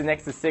what makes the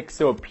Nexus 6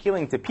 so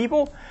appealing to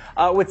people.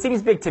 What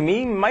seems big to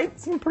me might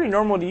seem pretty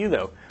normal to you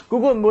though.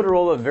 Google and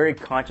Motorola very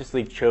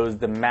consciously chose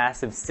the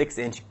massive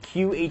 6-inch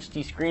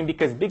QHD screen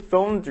because big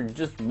phones are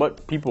just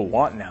what people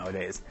want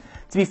nowadays.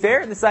 To be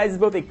fair, the size is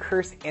both a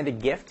curse and a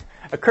gift.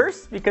 A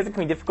curse because it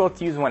can be difficult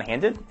to use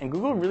one-handed, and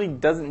Google really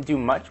doesn't do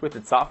much with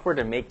its software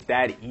to make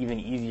that even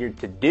easier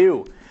to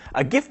do.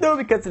 A gift though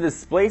because the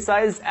display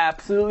size is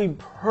absolutely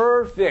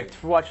perfect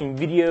for watching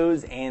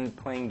videos and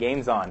playing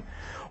games on.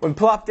 When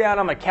plopped down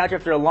on my couch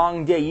after a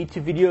long day,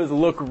 YouTube videos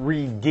look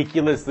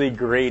ridiculously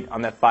great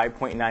on that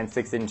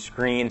 5.96-inch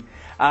screen.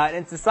 And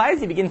it's the size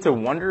you begin to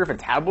wonder if a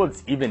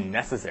tablet's even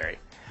necessary.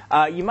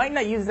 You might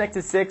not use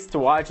Nexus 6 to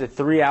watch a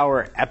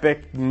 3-hour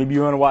epic. Maybe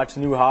you want to watch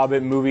a new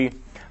Hobbit movie.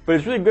 But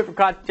it's really good for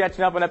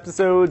catching up on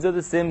episodes of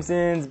The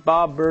Simpsons,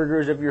 Bob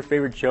Burgers, whatever your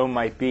favorite show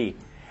might be.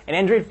 And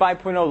Android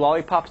 5.0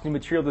 Lollipop's new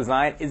material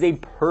design is a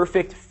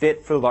perfect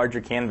fit for the larger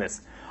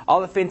canvas. All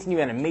the fancy new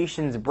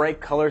animations, bright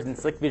colors, and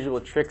slick visual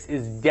tricks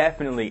is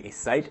definitely a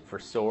sight for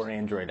sore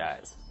Android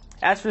eyes.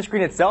 As for the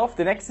screen itself,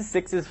 the Nexus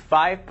 6's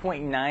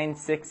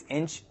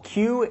 5.96-inch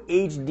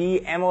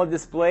QHD AMOLED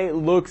display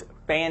looks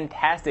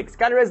fantastic. It's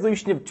got a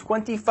resolution of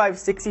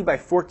 2560 by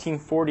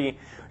 1440,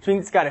 which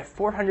means it's got a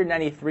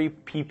 493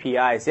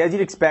 ppi. So as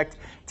you'd expect,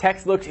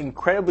 text looks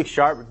incredibly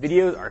sharp,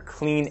 videos are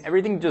clean,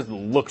 everything just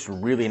looks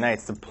really nice.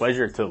 It's a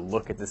pleasure to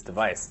look at this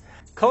device.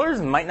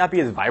 Colors might not be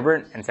as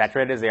vibrant and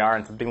saturated as they are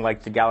on something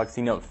like the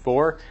Galaxy Note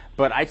 4,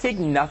 but I take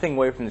nothing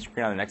away from the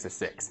screen on the Nexus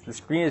 6. The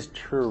screen is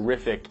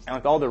terrific, and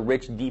with all the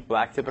rich, deep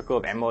black typical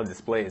of AMOLED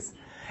displays.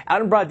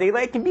 Out in broad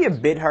daylight, it can be a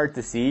bit hard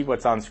to see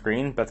what's on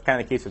screen. That's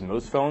kind of the case with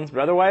most phones, but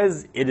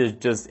otherwise, it is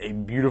just a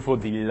beautiful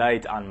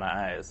delight on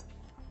my eyes.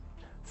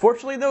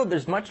 Fortunately though,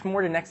 there's much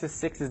more to Nexus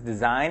 6's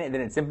design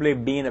than it simply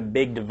being a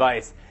big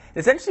device. It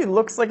essentially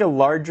looks like a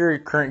larger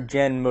current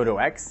gen Moto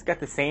X. It's got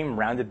the same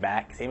rounded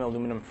back, same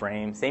aluminum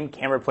frame, same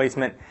camera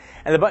placement,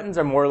 and the buttons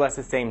are more or less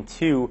the same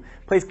too.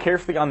 Placed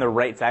carefully on the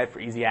right side for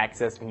easy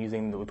access when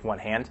using it with one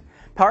hand.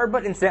 Power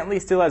button incidentally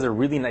still has a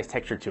really nice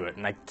texture to it,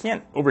 and I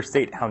can't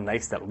overstate how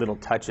nice that little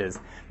touch is,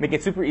 making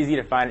it super easy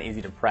to find and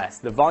easy to press.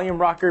 The volume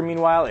rocker,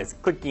 meanwhile, is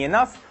clicky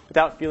enough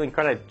without feeling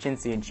kind of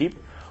chintzy and cheap.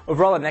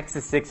 Overall, the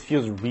Nexus 6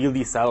 feels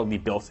really solidly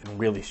built and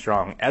really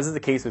strong, as is the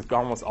case with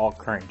almost all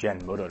current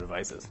gen Moto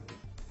devices.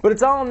 But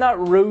it's all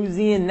not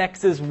rosy in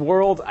Nexus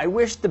world. I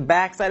wish the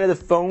backside of the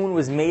phone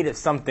was made of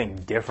something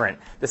different.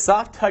 The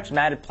soft touch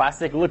matted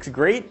plastic looks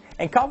great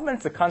and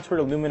complements the contoured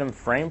aluminum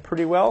frame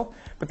pretty well,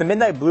 but the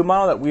midnight blue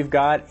model that we've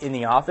got in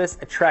the office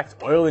attracts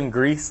oil and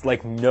grease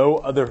like no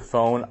other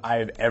phone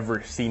I've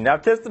ever seen. Now,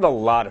 I've tested a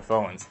lot of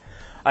phones.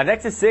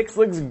 Nexus 6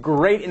 looks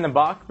great in the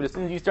box, but as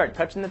soon as you start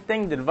touching the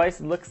thing, the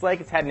device looks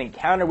like it's had an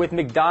encounter with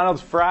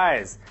McDonald's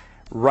fries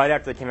right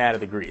after they came out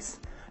of the grease.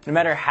 No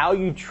matter how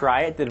you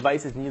try it, the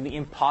device is nearly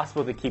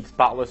impossible to keep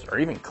spotless or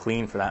even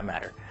clean for that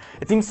matter.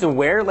 It seems to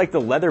wear like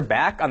the leather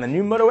back on the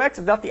new Moto X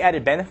without the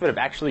added benefit of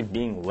actually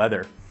being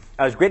leather.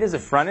 As great as the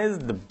front is,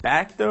 the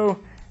back though,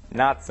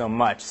 not so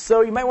much.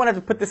 So you might want to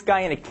have to put this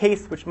guy in a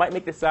case, which might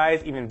make the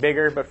size even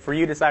bigger, but for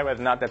you to decide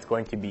whether or not that's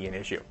going to be an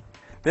issue.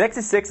 The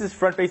Nexus 6's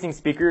front-facing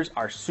speakers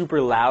are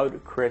super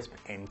loud, crisp,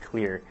 and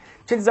clear.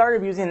 Chances are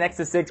you'll be using a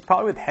Nexus 6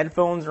 probably with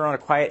headphones or on a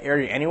quiet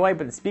area anyway,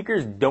 but the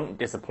speakers don't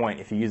disappoint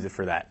if you use it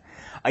for that.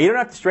 You don't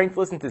have to strength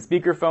listen to the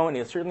speakerphone, and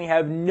you'll certainly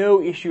have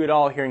no issue at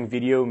all hearing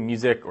video,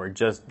 music, or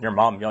just your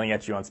mom yelling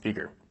at you on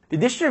speaker. The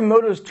addition of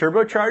Moto's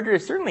turbocharger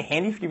is certainly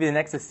handy for giving the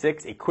Nexus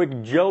 6 a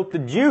quick jolt to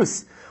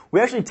juice.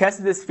 We actually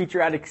tested this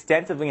feature out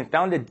extensively and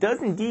found it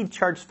does indeed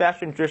charge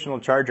faster than a traditional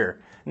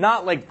charger.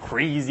 Not like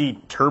crazy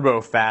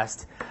turbo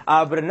fast,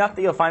 but enough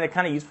that you'll find it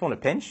kind of useful in a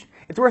pinch.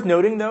 It's worth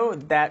noting though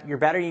that your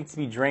battery needs to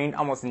be drained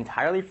almost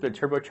entirely for the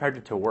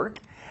turbocharger to work.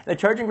 And the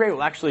charging rate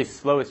will actually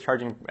slow as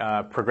charging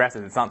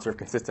progresses. It's not sort of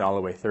consistent all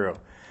the way through.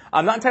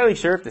 I'm not entirely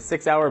sure if the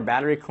 6-hour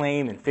battery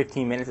claim in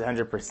 15 minutes is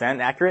 100%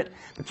 accurate,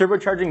 but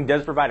turbocharging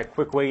does provide a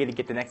quick way to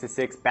get the Nexus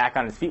 6 back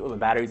on its feet while the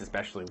battery is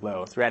especially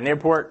low. So we're at an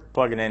airport,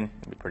 plug it in,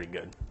 it'll be pretty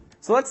good.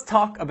 So let's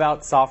talk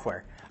about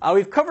software.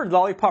 We've covered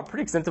Lollipop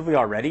pretty extensively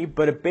already,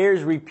 but it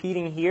bears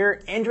repeating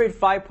here. Android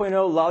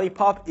 5.0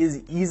 Lollipop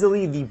is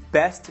easily the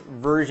best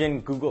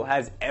version Google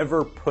has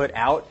ever put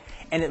out,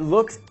 and it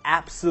looks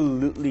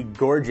absolutely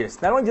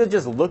gorgeous. Not only does it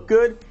just look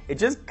good, it's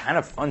just kind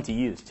of fun to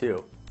use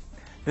too.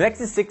 The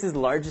Nexus 6's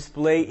large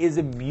display is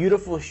a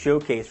beautiful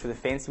showcase for the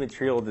fancy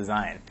material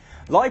design.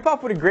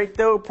 Lollipop would have great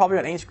though, probably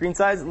on any screen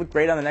size. It looked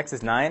great on the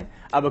Nexus 9,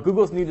 but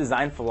Google's new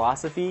design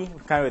philosophy,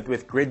 kind of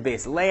with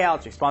grid-based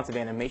layouts, responsive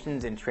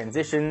animations and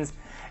transitions,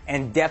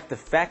 and depth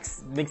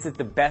effects, makes it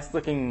the best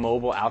looking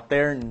mobile out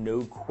there,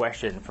 no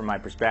question from my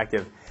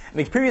perspective. It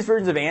makes previous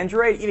versions of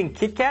Android, even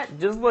KitKat,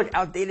 just look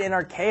outdated and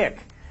archaic.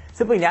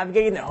 Simply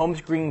navigating the home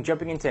screen,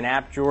 jumping into an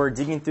app drawer,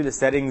 digging through the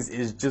settings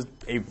is just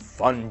a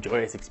fun,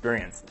 joyous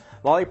experience.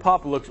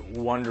 Lollipop looks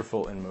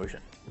wonderful in motion.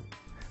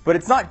 But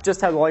it's not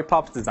just how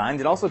Lollipop's designed,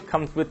 it also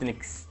comes with an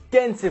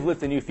extensive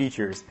list of new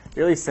features. It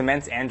really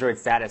cements Android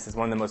status as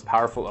one of the most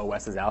powerful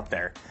OSs out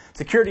there.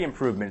 Security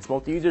improvements,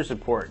 multi-user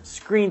support,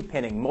 screen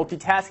pinning,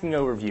 multitasking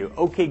overview,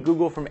 OK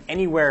Google from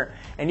anywhere,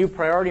 and new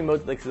priority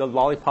modes that makes the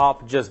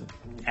Lollipop just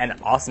an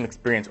awesome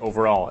experience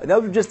overall. And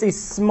those are just a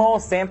small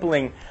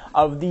sampling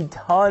of the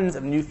tons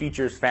of new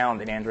features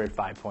found in Android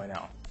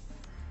 5.0.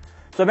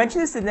 So I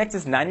mentioned this in the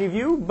Nexus 9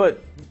 review,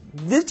 but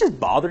this just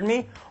bothered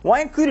me.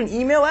 Why include an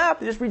email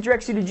app? It just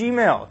redirects you to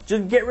Gmail.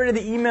 Just get rid of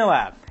the email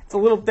app. It's a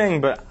little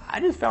thing, but I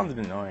just found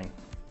it annoying.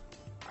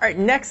 Alright,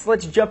 next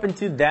let's jump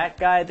into that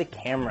guy, the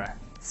camera.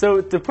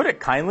 So to put it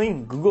kindly,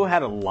 Google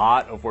had a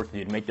lot of work to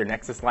do to make their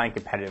Nexus line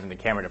competitive in the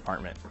camera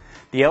department.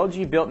 The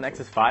LG built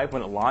Nexus 5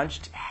 when it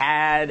launched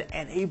had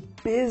an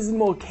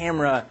abysmal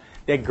camera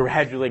that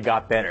gradually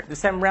got better.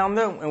 This time around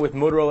though, and with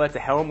Motorola at the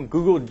helm,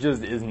 Google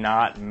just is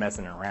not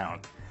messing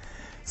around.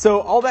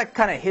 So all that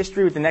kind of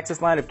history with the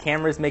Nexus line of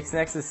cameras makes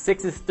Nexus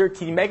 6's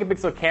 13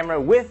 megapixel camera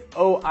with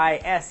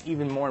OIS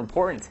even more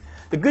important.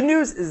 The good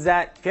news is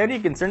that if you have any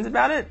concerns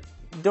about it,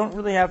 you don't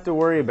really have to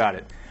worry about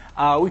it.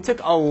 We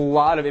took a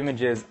lot of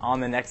images on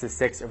the Nexus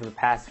 6 over the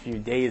past few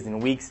days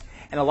and weeks,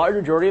 and a large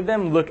majority of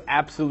them look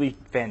absolutely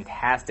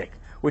fantastic,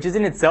 which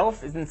in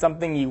itself isn't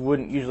something you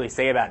wouldn't usually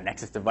say about a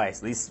Nexus device,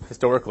 at least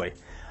historically.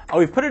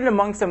 We've put it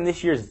among some of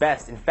this year's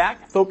best. In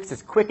fact, focus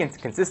is quick and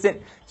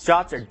consistent,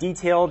 shots are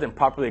detailed and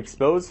properly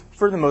exposed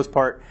for the most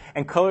part,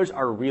 and colors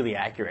are really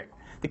accurate.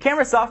 The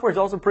camera software is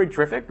also pretty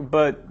terrific,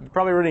 but you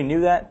probably already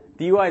knew that.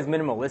 The UI is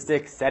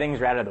minimalistic,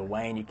 settings are out of the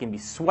way, and you can be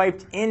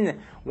swiped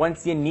in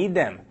once you need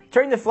them.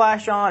 Turning the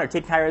flash on or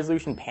taking high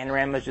resolution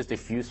panoramas just a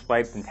few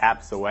swipes and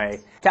taps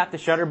away. Tap the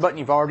shutter button,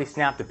 you've already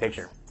snapped the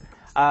picture.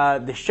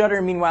 The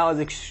shutter, meanwhile, is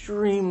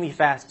extremely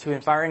fast too,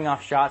 and firing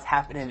off shots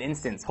happen in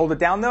instants. Hold it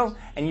down though,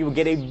 and you will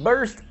get a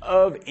burst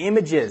of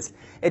images.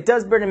 It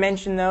does bear to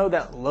mention though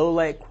that low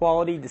light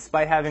quality,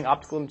 despite having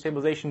optical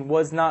stabilization,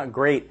 was not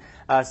great,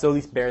 so at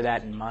least bear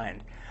that in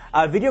mind.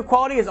 Video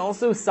quality is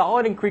also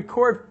solid and can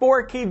record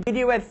 4K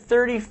video at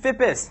 30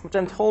 fps, which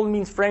I'm told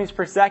means frames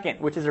per second,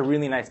 which is a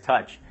really nice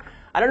touch.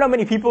 I don't know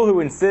many people who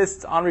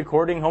insist on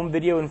recording home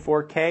video in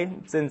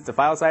 4K since the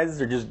file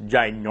sizes are just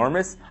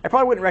ginormous. I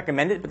probably wouldn't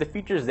recommend it, but the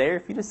feature's there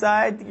if you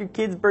decide that your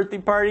kid's birthday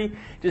party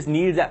just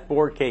needs that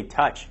 4K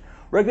touch.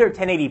 Regular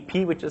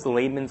 1080p, which just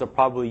layman's will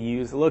probably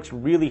use, looks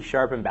really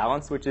sharp and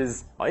balanced, which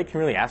is all you can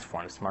really ask for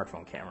on a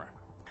smartphone camera.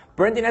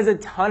 Brendan has a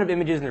ton of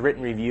images in the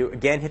written review.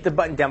 Again, hit the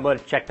button down below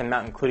to check them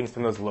out, including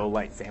some of those low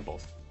light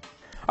samples.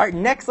 Alright,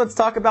 next let's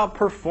talk about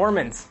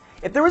performance.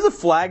 If there was a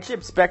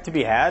flagship spec to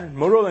be had,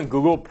 Motorola and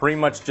Google pretty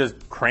much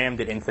just crammed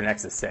it into the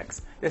Nexus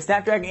 6. The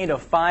Snapdragon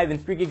 805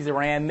 and 3 gigs of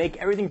RAM make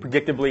everything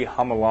predictably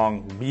hum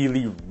along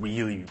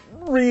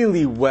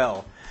really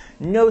well.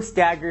 No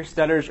stagger,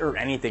 stutters, or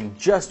anything,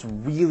 just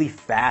really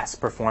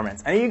fast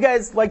performance. I know you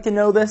guys like to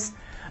know this.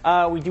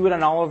 We do it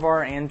on all of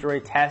our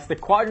Android tests. The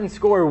quadrant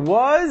score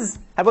was,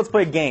 let's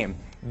play a game.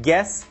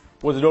 Guess,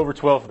 was it over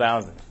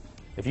 12,000?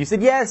 If you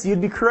said yes, you'd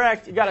be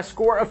correct. You got a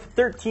score of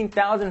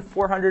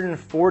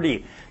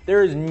 13,440.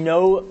 There is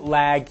no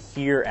lag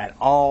here at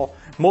all.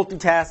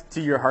 Multitask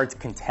to your heart's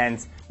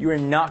content. You are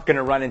not going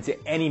to run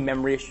into any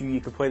memory issue.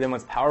 You can play the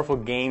most powerful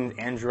games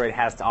Android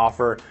has to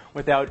offer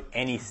without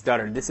any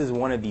stutter. This is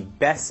one of the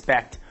best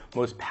spec'd,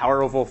 most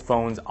powerful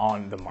phones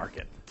on the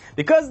market.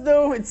 Because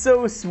though it's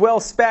so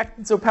well spec'd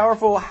and so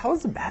powerful,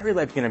 how's the battery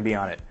life going to be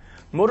on it?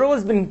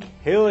 Motorola's been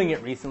killing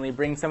it recently,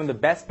 bringing some of the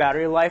best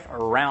battery life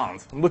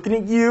around. I'm looking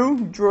at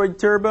you, Droid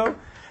Turbo.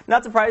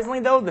 Not surprisingly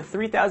though, the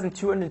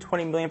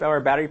 3,220 mAh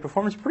battery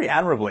performs pretty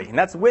admirably, and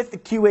that's with the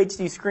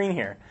QHD screen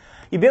here.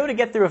 You'll be able to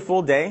get through a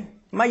full day.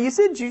 My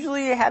usage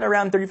usually had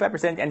around 35%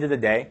 at the end of the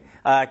day.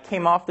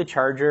 Came off the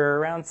charger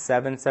around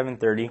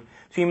 7:30.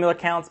 Email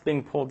accounts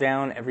being pulled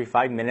down every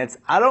 5 minutes.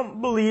 I don't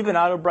believe in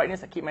auto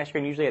brightness. I keep my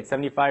screen usually at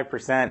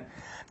 75%.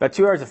 About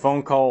 2 hours of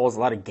phone calls, a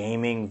lot of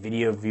gaming,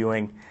 video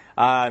viewing.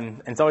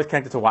 And it's always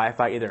connected to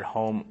Wi-Fi either at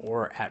home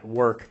or at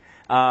work.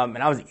 And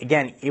I was,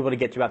 again, able to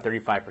get to about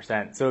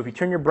 35%. So if you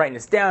turn your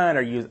brightness down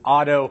or use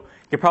auto,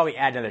 you could probably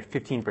add another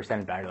 15%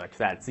 of battery life to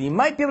that. So you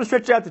might be able to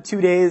stretch it out to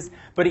 2 days,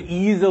 but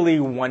easily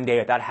 1 day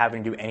without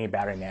having to do any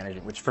battery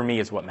management, which for me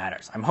is what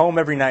matters. I'm home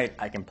every night.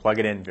 I can plug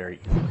it in very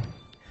easily.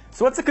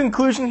 So what's the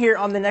conclusion here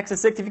on the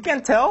Nexus 6? If you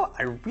can't tell,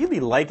 I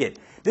really like it.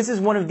 This is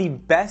one of the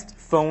best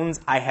phones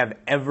I have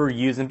ever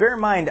used. And bear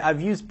in mind,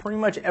 I've used pretty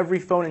much every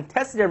phone and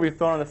tested every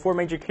phone on the 4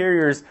 major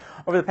carriers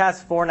over the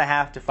past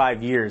 4.5 to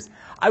 5 years.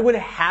 I would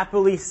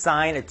happily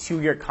sign a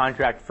 2-year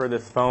contract for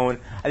this phone.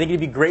 I think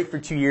it'd be great for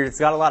 2 years. It's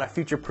got a lot of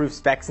future-proof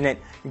specs in it.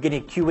 You're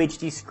getting a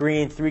QHD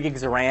screen, 3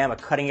 gigs of RAM, a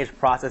cutting-edge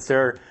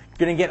processor.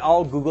 You're going to get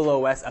all Google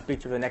OS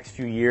updates over the next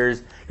few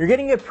years. You're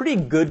getting a pretty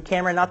good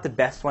camera, not the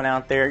best one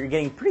out there. You're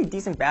getting pretty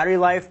decent battery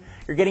life.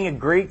 You're getting a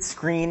great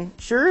screen.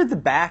 Sure, the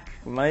back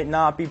might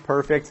not be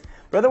perfect,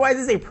 but otherwise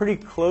it's a pretty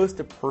close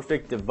to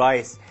perfect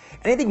device.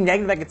 Anything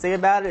negative I could say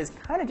about it is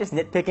kind of just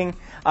nitpicking.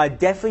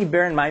 Definitely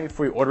bear in mind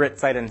before you order it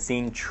sight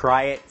unseen.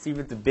 Try it, see if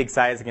it's a big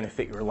size that's going to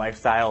fit your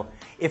lifestyle.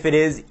 If it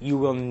is, you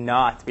will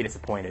not be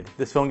disappointed.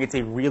 This phone gets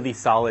a really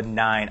solid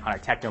 9 on our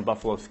Techno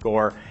Buffalo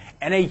score,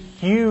 and a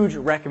huge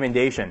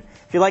recommendation.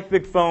 If you like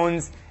big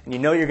phones and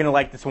you know you're going to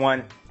like this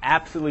one,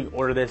 absolutely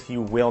order this.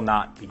 You will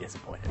not be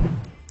disappointed.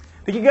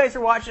 Thank you guys for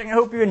watching. I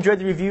hope you enjoyed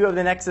the review of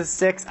the Nexus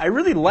 6. I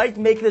really liked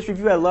making this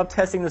review. I love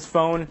testing this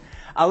phone.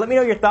 Let me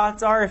know what your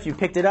thoughts are. If you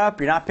picked it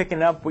up, you're not picking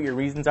it up, what your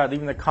reasons are.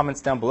 Leave in the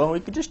comments down below. We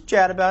could just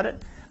chat about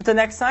it. Until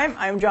next time,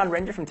 I'm John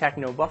Ranger from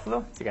Techno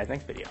Buffalo. See you guys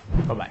next video.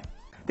 Bye-bye.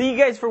 Thank you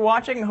guys for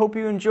watching. I hope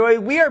you enjoy.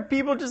 We are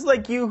people just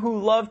like you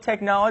who love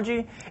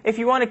technology. If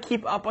you want to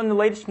keep up on the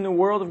latest from the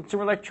world of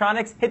consumer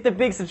electronics, hit the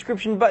big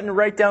subscription button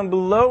right down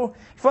below.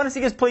 If you want to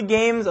see us play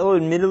games, although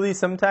admittedly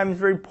sometimes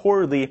very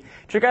poorly,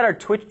 check out our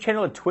Twitch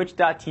channel at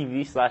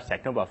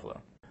twitch.tv/technobuffalo.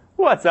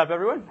 What's up,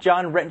 everyone?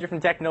 John Ranger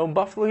from Techno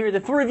Buffalo here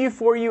with a review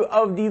for you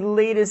of the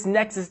latest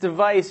Nexus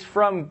device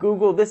from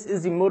Google. This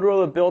is the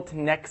Motorola-built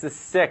Nexus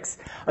 6.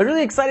 I was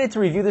really excited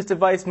to review this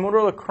device.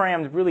 Motorola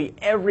crammed really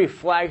every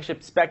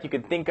flagship spec you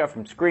could think of,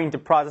 from screen to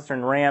processor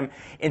and RAM,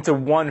 into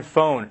one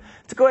phone.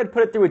 Let's go ahead and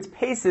put it through its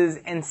paces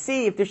and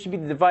see if this should be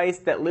the device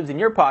that lives in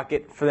your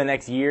pocket for the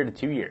next year to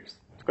 2 years.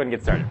 Let's go ahead and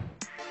get started.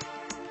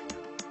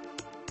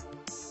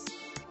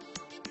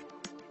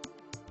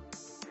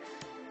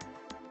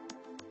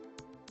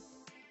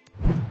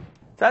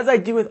 So as I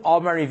do with all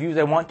my reviews,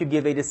 I want to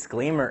give a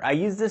disclaimer. I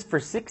used this for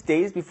 6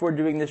 days before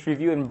doing this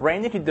review, and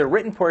Brandon, who did the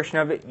written portion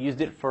of it,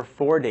 used it for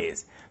 4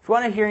 days. If you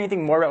want to hear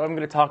anything more about what I'm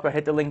going to talk about,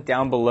 hit the link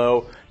down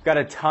below. We've got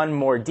a ton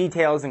more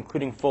details,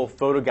 including full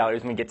photo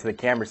galleries when we get to the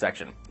camera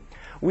section.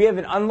 We have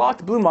an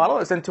unlocked blue model that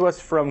was sent to us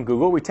from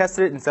Google. We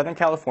tested it in Southern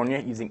California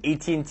using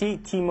AT&T,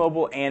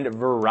 T-Mobile, and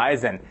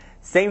Verizon.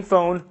 Same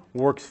phone,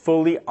 works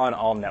fully on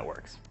all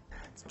networks.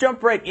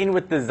 Jump right in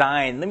with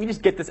design. Let me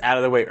just get this out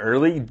of the way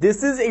early.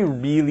 This is a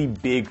really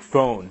big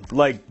phone,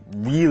 like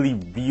really,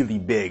 really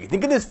big.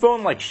 Think of this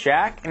phone like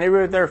Shaq, and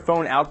every other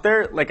phone out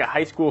there like a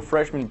high school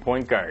freshman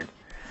point guard.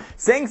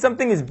 Saying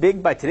something is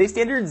big by today's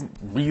standards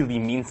really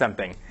means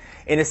something.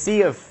 In a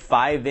sea of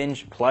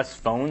 5-inch plus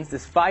phones,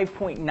 this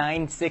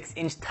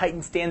 5.96-inch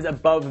Titan stands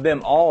above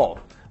them all,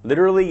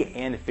 literally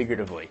and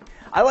figuratively.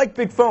 I like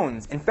big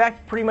phones. In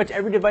fact, pretty much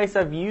every device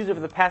I've used over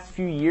the past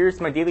few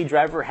years, my daily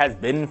driver has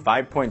been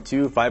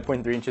 5.2,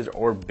 5.3 inches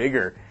or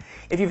bigger.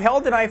 If you've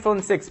held an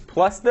iPhone 6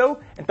 Plus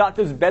though, and thought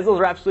those bezels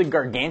are absolutely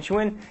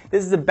gargantuan,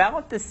 this is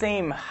about the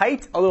same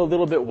height, although a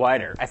little bit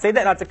wider. I say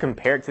that not to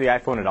compare it to the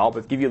iPhone at all,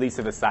 but to give you at least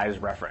a size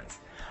reference.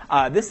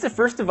 This is the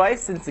first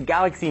device since the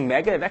Galaxy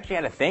Mega I've actually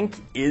had to think,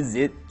 is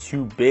it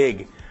too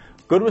big?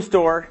 Go to a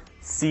store,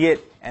 see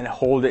it, and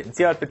hold it, and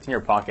see how it fits in your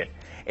pocket.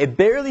 It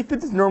barely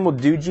fits its normal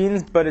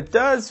jeans, but it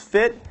does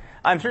fit.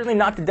 I'm certainly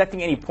not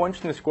deducting any points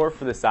from the score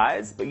for the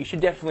size, but you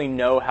should definitely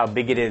know how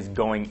big it is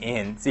going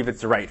in, see if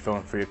it's the right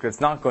phone for you, because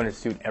it's not going to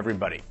suit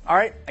everybody.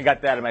 Alright, I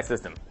got that out of my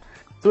system.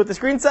 So with the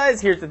screen size,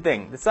 here's the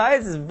thing. The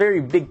size is a very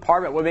big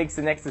part of what makes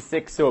the Nexus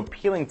 6 so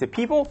appealing to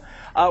people.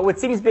 What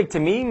seems big to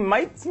me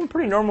might seem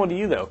pretty normal to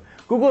you though.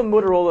 Google and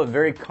Motorola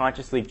very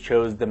consciously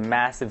chose the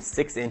massive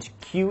 6-inch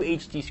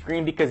QHD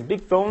screen because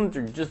big phones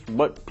are just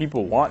what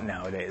people want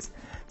nowadays.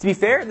 To be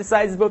fair, the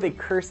size is both a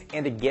curse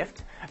and a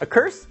gift. A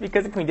curse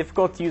because it can be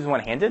difficult to use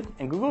one-handed,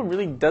 and Google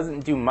really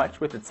doesn't do much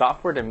with its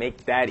software to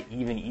make that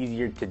even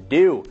easier to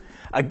do.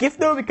 A gift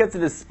though because the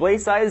display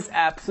size is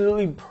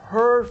absolutely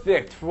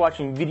perfect for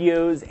watching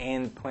videos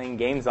and playing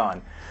games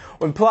on.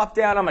 When plopped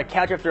down on my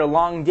couch after a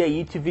long day,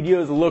 YouTube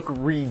videos look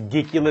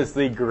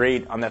ridiculously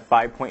great on that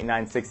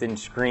 5.96-inch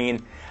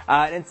screen.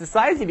 And it's the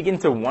size you begin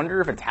to wonder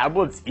if a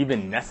tablet's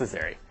even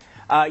necessary.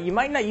 You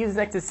might not use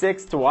Nexus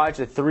 6 to watch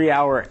a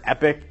 3-hour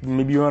epic.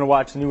 Maybe you want to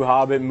watch a new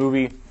Hobbit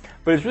movie.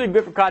 But it's really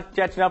good for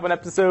catching up on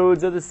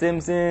episodes of The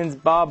Simpsons,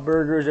 Bob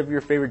Burgers, whatever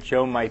your favorite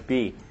show might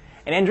be.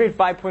 And Android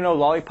 5.0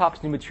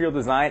 Lollipop's new material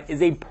design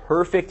is a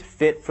perfect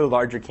fit for the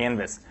larger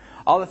canvas.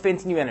 All the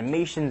fancy new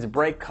animations,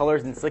 bright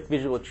colors, and slick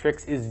visual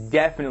tricks is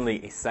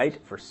definitely a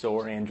sight for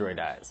sore Android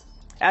eyes.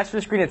 As for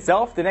the screen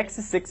itself, the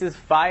Nexus 6's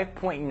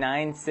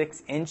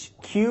 5.96-inch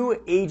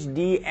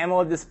QHD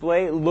AMOLED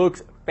display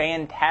looks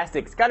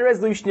fantastic. It's got a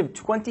resolution of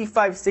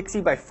 2560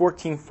 by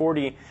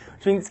 1440,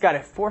 which means it's got a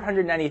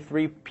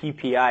 493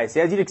 ppi. So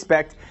as you'd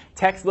expect,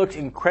 text looks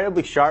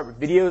incredibly sharp,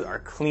 videos are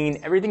clean,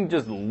 everything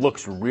just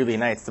looks really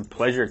nice. It's a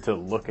pleasure to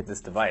look at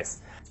this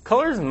device.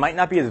 Colors might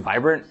not be as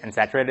vibrant and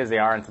saturated as they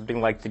are on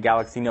something like the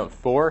Galaxy Note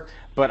 4,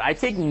 but I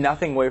take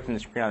nothing away from the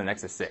screen on the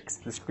Nexus 6.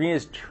 The screen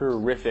is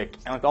terrific,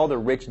 and with all the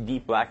rich,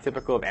 deep black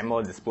typical of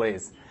AMOLED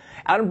displays.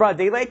 Out in broad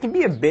daylight, it can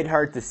be a bit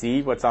hard to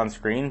see what's on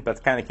screen, but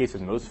that's kind of the case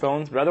with most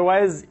phones, but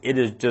otherwise, it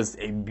is just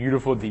a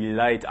beautiful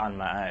delight on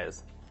my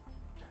eyes.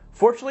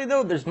 Fortunately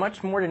though, there's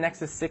much more to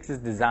Nexus 6's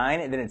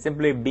design than it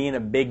simply being a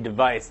big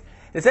device.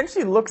 It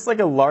essentially looks like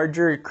a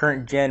larger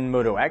current gen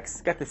Moto X.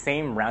 It's got the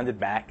same rounded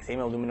back,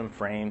 same aluminum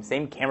frame,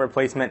 same camera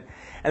placement,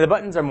 and the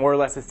buttons are more or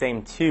less the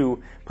same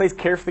too. Placed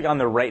carefully on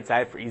the right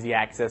side for easy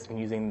access when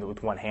using it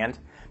with one hand.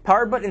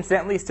 Power button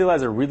incidentally still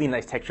has a really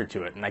nice texture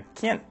to it, and I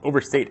can't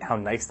overstate how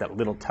nice that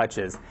little touch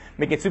is,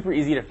 making it super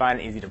easy to find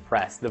and easy to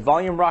press. The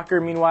volume rocker,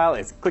 meanwhile,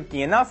 is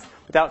clicky enough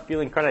without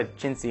feeling kind of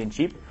chintzy and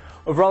cheap.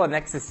 Overall, the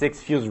Nexus 6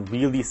 feels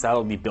really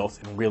solidly built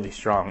and really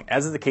strong,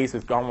 as is the case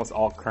with almost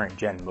all current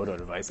gen Moto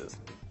devices.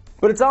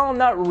 But it's all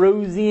not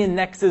rosy in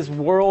Nexus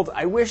world.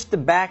 I wish the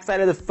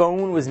backside of the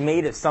phone was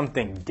made of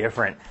something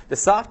different. The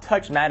soft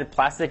touch matted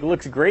plastic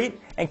looks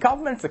great and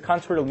complements the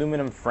contoured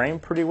aluminum frame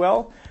pretty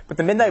well, but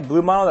the midnight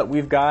blue model that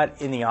we've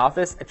got in the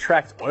office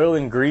attracts oil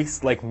and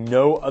grease like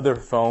no other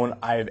phone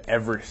I've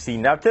ever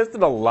seen. Now, I've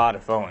tested a lot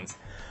of phones.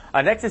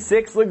 Nexus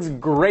 6 looks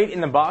great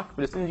in the box,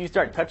 but as soon as you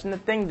start touching the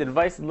thing, the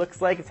device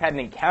looks like it's had an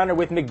encounter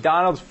with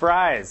McDonald's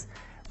fries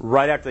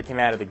right after they came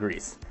out of the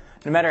grease.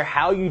 No matter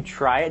how you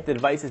try it, the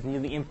device is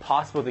nearly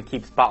impossible to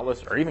keep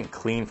spotless or even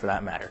clean for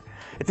that matter.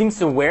 It seems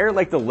to wear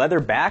like the leather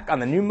back on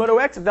the new Moto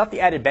X without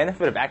the added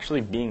benefit of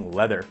actually being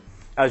leather.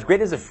 As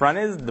great as the front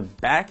is, the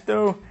back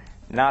though,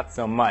 not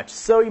so much.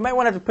 So you might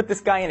want to have to put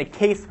this guy in a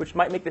case, which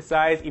might make the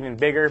size even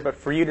bigger, but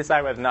for you to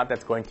decide whether or not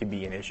that's going to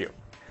be an issue.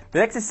 The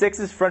Nexus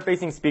 6's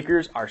front-facing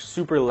speakers are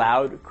super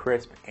loud,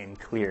 crisp, and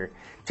clear.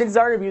 Chances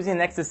are you're using a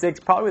Nexus 6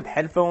 probably with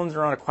headphones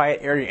or on a quiet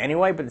area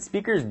anyway, but the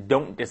speakers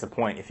don't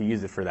disappoint if you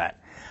use it for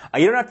that.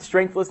 You don't have to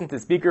strength listen to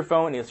the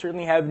speakerphone, and you'll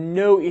certainly have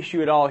no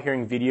issue at all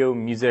hearing video,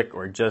 music,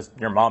 or just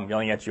your mom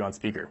yelling at you on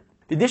speaker.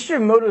 The addition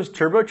of Moto's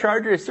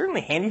turbocharger is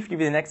certainly handy for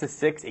giving the Nexus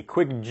 6 a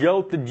quick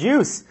jolt to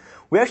juice.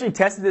 We actually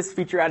tested this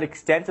feature out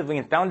extensively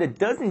and found it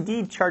does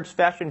indeed charge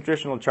faster than a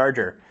traditional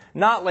charger.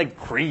 Not like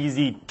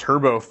crazy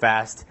turbo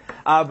fast,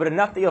 but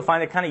enough that you'll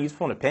find it kind of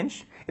useful in a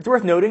pinch. It's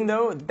worth noting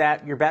though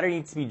that your battery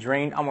needs to be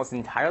drained almost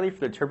entirely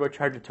for the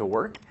turbocharger to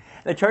work.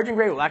 And the charging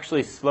rate will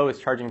actually slow as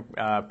charging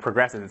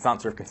progresses. It's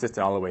not sort of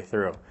consistent all the way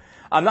through.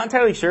 I'm not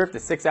entirely sure if the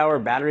 6-hour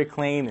battery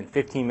claim in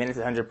 15 minutes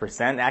is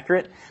 100%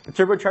 accurate, but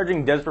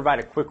turbocharging does provide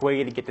a quick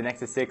way to get the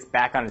Nexus 6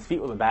 back on its feet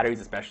while the battery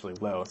is especially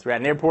low. So we're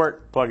at an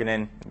airport, plug it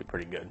in, it'll be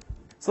pretty good.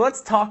 So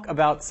let's talk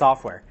about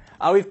software.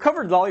 We've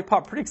covered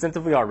Lollipop pretty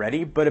extensively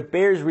already, but it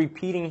bears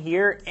repeating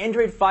here.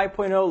 Android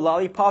 5.0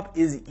 Lollipop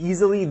is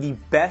easily the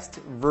best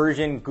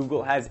version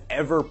Google has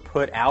ever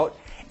put out,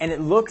 and it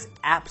looks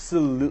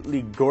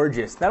absolutely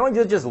gorgeous. Not only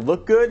does it just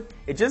look good,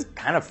 it's just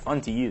kind of fun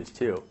to use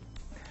too.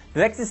 The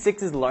Nexus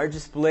 6's large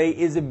display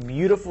is a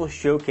beautiful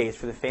showcase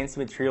for the fancy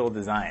material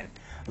design.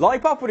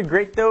 Lollipop would have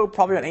great though,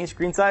 probably on any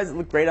screen size. It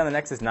looked great on the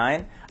Nexus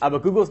 9,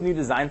 but Google's new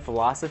design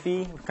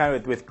philosophy, kind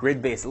of with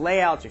grid-based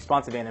layouts,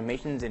 responsive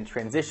animations and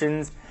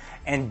transitions,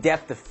 and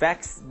depth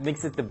effects,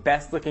 makes it the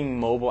best looking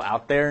mobile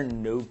out there,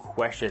 no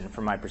question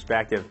from my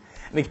perspective.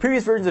 I mean,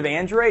 previous versions of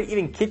Android,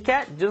 even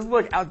KitKat, just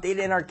look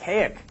outdated and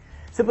archaic.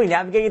 Simply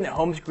navigating the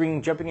home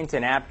screen, jumping into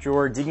an app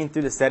drawer, digging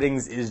through the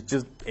settings is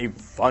just a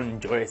fun,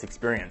 joyous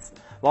experience.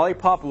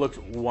 Lollipop looks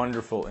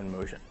wonderful in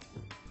motion.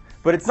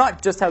 But it's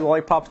not just how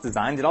Lollipop's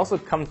designed, it also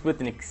comes with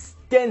an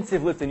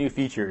extensive list of new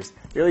features.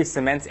 It really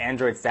cements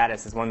Android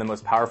status as one of the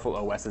most powerful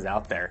OSs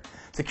out there.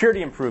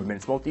 Security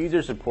improvements,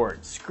 multi-user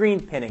support, screen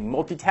pinning,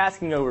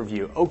 multitasking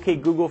overview, OK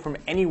Google from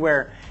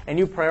anywhere, and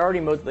new priority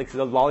modes like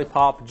the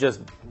Lollipop,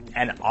 just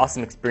an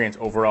awesome experience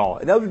overall.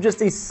 And those are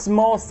just a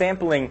small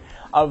sampling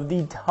of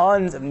the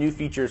tons of new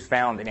features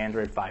found in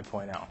Android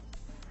 5.0.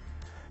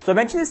 So I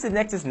mentioned this in the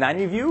Nexus 9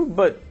 review,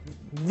 but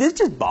this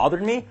just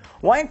bothered me.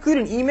 Why include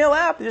an email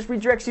app that just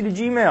redirects you to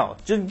Gmail?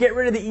 Just get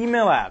rid of the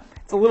email app.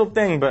 It's a little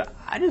thing, but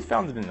I just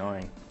found it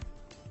annoying.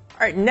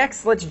 Alright,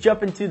 next let's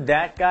jump into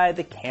that guy,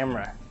 the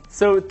camera.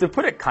 So to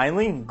put it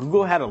kindly,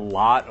 Google had a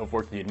lot of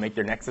work to do to make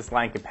their Nexus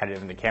line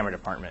competitive in the camera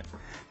department.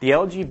 The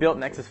LG-built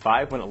Nexus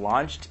 5, when it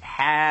launched,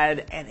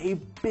 had an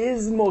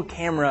abysmal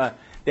camera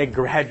that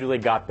gradually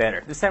got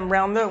better. This time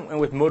around though, and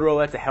with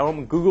Motorola at the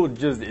helm, Google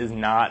just is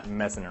not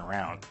messing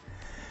around.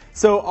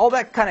 So all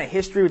that kind of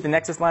history with the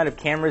Nexus line of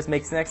cameras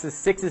makes Nexus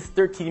 6's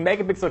 13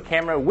 megapixel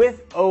camera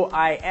with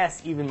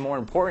OIS even more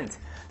important.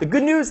 The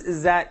good news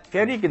is that if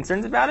you have any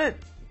concerns about it,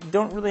 you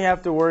don't really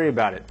have to worry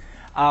about it.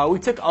 We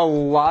took a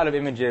lot of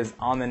images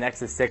on the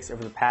Nexus 6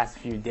 over the past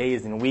few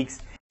days and weeks.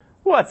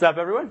 What's up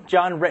everyone?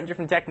 John Rettinger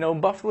from Techno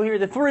Buffalo here,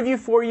 the full review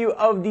for you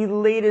of the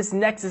latest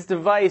Nexus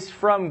device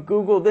from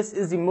Google. This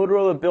is the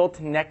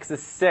Motorola-built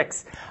Nexus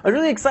 6. I was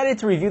really excited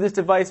to review this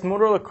device.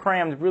 Motorola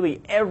crammed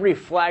really every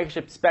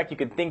flagship spec you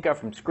could think of,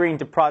 from screen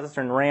to processor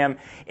and RAM,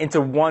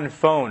 into one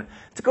phone.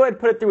 So go ahead and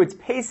put it through its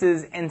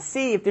paces and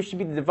see if this should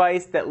be the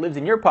device that lives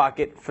in your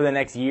pocket for the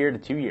next year to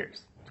 2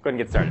 years. Let's go ahead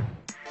and get started.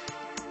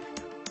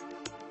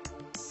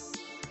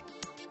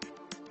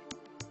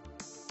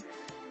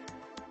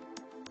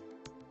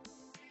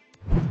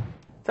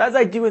 So as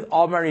I do with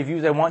all my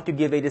reviews, I want to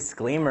give a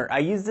disclaimer. I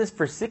used this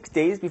for 6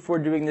 days before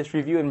doing this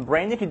review, and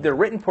Brandon, who did the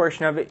written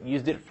portion of it,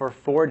 used it for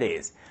 4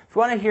 days. If you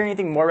want to hear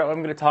anything more about what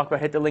I'm going to talk about,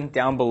 hit the link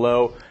down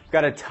below. We've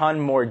got a ton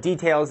more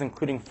details,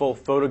 including full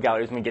photo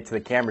galleries when we get to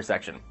the camera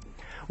section.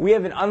 We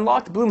have an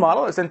unlocked blue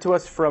model that's sent to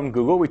us from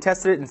Google. We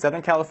tested it in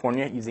Southern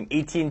California using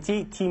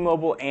AT&T,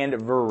 T-Mobile, and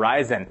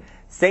Verizon.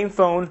 Same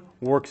phone,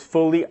 works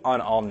fully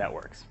on all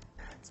networks.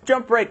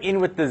 Jump right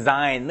in with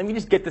design. Let me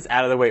just get this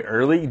out of the way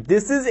early.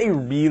 This is a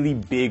really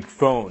big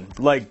phone,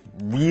 like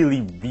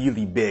really,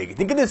 really big.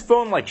 Think of this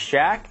phone like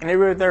Shaq, and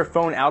every other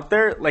phone out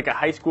there like a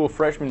high school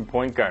freshman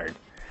point guard.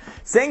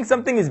 Saying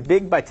something is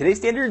big by today's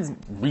standards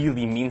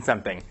really means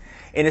something.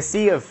 In a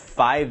sea of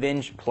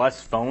 5-inch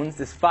plus phones,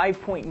 this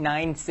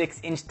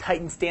 5.96-inch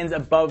Titan stands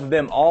above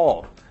them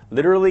all,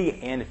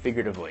 literally and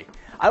figuratively.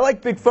 I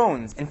like big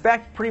phones. In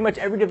fact, pretty much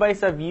every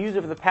device I've used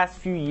over the past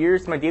few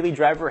years, my daily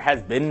driver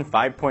has been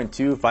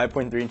 5.2,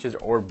 5.3 inches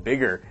or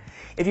bigger.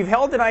 If you've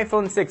held an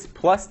iPhone 6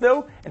 Plus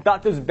though, and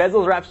thought those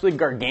bezels were absolutely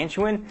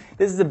gargantuan,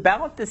 this is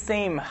about the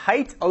same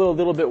height, although a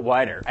little bit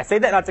wider. I say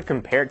that not to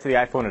compare it to the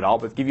iPhone at all,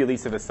 but to give you at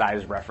least a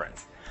size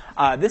reference.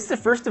 This is the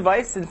first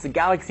device since the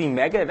Galaxy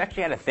Mega I've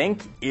actually had to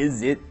think,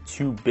 is it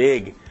too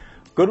big?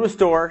 Go to a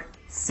store,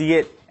 see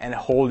it, and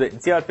hold it,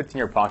 and see how it fits in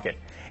your pocket.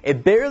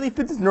 It barely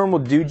fits its normal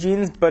dude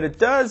jeans, but it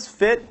does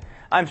fit.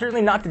 I'm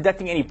certainly not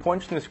deducting any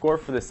points from the score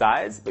for the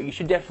size, but you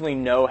should definitely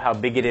know how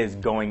big it is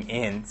going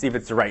in, see if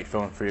it's the right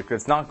phone for you,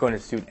 because it's not going to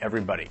suit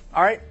everybody.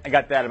 Alright, I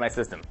got that out of my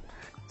system.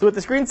 So with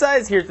the screen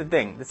size, here's the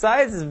thing. The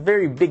size is a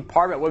very big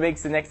part of what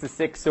makes the Nexus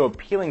 6 so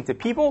appealing to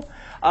people.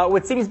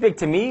 What seems big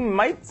to me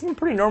might seem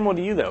pretty normal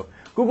to you though.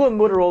 Google and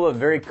Motorola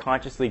very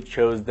consciously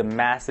chose the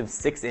massive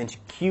 6-inch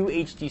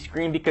QHD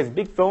screen because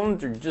big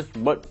phones are just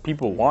what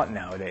people want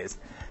nowadays.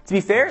 To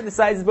be fair, the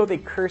size is both a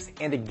curse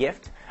and a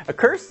gift. A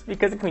curse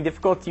because it can be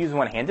difficult to use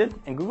one-handed,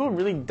 and Google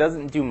really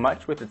doesn't do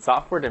much with its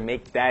software to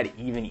make that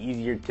even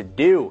easier to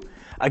do.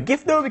 A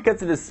gift though because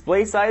the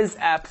display size is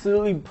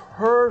absolutely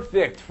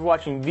perfect for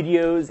watching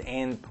videos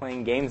and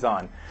playing games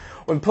on.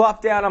 When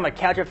plopped down on my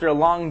couch after a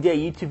long day,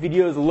 YouTube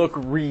videos look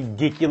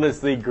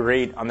ridiculously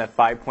great on that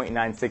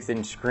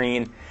 5.96-inch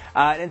screen.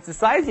 And it's the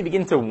size you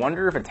begin to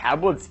wonder if a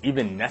tablet's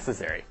even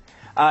necessary.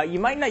 You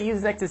might not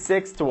use Nexus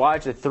 6 to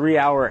watch a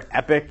 3-hour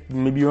epic,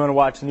 maybe you want to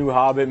watch a new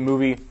Hobbit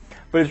movie,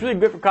 but it's really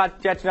good for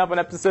catching up on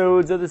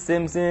episodes of The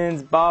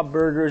Simpsons, Bob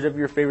Burgers, of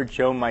your favorite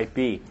show might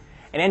be.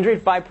 And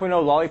Android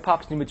 5.0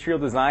 Lollipop's new material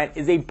design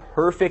is a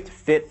perfect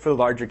fit for the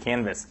larger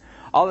canvas.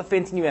 All the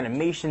fancy new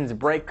animations,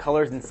 bright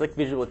colors, and slick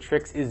visual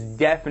tricks is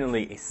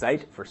definitely a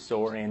sight for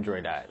sore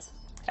Android eyes.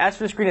 As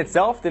for the screen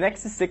itself, the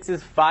Nexus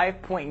 6's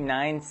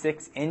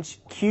 5.96-inch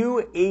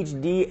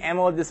QHD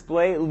AMOLED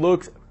display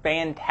looks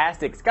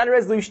fantastic. It's got a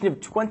resolution of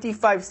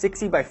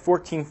 2560 by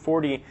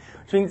 1440,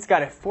 which means it's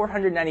got a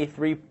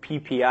 493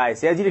 ppi.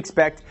 So as you'd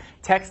expect,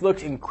 text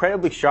looks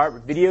incredibly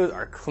sharp, videos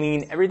are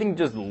clean, everything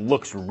just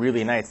looks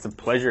really nice. It's a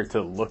pleasure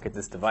to look at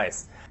this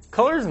device.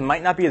 Colors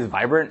might not be as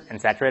vibrant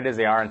and saturated as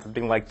they are on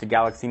something like the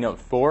Galaxy Note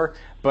 4,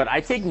 but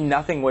I take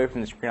nothing away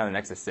from the screen on the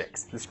Nexus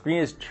 6. The screen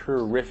is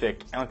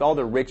terrific, and with all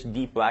the rich,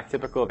 deep black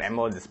typical of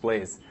AMOLED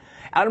displays.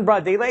 Out in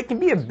broad daylight, it can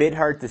be a bit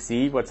hard to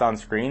see what's on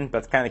screen.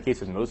 That's kind of the case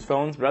with most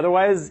phones, but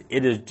otherwise,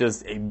 it is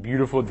just a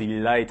beautiful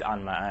delight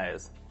on my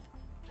eyes.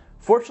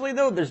 Fortunately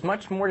though, there's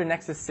much more to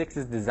Nexus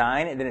 6's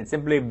design than it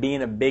simply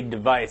being a big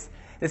device.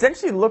 It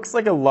essentially looks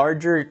like a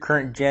larger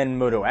current gen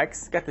Moto X.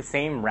 It's got the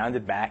same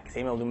rounded back,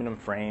 same aluminum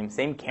frame,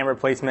 same camera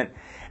placement,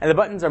 and the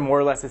buttons are more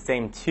or less the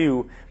same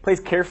too,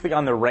 placed carefully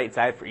on the right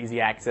side for easy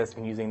access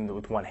when using it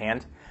with one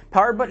hand.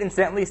 Power button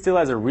incidentally still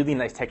has a really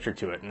nice texture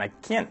to it, and I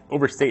can't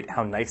overstate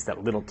how nice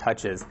that little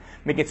touch is,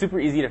 making it super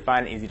easy to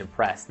find and easy to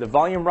press. The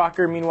volume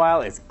rocker,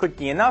 meanwhile, is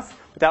clicky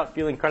enough without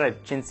feeling kind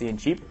of chintzy and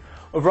cheap.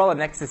 Overall, the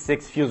Nexus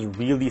 6 feels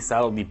really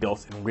solidly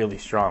built and really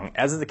strong,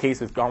 as is the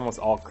case with almost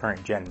all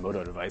current gen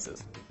Moto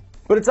devices.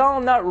 But it's all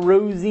not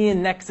rosy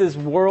in Nexus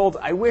world.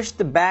 I wish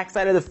the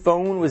backside of the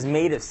phone was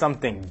made of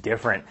something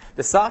different.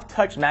 The soft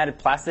touch matted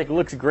plastic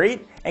looks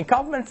great and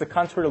complements the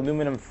contoured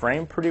aluminum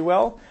frame pretty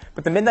well,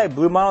 but the midnight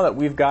blue model that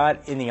we've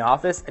got in the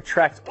office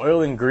attracts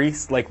oil and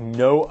grease like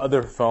no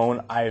other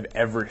phone I've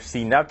ever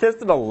seen. Now, I've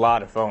tested a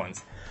lot of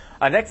phones.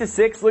 Nexus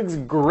 6 looks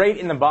great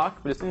in the box,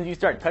 but as soon as you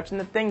start touching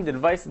the thing, the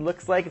device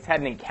looks like it's had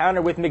an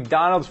encounter with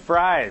McDonald's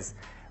fries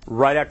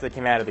right after they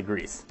came out of the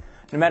grease.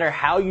 No matter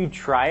how you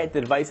try it,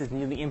 the device is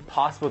nearly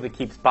impossible to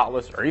keep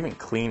spotless or even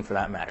clean for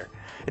that matter.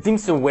 It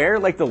seems to wear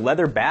like the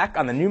leather back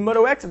on the new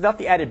Moto X without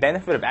the added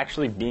benefit of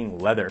actually being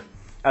leather.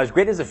 As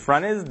great as the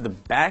front is, the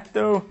back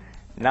though,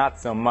 not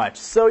so much.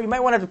 So you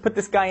might want to have to put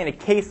this guy in a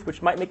case,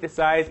 which might make the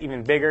size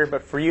even bigger,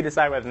 but for you to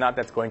decide whether or not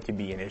that's going to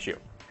be an issue.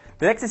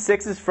 The Nexus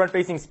 6's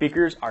front-facing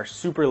speakers are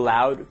super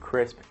loud,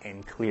 crisp,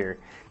 and clear.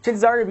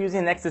 Chances are you'll be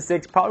using the Nexus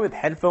 6 probably with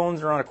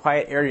headphones or on a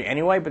quiet area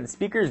anyway, but the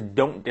speakers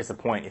don't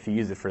disappoint if you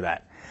use it for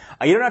that.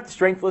 You don't have to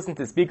strength listen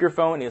to the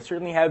speakerphone, and you'll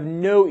certainly have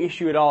no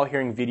issue at all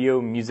hearing video,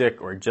 music,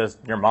 or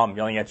just your mom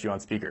yelling at you on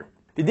speaker.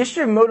 The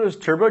addition of Moto's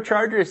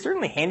turbocharger is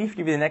certainly handy for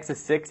giving the Nexus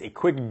 6 a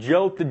quick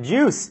jolt to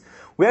juice.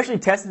 We actually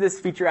tested this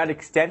feature out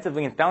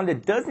extensively and found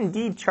it does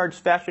indeed charge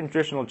faster than a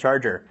traditional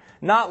charger.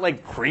 Not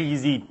like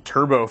crazy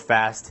turbo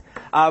fast,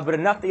 but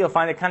enough that you'll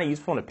find it kind of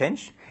useful in a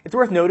pinch. It's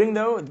worth noting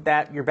though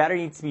that your battery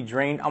needs to be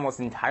drained almost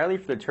entirely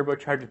for the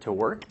turbocharger to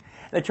work.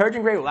 And the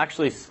charging rate will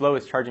actually slow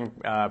as charging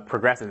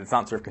progresses. It's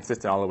not sort of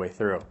consistent all the way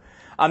through.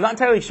 I'm not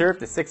entirely sure if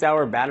the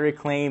 6-hour battery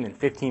claim in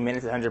 15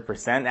 minutes is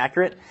 100%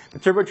 accurate,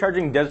 but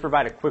turbocharging does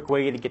provide a quick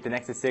way to get the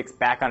Nexus 6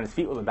 back on its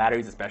feet while the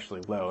battery is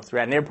especially low. So if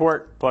you're at an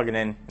airport, plug it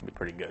in, it'll be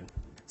pretty good.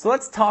 So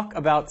let's talk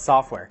about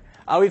software.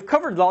 We've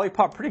covered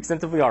Lollipop pretty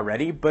extensively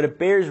already, but it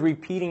bears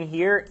repeating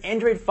here.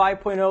 Android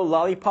 5.0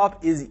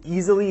 Lollipop is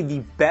easily the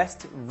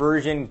best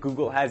version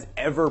Google has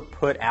ever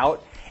put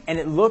out, and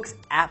it looks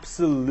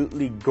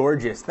absolutely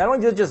gorgeous. Not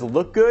only does it just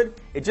look good,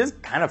 it's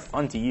just kind of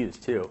fun to use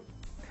too.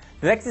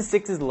 The Nexus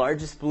 6's large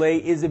display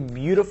is a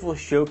beautiful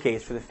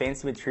showcase for the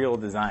fancy material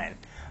design.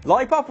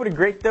 Lollipop would be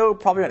great though,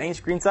 probably on any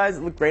screen size.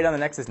 It looked great on the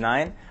Nexus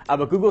 9.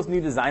 But Google's new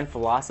design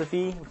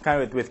philosophy,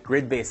 kind of with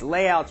grid-based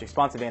layouts,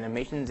 responsive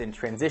animations and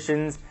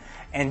transitions,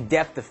 and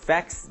depth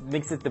effects,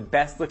 makes it the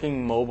best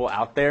looking mobile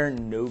out there,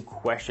 no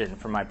question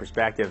from my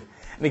perspective.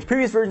 And the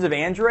previous versions of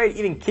Android,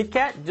 even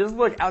KitKat, just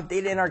look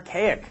outdated and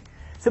archaic.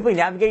 Simply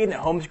navigating the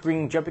home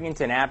screen, jumping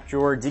into an app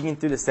drawer, digging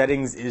through the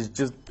settings is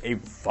just a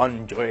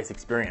fun, joyous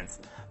experience.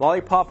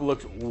 Lollipop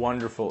looks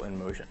wonderful in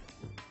motion.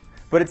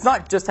 But it's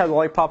not just how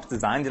Lollipop's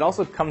designed, it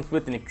also comes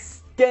with an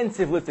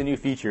extensive list of new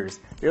features.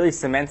 It really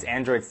cements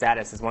Android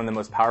status as one of the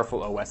most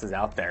powerful OSs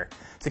out there.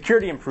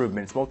 Security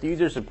improvements,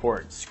 multi-user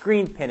support,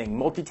 screen pinning,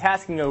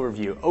 multitasking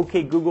overview,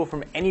 OK Google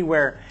from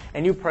anywhere,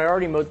 and new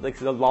priority modes like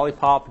the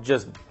Lollipop,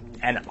 just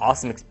an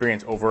awesome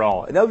experience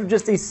overall. And those are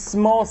just a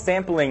small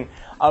sampling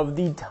of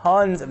the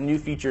tons of new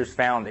features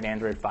found in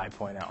Android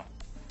 5.0.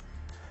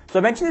 So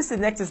I mentioned this in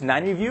the Nexus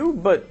 9 review,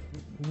 but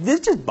this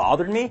just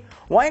bothered me.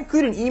 Why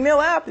include an email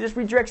app that just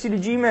redirects you to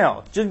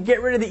Gmail? Just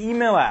get rid of the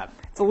email app.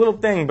 It's a little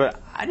thing, but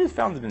I just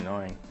found it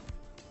annoying.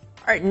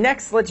 Alright,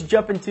 next let's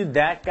jump into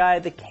that guy,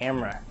 the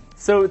camera.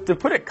 So to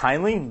put it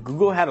kindly,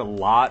 Google had a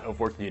lot of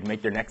work to do to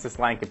make their Nexus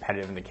line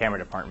competitive in the camera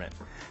department.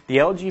 The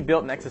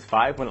LG-built Nexus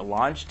 5, when it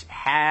launched,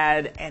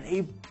 had an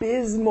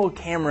abysmal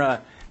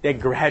camera that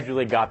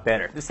gradually got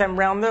better. This time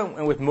around though,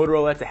 and with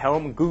Motorola at the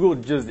helm, Google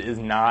just is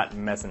not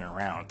messing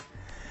around.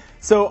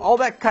 So all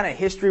that kind of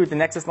history with the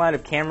Nexus line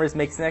of cameras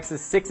makes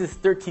Nexus 6's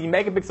 13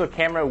 megapixel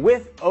camera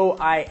with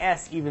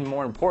OIS even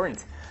more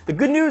important. The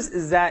good news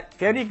is that if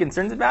you have any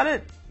concerns about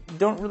it, you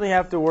don't really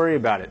have to worry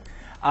about it.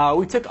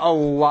 We took a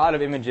lot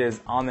of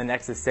images on the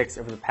Nexus 6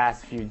 over the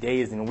past few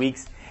days and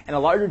weeks, and a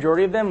large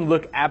majority of them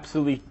look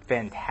absolutely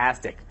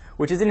fantastic,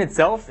 which in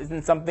itself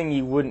isn't something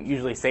you wouldn't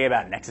usually say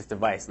about a Nexus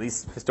device, at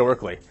least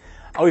historically.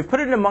 We've put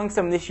it among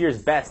some of this year's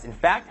best. In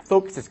fact,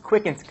 focus is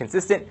quick and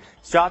consistent,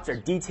 shots are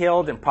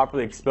detailed and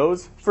properly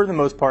exposed for the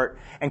most part,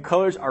 and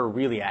colors are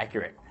really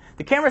accurate.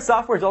 The camera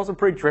software is also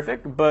pretty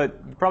terrific, but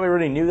you probably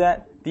already knew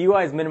that. The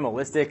UI is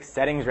minimalistic,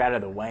 settings are out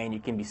of the way, and you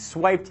can be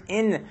swiped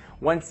in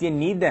once you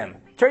need them.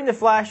 Turning the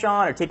flash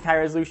on or taking high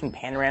resolution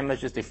panoramas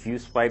just a few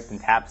swipes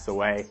and taps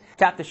away.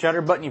 Tap the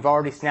shutter button, you've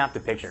already snapped a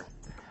picture.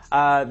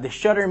 The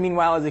shutter,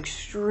 meanwhile, is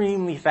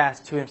extremely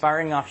fast too, and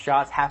firing off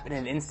shots happen in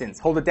an instant.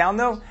 Hold it down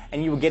though,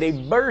 and you will get a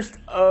burst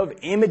of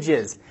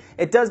images.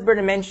 It does bear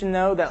to mention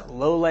though that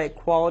low light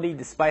quality,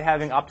 despite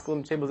having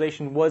optical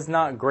stabilization, was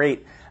not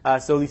great,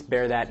 so at least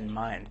bear that in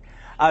mind.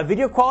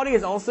 Video quality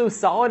is also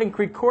solid and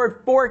can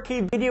record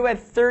 4K video at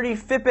 30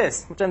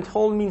 fps, which I'm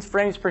told means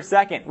frames per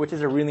second, which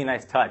is a really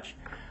nice touch.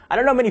 I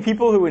don't know many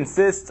people who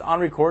insist on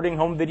recording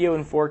home video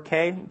in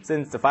 4K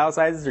since the file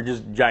sizes are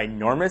just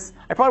ginormous.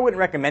 I probably wouldn't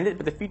recommend it,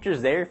 but the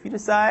feature's there if you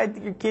decide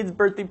that your kid's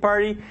birthday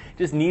party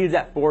just needs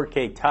that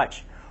 4K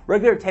touch.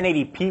 Regular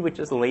 1080p, which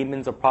just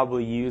layman's will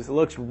probably use,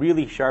 looks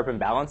really sharp and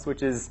balanced,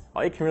 which is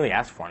all you can really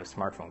ask for on a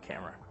smartphone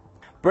camera.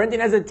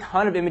 Brendan has a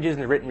ton of images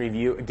in the written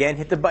review. Again,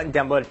 hit the button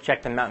down below to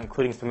check them out,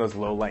 including some of those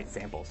low light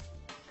samples.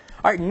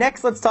 Alright,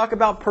 next let's talk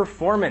about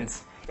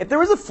performance. If there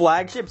was a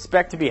flagship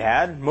spec to be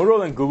had,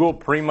 Motorola and Google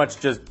pretty much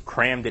just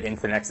crammed it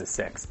into the Nexus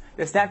 6.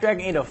 The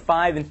Snapdragon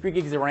 805 and 3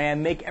 gigs of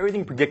RAM make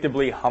everything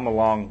predictably hum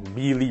along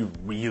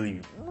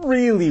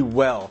really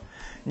well.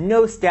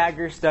 No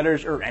stagger,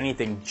 stutters, or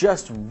anything,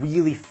 just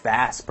really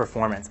fast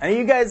performance. I know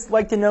you guys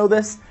like to know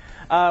this.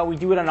 We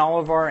do it on all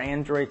of our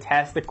Android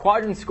tests. The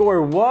quadrant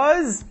score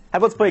was,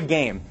 let's play a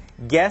game.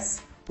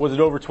 Guess, was it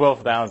over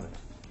 12,000?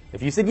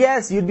 If you said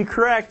yes, you'd be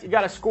correct. You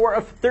got a score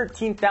of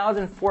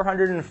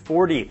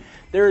 13,440.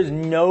 There is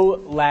no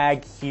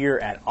lag here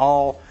at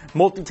all.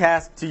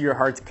 Multitask to your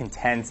heart's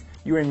content.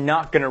 You are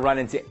not going to run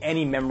into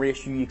any memory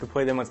issue. You can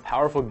play the most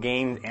powerful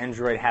games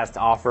Android has to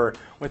offer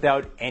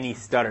without any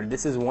stutter.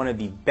 This is one of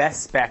the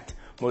best spec'd,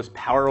 most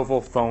powerful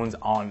phones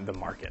on the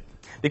market.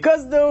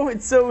 Because though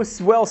it's so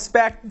well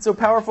spec'd and so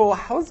powerful,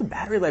 how's the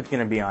battery life going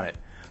to be on it?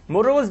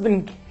 Motorola's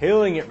been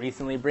killing it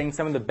recently, bringing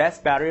some of the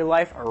best battery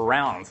life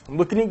around. I'm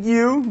looking at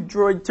you,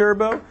 Droid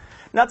Turbo.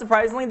 Not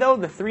surprisingly though,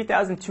 the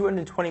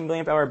 3,220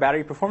 mAh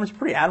battery performs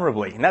pretty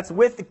admirably, and that's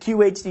with the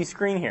QHD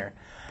screen here.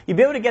 You'll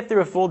be able to get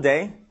through a full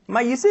day. My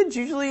usage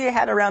usually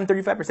had around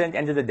 35% at the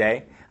end of the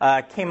day.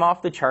 Came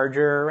off the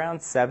charger around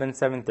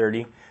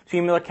 7:30.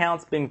 Email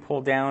accounts being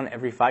pulled down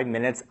every 5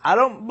 minutes. I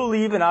don't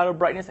believe in auto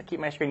brightness. I keep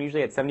my screen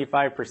usually at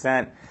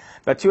 75%.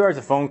 About 2 hours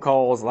of phone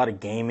calls, a lot of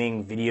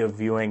gaming, video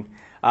viewing.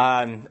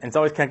 And it's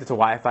always connected to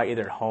Wi-Fi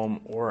either at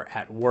home or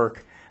at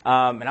work.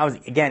 And I was,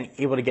 again,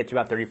 able to get to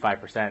about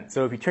 35%.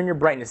 So if you turn your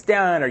brightness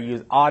down or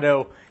use auto,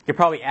 you could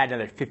probably add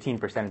another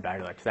 15% of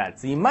battery life to that.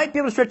 So you might be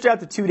able to stretch it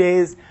out to 2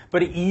 days,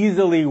 but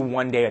easily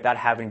 1 day without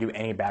having to do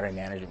any battery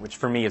management, which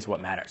for me is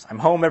what matters. I'm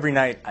home every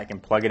night. I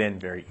can plug it in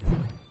very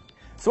easily.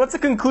 So what's the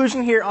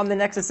conclusion here on the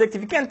Nexus 6?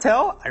 If you can't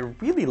tell, I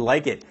really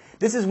like it.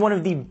 This is one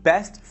of the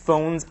best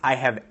phones I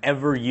have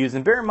ever used.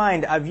 And bear in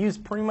mind, I've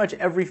used pretty much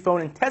every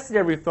phone and tested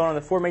every phone on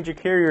the 4 major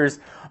carriers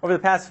over the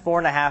past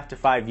 4.5 to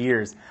 5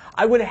 years.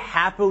 I would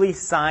happily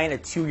sign a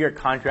 2-year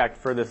contract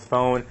for this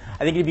phone. I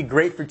think it'd be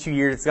great for 2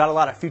 years. It's got a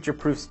lot of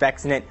future-proof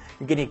specs in it.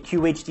 You're getting a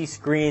QHD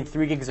screen,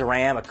 3 gigs of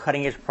RAM, a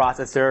cutting-edge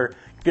processor.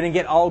 You're going to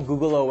get all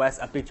Google OS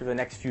updates for the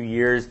next few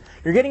years.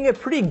 You're getting a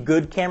pretty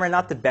good camera,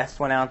 not the best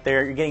one out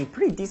there. You're getting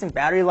pretty decent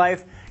battery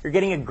life. You're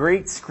getting a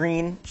great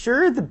screen.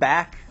 Sure, the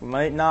back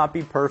might not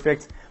be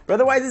perfect, but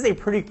otherwise it's a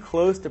pretty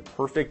close to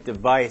perfect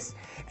device.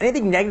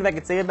 Anything negative I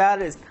could say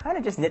about it is kind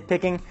of just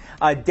nitpicking.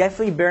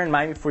 Definitely bear in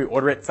mind before you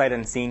order it sight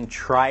unseen.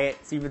 Try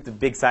it. See if it's a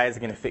big size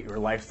going to fit your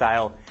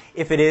lifestyle.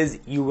 If it is,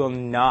 you will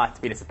not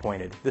be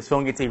disappointed. This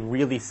phone gets a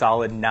really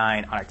solid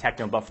 9 on our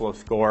Techno Buffalo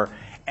score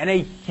and a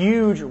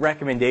huge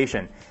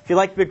recommendation. If you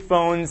like big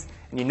phones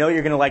and you know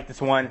you're going to like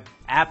this one,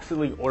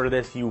 absolutely order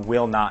this. You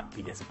will not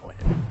be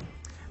disappointed.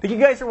 Thank you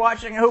guys for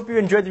watching. I hope you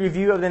enjoyed the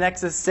review of the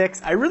Nexus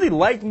 6. I really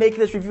liked making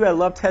this review. I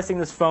love testing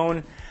this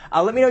phone.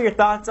 Let me know what your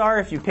thoughts are.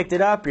 If you picked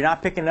it up, you're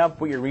not picking it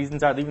up, what your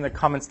reasons are. Leave in the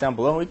comments down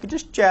below. We could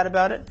just chat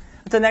about it.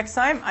 Until next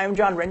time, I'm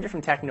John Renger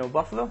from Techno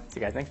Buffalo. See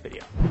you guys next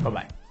video.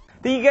 Bye-bye.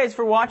 Thank you guys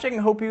for watching.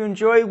 I hope you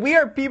enjoy. We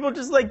are people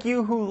just like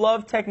you who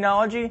love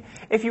technology.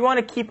 If you want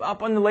to keep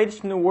up on the latest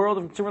from the world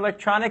of consumer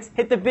electronics,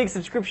 hit the big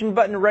subscription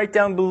button right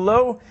down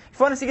below. If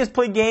you want to see us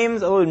play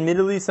games, although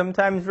admittedly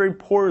sometimes very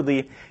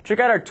poorly,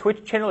 check out our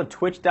Twitch channel at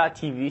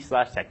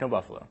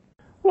twitch.tv/technobuffalo.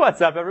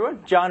 What's up,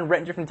 everyone? John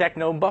Renger from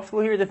Techno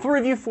Buffalo here with a full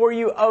review for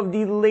you of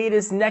the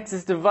latest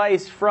Nexus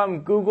device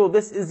from Google.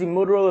 This is the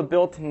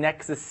Motorola-built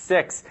Nexus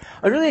 6.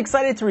 I was really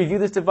excited to review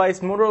this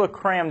device. Motorola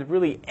crammed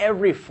really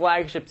every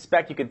flagship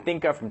spec you could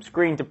think of, from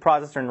screen to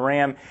processor and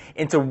RAM,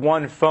 into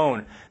one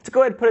phone. Let's go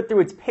ahead and put it through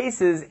its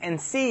paces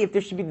and see if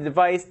this should be the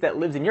device that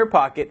lives in your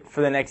pocket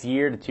for the next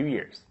year to 2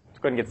 years. Let's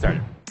go ahead and get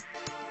started.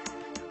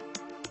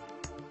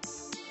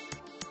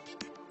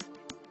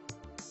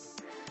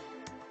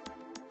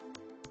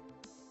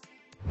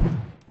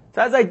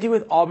 So as I do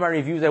with all my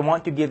reviews, I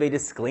want to give a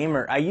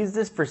disclaimer. I used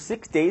this for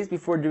 6 days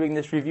before doing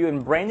this review,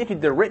 and Brandon, who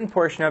did the written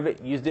portion of it,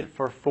 used it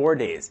for 4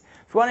 days.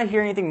 If you want to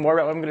hear anything more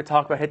about what I'm going to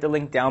talk about, hit the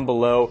link down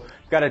below.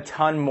 We've got a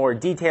ton more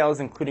details,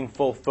 including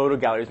full photo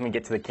galleries when we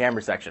get to the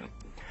camera section.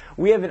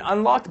 We have an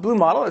unlocked blue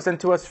model that's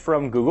sent to us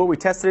from Google. We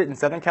tested it in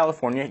Southern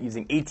California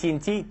using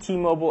AT&T,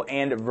 T-Mobile,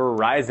 and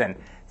Verizon.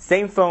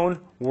 Same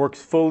phone,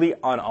 works fully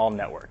on all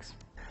networks.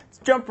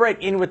 Jump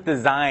right in with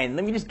design.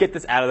 Let me just get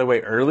this out of the way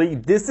early.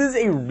 This is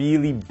a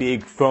really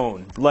big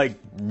phone, like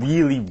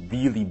really,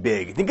 really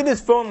big. Think of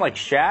this phone like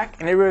Shaq,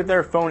 and every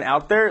other phone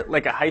out there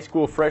like a high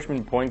school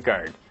freshman point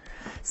guard.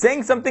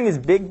 Saying something is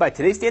big by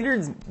today's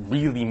standards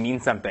really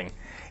means something.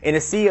 In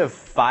a sea of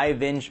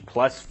 5-inch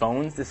plus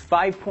phones, this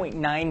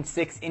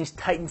 5.96-inch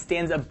Titan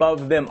stands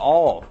above them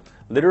all,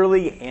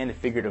 literally and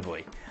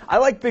figuratively. I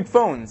like big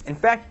phones. In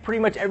fact, pretty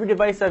much every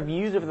device I've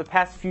used over the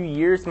past few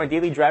years, my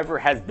daily driver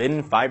has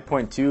been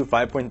 5.2,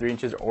 5.3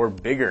 inches or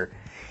bigger.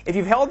 If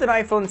you've held an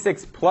iPhone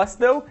 6 Plus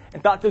though,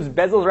 and thought those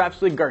bezels are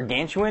absolutely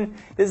gargantuan,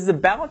 this is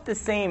about the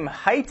same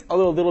height,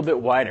 although a little bit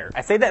wider.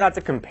 I say that not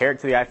to compare it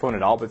to the iPhone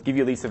at all, but to give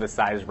you at least a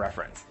size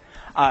reference.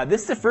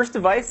 This is the first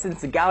device since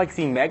the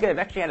Galaxy Mega I've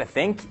actually had to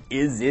think,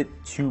 is it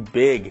too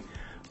big?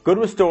 Go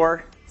to a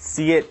store,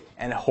 see it,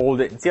 and hold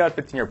it, and see how it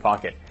fits in your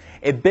pocket.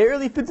 It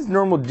barely fits its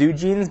normal dude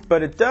jeans,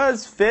 but it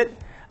does fit.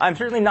 I'm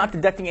certainly not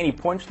deducting any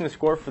points from the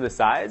score for the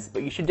size,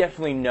 but you should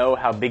definitely know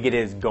how big it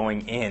is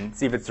going in,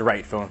 see if it's the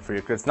right phone for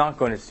you, because it's not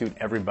going to suit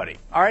everybody.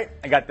 Alright,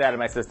 I got that out of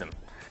my system.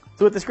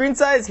 So with the screen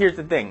size, here's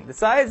the thing. The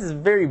size is a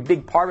very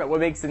big part of what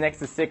makes the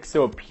Nexus 6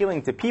 so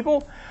appealing to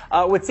people.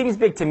 What seems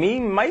big to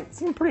me might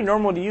seem pretty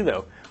normal to you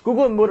though.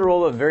 Google and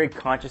Motorola very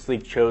consciously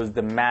chose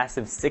the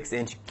massive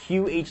 6-inch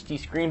QHD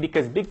screen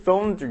because big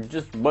phones are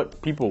just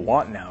what people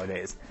want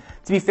nowadays.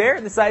 To be fair,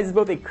 the size is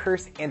both a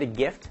curse and a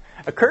gift.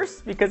 A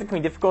curse because it can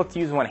be difficult to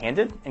use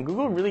one-handed, and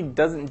Google really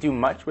doesn't do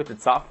much with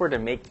its software to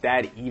make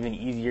that even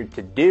easier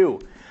to do.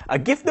 A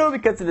gift though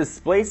because the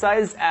display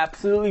size is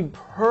absolutely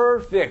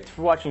perfect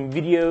for watching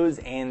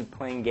videos and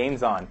playing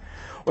games on.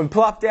 When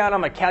plopped down on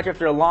my couch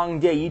after a long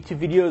day, YouTube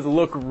videos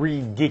look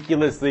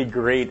ridiculously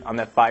great on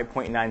that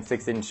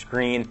 5.96-inch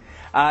screen.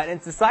 And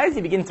it's the size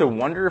you begin to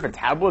wonder if a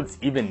tablet's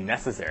even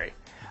necessary.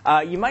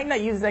 You might not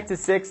use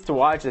Nexus 6 to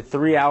watch a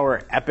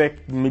 3-hour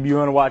epic. Maybe you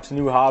want to watch a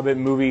new Hobbit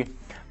movie.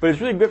 But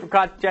it's really good for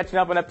catching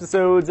up on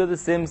episodes of The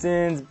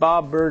Simpsons,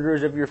 Bob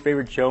Burgers, whatever your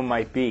favorite show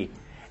might be.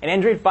 And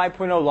Android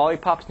 5.0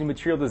 Lollipop's new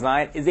material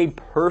design is a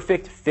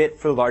perfect fit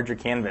for the larger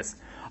canvas.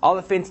 All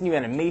the fancy new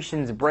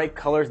animations, bright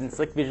colors, and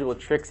slick visual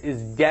tricks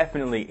is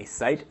definitely a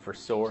sight for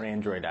sore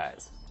Android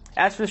eyes.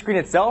 As for the screen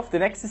itself, the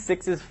Nexus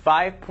 6's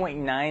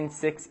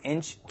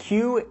 5.96-inch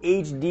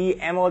QHD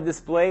AMOLED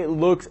display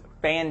looks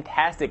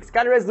fantastic. It's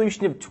got a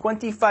resolution of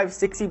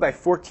 2560 by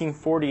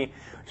 1440,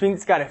 which means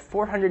it's got a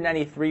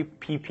 493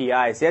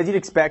 ppi. So as you'd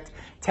expect,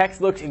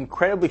 text looks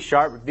incredibly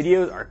sharp,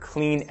 videos are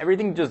clean,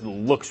 everything just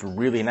looks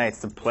really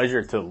nice. It's a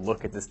pleasure to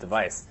look at this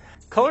device.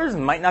 Colors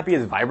might not be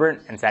as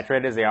vibrant and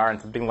saturated as they are on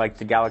something like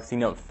the Galaxy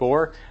Note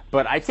 4,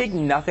 but I take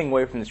nothing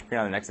away from the screen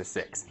on the Nexus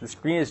 6. The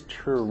screen is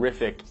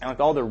terrific, and with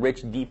all the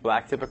rich, deep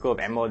black typical of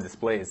AMOLED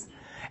displays.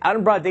 Out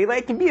in broad daylight,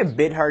 it can be a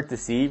bit hard to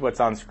see what's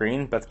on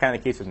screen. That's kind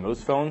of the case with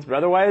most phones, but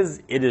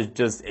otherwise, it is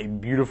just a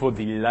beautiful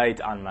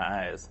delight on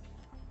my eyes.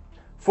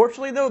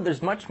 Fortunately though,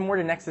 there's much more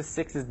to Nexus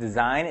 6's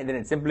design than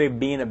it simply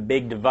being a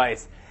big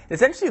device. It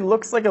essentially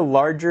looks like a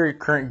larger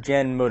current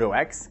gen Moto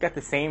X. It's got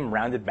the same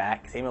rounded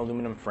back, same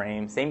aluminum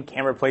frame, same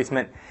camera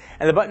placement,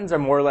 and the buttons are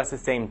more or less the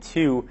same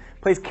too.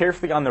 Placed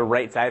carefully on the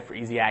right side for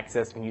easy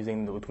access when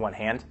using it with one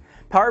hand.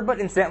 Power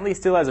button incidentally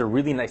still has a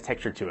really nice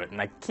texture to it,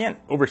 and I can't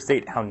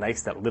overstate how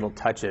nice that little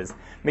touch is,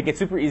 making it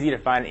super easy to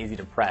find and easy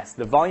to press.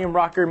 The volume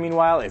rocker,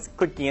 meanwhile, is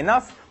clicky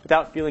enough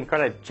without feeling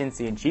kind of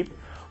chintzy and cheap.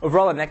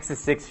 Overall, the Nexus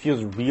 6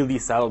 feels really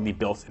solidly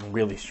built and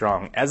really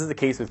strong, as is the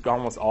case with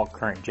almost all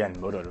current gen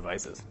Moto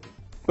devices.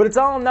 But it's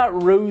all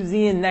not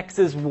rosy in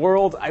Nexus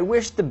world. I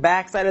wish the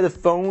backside of the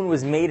phone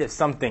was made of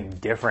something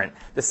different.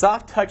 The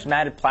soft touch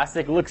matted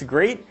plastic looks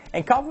great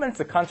and complements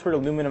the contoured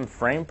aluminum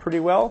frame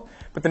pretty well,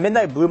 but the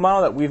midnight blue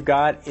model that we've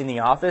got in the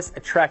office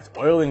attracts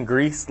oil and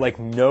grease like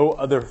no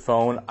other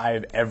phone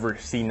I've ever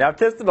seen. Now, I've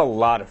tested a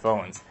lot of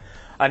phones.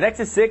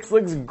 Nexus 6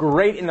 looks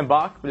great in the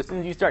box, but as soon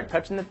as you start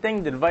touching the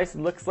thing, the device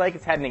looks like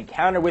it's had an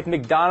encounter with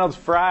McDonald's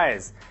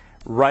fries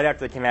right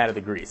after they came out of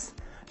the grease.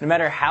 No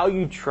matter how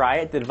you try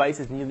it, the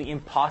device is nearly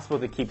impossible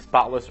to keep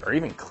spotless or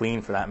even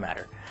clean for that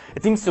matter.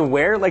 It seems to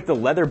wear like the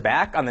leather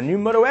back on the new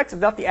Moto X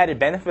without the added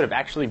benefit of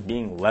actually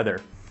being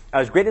leather.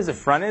 As great as the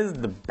front is,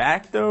 the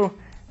back though,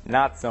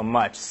 not so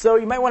much. So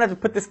you might want to have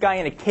to put this guy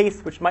in a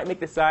case, which might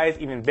make the size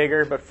even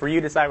bigger, but for you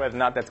to decide whether or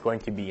not that's going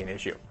to be an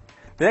issue.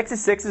 The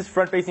Nexus 6's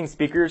front-facing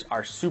speakers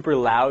are super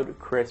loud,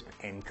 crisp,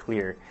 and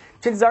clear.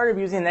 Chances are you'll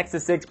be using the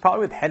Nexus 6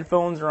 probably with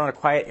headphones or on a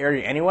quiet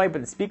area anyway,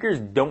 but the speakers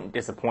don't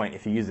disappoint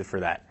if you use it for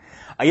that.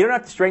 You don't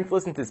have to strength to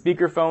listen to the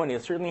speakerphone, and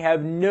you'll certainly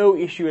have no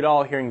issue at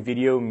all hearing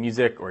video,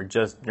 music, or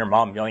just your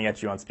mom yelling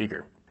at you on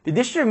speaker. The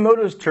addition of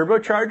Moto's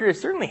turbocharger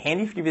is certainly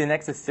handy for giving the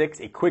Nexus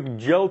 6 a quick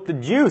jolt to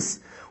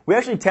juice. We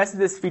actually tested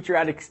this feature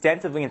out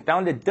extensively and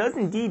found it does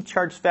indeed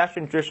charge faster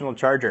than a traditional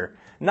charger.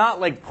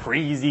 Not like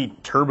crazy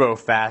turbo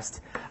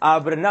fast,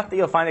 but enough that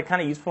you'll find it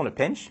kind of useful in a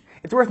pinch.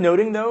 It's worth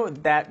noting though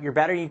that your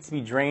battery needs to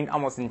be drained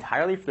almost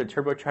entirely for the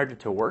turbocharger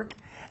to work.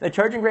 The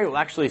charging rate will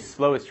actually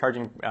slow as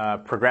charging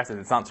progresses.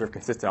 It's not sort of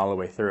consistent all the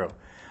way through.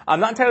 I'm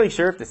not entirely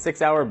sure if the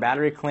 6-hour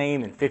battery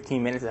claim in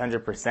 15 minutes is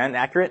 100%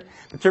 accurate,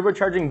 but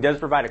turbocharging does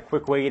provide a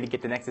quick way to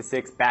get the Nexus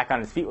 6 back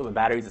on its feet while the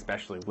battery is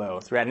especially low.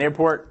 So we're at an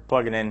airport,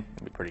 plug it in,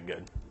 it'll be pretty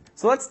good.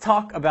 So let's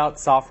talk about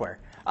software.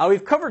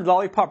 We've covered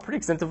Lollipop pretty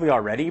extensively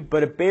already,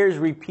 but it bears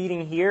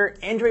repeating here.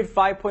 Android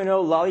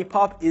 5.0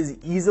 Lollipop is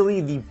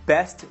easily the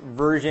best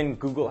version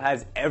Google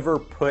has ever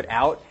put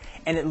out,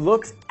 and it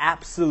looks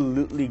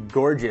absolutely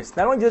gorgeous.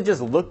 Not only does it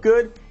just look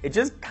good, it's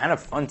just kind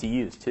of fun to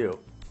use too.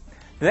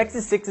 The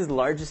Nexus 6's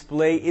large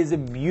display is a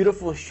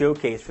beautiful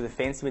showcase for the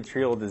fancy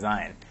material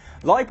design.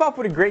 Lollipop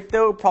would have great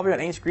though, probably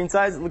on any screen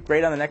size. It looked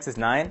great on the Nexus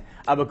 9,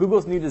 but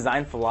Google's new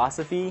design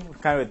philosophy,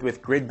 kind of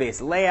with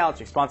grid-based layouts,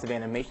 responsive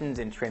animations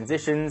and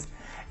transitions,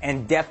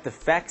 and depth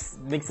effects,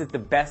 makes it the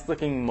best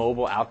looking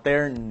mobile out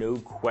there, no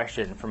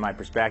question from my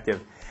perspective.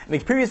 And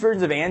the previous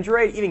versions of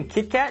Android, even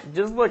KitKat,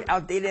 just look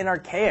outdated and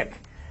archaic.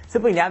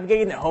 Simply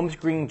navigating the home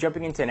screen,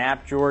 jumping into an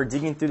app drawer,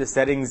 digging through the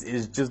settings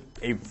is just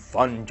a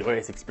fun,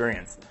 joyous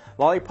experience.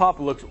 Lollipop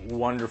looks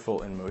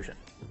wonderful in motion.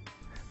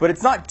 But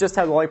it's not just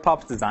how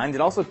Lollipop's designed, it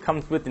also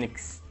comes with an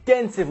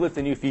extensive list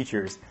of new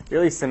features. It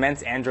really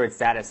cements Android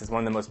status as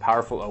one of the most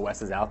powerful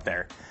OSs out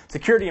there.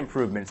 Security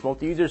improvements,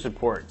 multi-user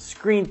support,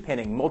 screen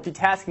pinning,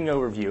 multitasking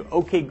overview,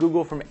 OK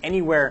Google from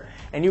anywhere,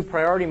 and new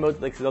priority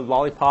modes like the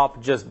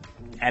Lollipop, just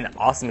an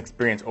awesome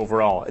experience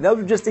overall. And those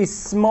are just a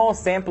small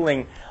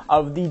sampling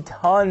of the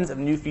tons of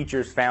new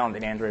features found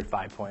in Android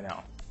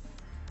 5.0.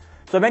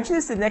 So I mentioned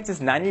this in the Nexus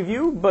 9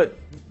 review, but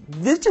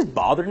this just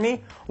bothered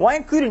me. Why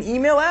include an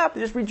email app that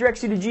just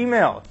redirects you to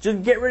Gmail?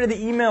 Just get rid of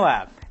the email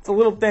app. It's a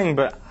little thing,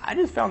 but I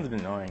just found it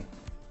annoying.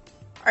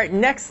 Alright,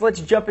 next let's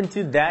jump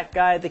into that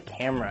guy, the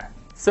camera.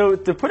 So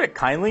to put it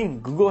kindly,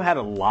 Google had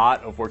a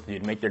lot of work to do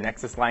to make their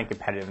Nexus line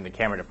competitive in the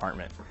camera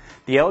department.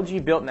 The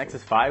LG-built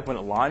Nexus 5, when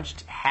it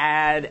launched,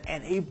 had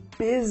an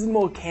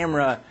abysmal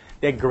camera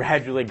that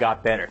gradually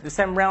got better. This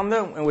time around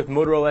though, and with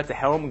Motorola at the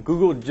helm,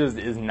 Google just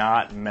is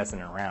not messing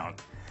around.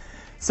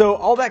 So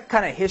all that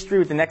kind of history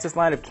with the Nexus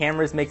line of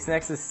cameras makes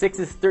Nexus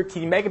 6's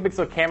 13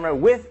 megapixel camera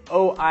with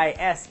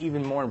OIS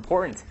even more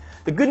important.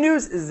 The good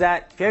news is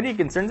that if you have any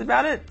concerns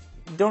about it,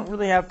 you don't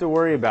really have to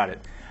worry about it.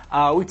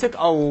 We took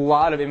a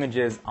lot of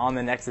images on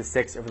the Nexus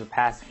 6 over the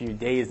past few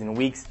days and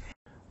weeks.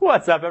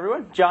 What's up,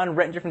 everyone? John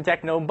Rettinger from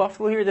Techno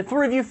Buffalo here with a full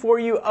review for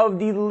you of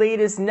the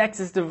latest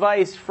Nexus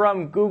device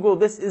from Google.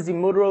 This is the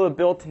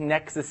Motorola-built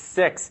Nexus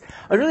 6.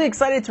 I was really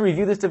excited to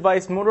review this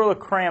device. Motorola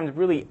crammed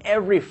really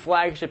every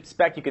flagship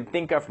spec you could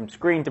think of, from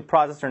screen to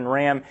processor and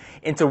RAM,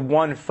 into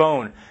one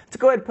phone. Let's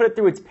go ahead and put it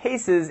through its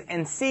paces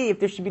and see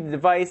if this should be the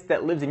device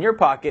that lives in your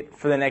pocket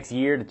for the next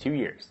year to 2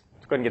 years.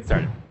 Let's go ahead and get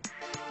started.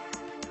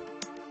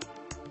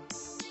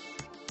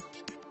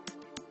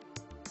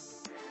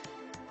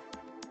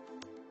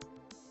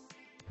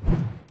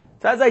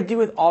 So as I do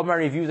with all my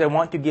reviews, I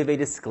want to give a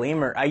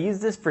disclaimer. I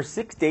used this for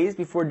 6 days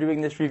before doing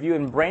this review,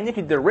 and Brandon,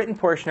 who did the written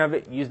portion of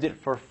it, used it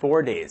for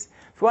 4 days.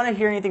 If you want to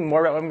hear anything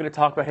more about what I'm going to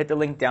talk about, hit the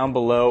link down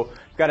below.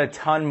 We've got a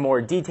ton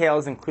more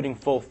details, including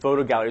full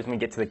photo galleries when we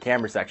get to the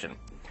camera section.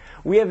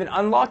 We have an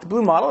unlocked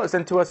blue model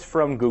sent to us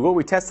from Google.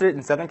 We tested it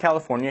in Southern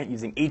California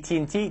using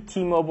AT&T,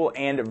 T-Mobile,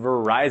 and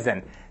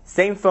Verizon.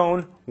 Same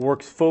phone,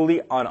 works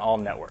fully on all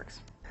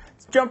networks.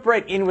 Jump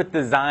right in with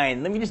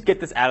design. Let me just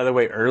get this out of the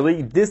way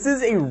early. This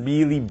is a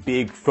really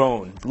big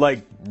phone,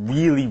 like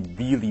really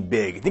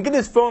big. Think of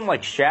this phone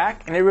like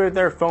Shaq and every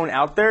other phone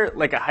out there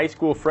like a high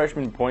school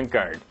freshman point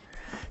guard.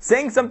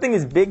 Saying something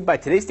is big by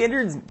today's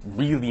standards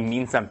really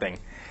means something.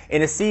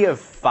 In a sea of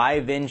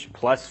 5-inch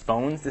plus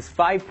phones, this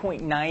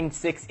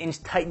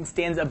 5.96-inch Titan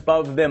stands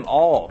above them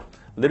all,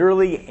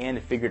 literally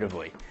and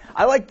figuratively.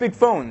 I like big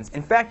phones.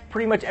 In fact,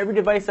 pretty much every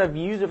device I've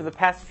used over the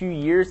past few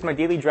years, my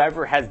daily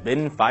driver has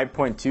been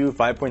 5.2,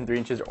 5.3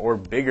 inches or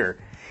bigger.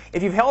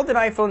 If you've held an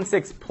iPhone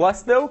 6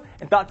 Plus though,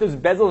 and thought those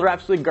bezels are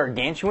absolutely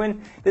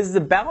gargantuan, this is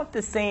about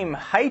the same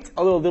height,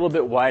 although a little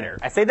bit wider.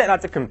 I say that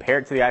not to compare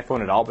it to the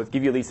iPhone at all, but to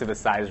give you at least a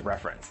size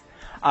reference.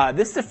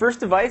 This is the first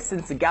device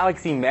since the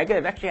Galaxy Mega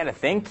I've actually had to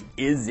think,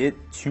 is it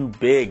too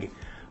big?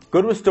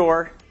 Go to a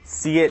store,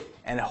 see it,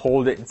 and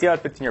hold it, and see how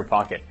it fits in your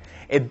pocket.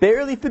 It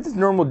barely fits its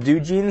normal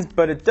dude jeans,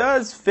 but it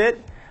does fit.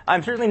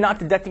 I'm certainly not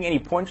deducting any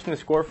points from the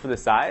score for the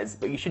size,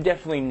 but you should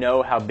definitely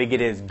know how big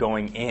it is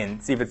going in,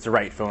 see if it's the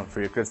right phone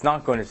for you, because it's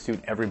not going to suit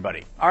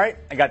everybody. Alright,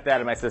 I got that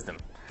out of my system.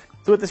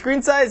 So with the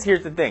screen size,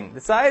 here's the thing.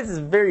 The size is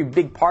a very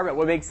big part of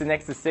what makes the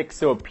Nexus 6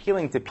 so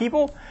appealing to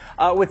people.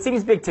 What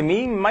seems big to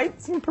me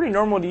might seem pretty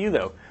normal to you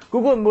though.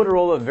 Google and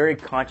Motorola very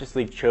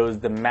consciously chose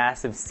the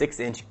massive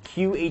 6-inch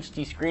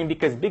QHD screen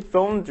because big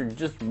phones are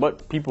just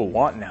what people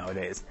want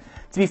nowadays.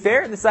 To be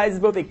fair, the size is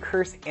both a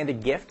curse and a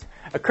gift.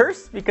 A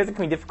curse because it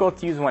can be difficult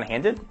to use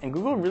one-handed, and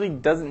Google really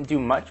doesn't do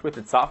much with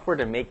its software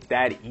to make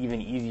that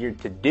even easier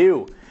to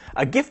do.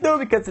 A gift though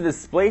because the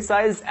display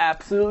size is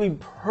absolutely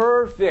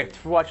perfect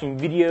for watching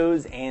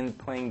videos and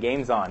playing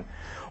games on.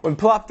 When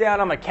plopped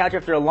down on my couch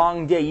after a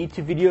long day,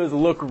 YouTube videos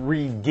look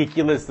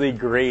ridiculously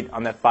great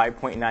on that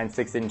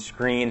 5.96-inch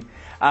screen.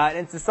 And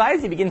it's the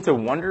size you begin to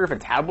wonder if a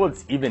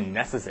tablet's even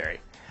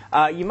necessary.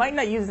 You might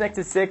not use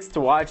Nexus 6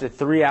 to watch a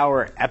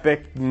 3-hour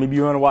epic, maybe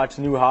you want to watch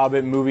a new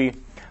Hobbit movie,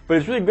 but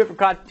it's really good for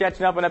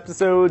catching up on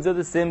episodes of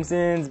The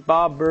Simpsons,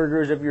 Bob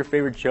Burgers, whatever your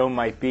favorite show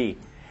might be.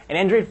 And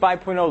Android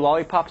 5.0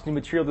 Lollipop's new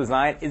material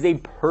design is a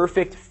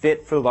perfect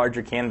fit for the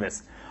larger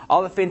canvas.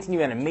 All the fancy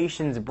new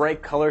animations,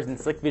 bright colors, and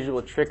slick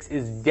visual tricks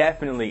is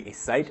definitely a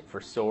sight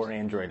for sore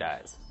Android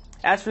eyes.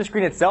 As for the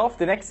screen itself,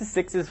 the Nexus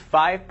 6's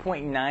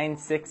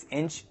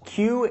 5.96-inch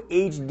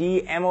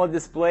QHD AMOLED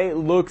display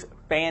looks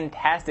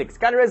fantastic. It's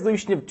got a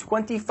resolution of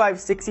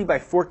 2560 by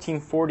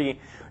 1440,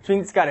 which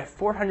means it's got a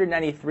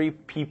 493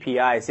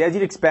 ppi. So as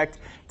you'd expect,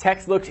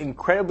 text looks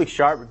incredibly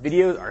sharp,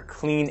 videos are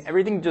clean,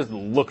 everything just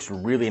looks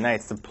really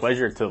nice. It's a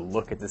pleasure to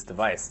look at this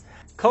device.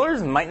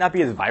 Colors might not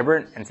be as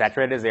vibrant and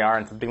saturated as they are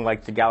on something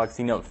like the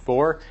Galaxy Note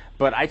 4,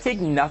 but I take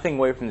nothing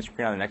away from the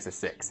screen on the Nexus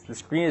 6. The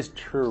screen is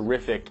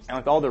terrific, and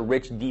with all the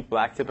rich, deep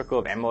black typical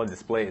of AMOLED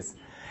displays.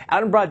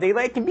 Out in broad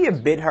daylight, it can be a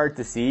bit hard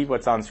to see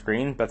what's on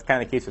screen. That's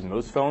kind of the case with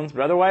most phones,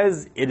 but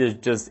otherwise, it is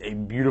just a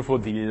beautiful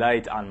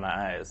delight on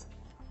my eyes.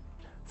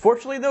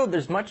 Fortunately though,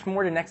 there's much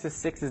more to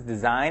Nexus 6's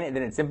design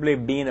than it simply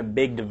being a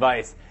big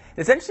device.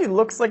 It essentially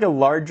looks like a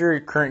larger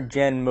current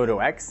gen Moto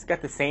X. It's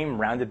got the same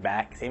rounded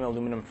back, same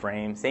aluminum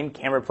frame, same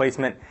camera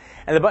placement,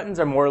 and the buttons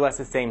are more or less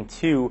the same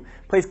too.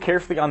 Placed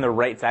carefully on the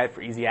right side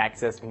for easy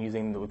access when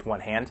using it with one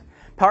hand.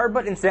 Power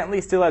button incidentally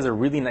still has a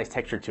really nice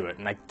texture to it,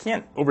 and I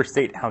can't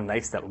overstate how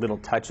nice that little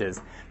touch is,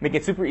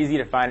 making it super easy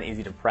to find and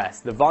easy to press.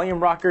 The volume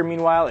rocker,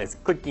 meanwhile, is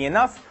clicky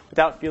enough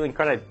without feeling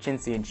kind of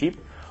chintzy and cheap.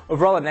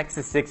 Overall, the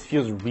Nexus 6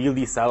 feels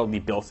really solidly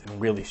built and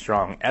really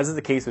strong, as is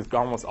the case with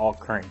almost all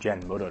current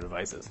gen Moto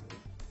devices.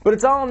 But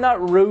it's all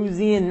not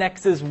rosy in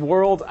Nexus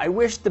world. I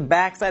wish the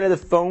backside of the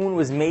phone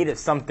was made of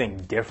something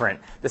different.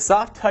 The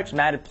soft touch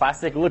matted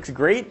plastic looks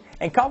great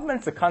and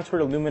complements the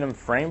contoured aluminum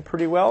frame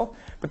pretty well,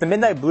 but the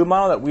midnight blue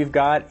model that we've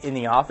got in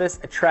the office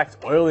attracts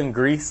oil and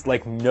grease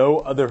like no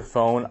other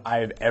phone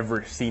I've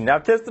ever seen. Now,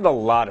 I've tested a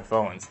lot of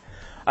phones.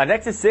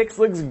 Nexus 6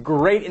 looks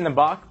great in the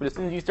box, but as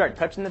soon as you start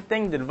touching the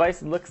thing, the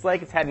device looks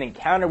like it's had an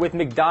encounter with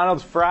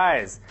McDonald's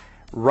fries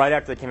right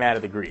after they came out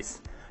of the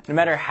grease. No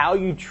matter how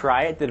you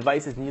try it, the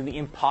device is nearly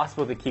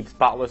impossible to keep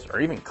spotless or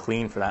even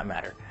clean for that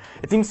matter.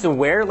 It seems to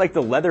wear like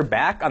the leather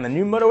back on the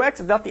new Moto X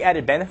without the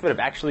added benefit of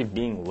actually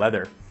being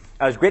leather.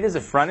 As great as the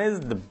front is,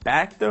 the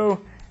back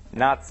though,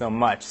 not so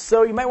much.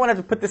 So you might want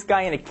to put this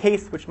guy in a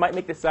case, which might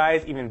make the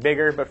size even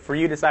bigger, but for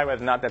you to decide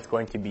whether or not that's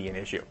going to be an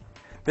issue.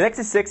 The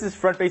Nexus 6's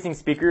front-facing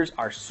speakers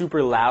are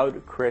super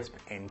loud, crisp,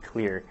 and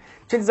clear.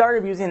 Chances are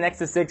you'll be using the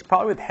Nexus 6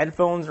 probably with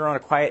headphones or on a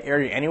quiet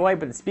area anyway,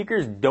 but the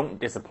speakers don't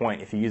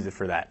disappoint if you use it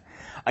for that.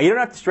 You don't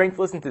have to strength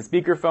listen to the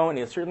speakerphone, and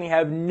you'll certainly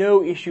have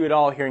no issue at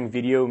all hearing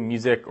video,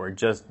 music, or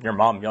just your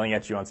mom yelling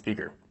at you on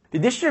speaker. The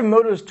addition of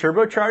Moto's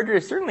turbocharger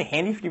is certainly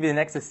handy for giving the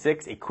Nexus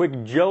 6 a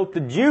quick jolt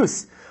of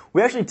juice.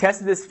 We actually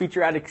tested this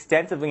feature out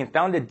extensively and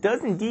found it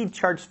does indeed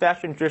charge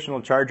faster than a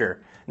traditional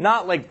charger.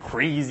 Not like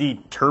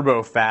crazy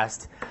turbo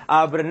fast,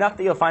 but enough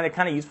that you'll find it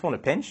kind of useful in a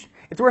pinch.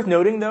 It's worth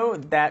noting though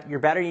that your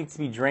battery needs to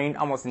be drained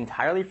almost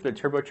entirely for the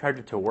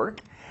turbocharger to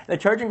work. And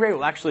the charging rate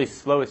will actually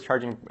slow as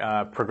charging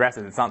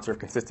progresses. It's not sort of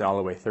consistent all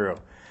the way through.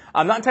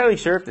 I'm not entirely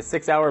sure if the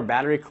 6-hour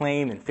battery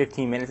claim in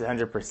 15 minutes is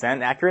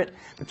 100% accurate.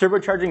 The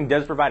turbocharging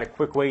does provide a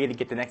quick way to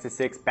get the Nexus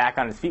 6 back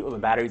on its feet while the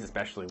battery is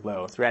especially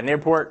low. So we're at an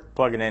airport,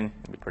 plug it in,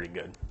 it'll be pretty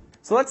good.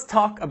 So let's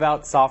talk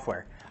about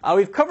software.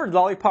 We've covered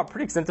Lollipop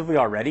pretty extensively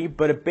already,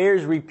 but it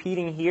bears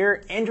repeating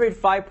here. Android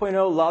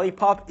 5.0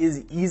 Lollipop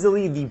is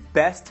easily the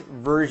best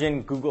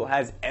version Google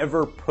has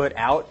ever put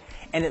out,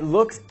 and it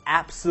looks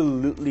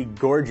absolutely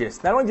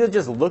gorgeous. Not only does it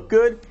just look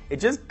good,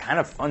 it's just kind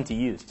of fun to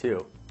use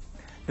too.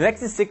 The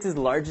Nexus 6's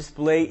large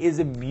display is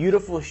a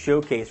beautiful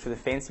showcase for the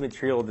fancy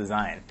material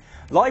design.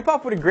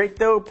 Lollipop would have great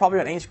though,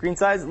 probably on any screen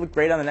size. It looked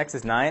great on the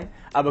Nexus 9,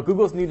 but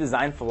Google's new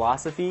design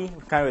philosophy,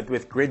 kind of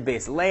with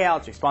grid-based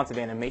layouts, responsive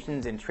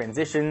animations and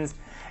transitions,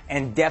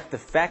 and depth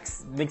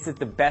effects, makes it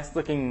the best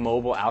looking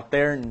mobile out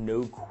there,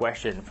 no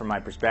question from my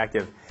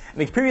perspective. It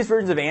makes previous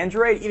versions of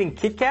Android, even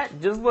KitKat,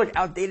 just look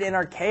outdated and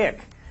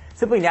archaic.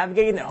 Simply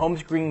navigating the home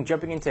screen,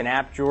 jumping into an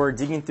app drawer,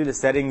 digging through the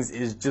settings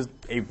is just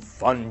a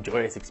fun,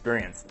 joyous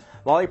experience.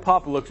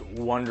 Lollipop looks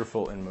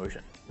wonderful in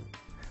motion.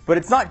 But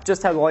it's not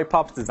just how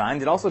Lollipop's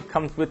designed, it also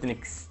comes with an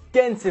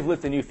extensive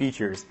list of new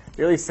features.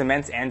 It really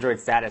cements Android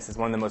status as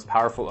one of the most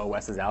powerful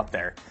OSs out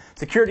there.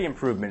 Security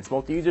improvements,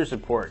 multi-user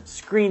support,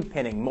 screen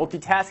pinning,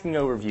 multitasking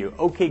overview,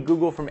 OK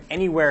Google from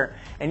anywhere,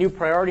 and new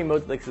priority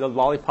modes like the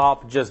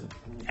Lollipop, just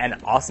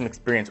an awesome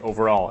experience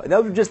overall. And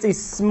those are just a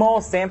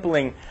small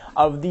sampling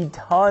of the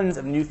tons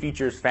of new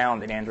features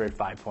found in Android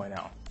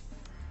 5.0.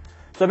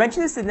 So I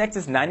mentioned this in the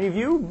Nexus 9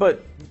 review,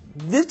 but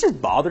this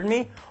just bothered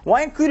me.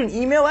 Why include an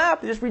email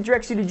app that just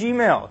redirects you to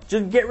Gmail?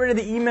 Just get rid of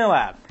the email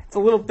app. It's a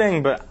little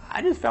thing, but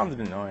I just found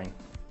it annoying.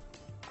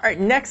 Alright,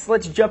 next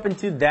let's jump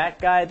into that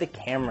guy, the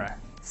camera.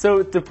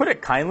 So to put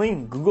it kindly,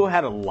 Google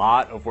had a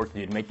lot of work to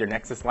do to make their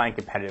Nexus line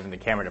competitive in the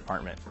camera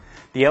department.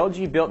 The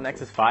LG-built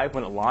Nexus 5,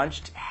 when it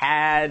launched,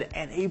 had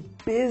an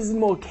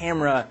abysmal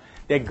camera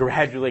that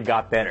gradually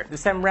got better.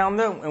 This time around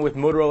though, and with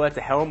Motorola at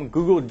the helm,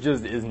 Google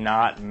just is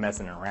not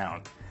messing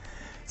around.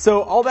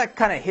 So all that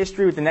kind of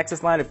history with the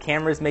Nexus line of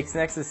cameras makes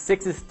Nexus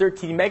 6's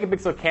 13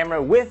 megapixel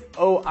camera with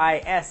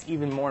OIS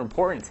even more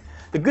important.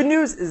 The good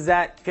news is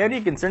that if you have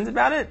any concerns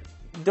about it,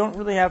 you don't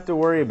really have to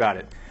worry about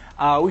it.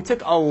 We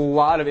took a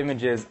lot of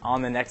images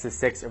on the Nexus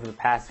 6 over the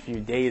past few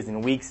days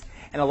and weeks,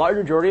 and a large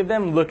majority of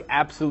them look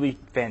absolutely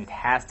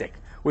fantastic,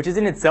 which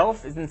in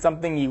itself isn't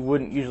something you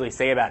wouldn't usually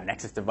say about a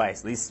Nexus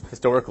device, at least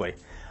historically.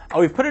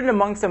 We've put it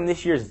among some of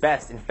this year's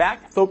best. In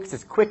fact, focus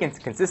is quick and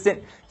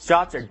consistent,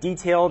 shots are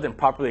detailed and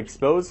properly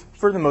exposed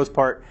for the most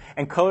part,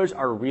 and colors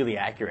are really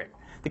accurate.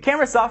 The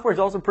camera software is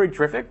also pretty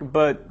terrific,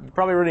 but you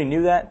probably already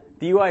knew that.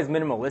 The UI is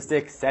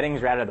minimalistic,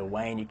 settings are out of the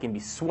way, and you can be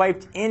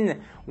swiped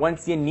in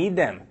once you need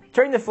them.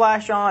 Turning the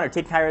flash on or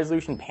taking high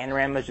resolution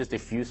panoramas just a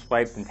few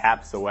swipes and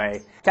taps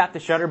away. Tap the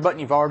shutter button,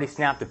 you've already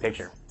snapped a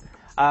picture.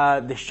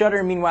 The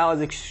shutter, meanwhile,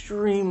 is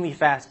extremely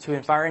fast too,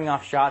 and firing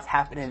off shots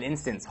happen in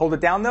instants. Hold it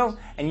down though,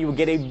 and you will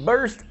get a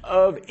burst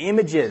of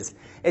images.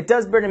 It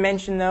does bear to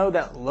mention though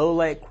that low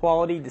light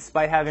quality,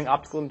 despite having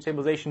optical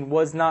stabilization,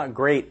 was not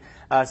great,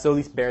 so at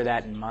least bear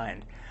that in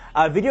mind.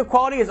 Video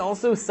quality is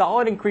also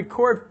solid and can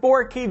record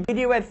 4K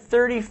video at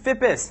 30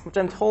 fps, which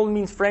I'm told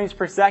means frames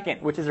per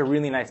second, which is a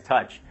really nice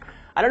touch.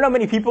 I don't know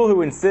many people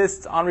who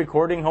insist on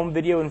recording home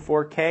video in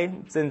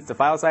 4K since the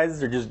file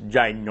sizes are just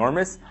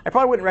ginormous. I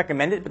probably wouldn't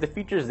recommend it, but the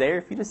feature's there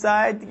if you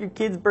decide that your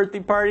kid's birthday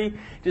party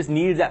just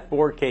needs that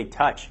 4K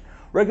touch.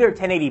 Regular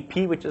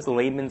 1080p, which just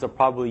layman's will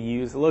probably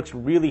use, looks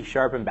really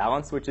sharp and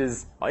balanced, which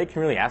is all you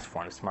can really ask for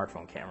on a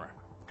smartphone camera.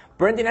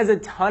 Brendan has a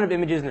ton of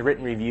images in the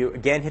written review.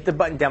 Again, hit the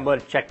button down below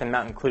to check them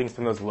out, including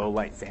some of those low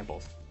light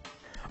samples.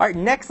 Alright,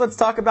 next let's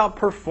talk about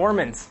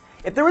performance.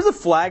 If there was a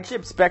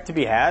flagship spec to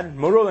be had,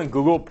 Motorola and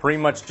Google pretty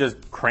much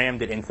just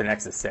crammed it into the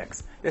Nexus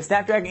 6. The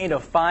Snapdragon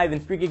 805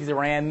 and 3 gigs of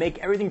RAM make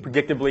everything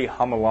predictably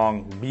hum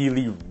along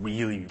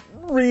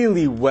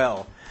really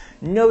well.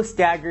 No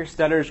stagger,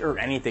 stutters, or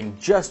anything,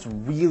 just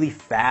really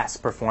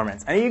fast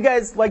performance. I know you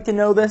guys like to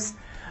know this.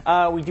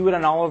 We do it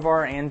on all of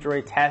our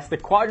Android tests. The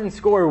quadrant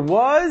score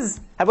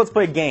was, let's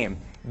play a game.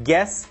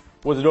 Guess,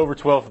 was it over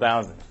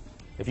 12,000?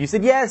 If you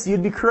said yes,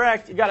 you'd be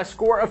correct. You got a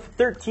score of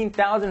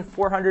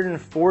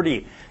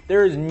 13,440.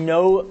 There is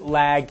no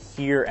lag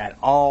here at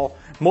all.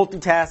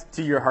 Multitask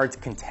to your heart's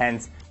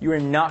content. you are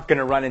not going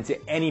to run into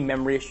any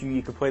memory issue.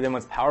 You can play the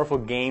most powerful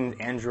games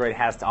Android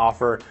has to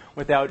offer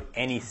without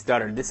any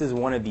stutter. This is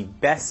one of the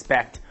best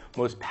spec'd,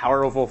 most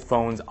powerful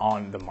phones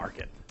on the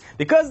market.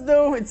 Because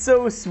though it's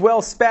so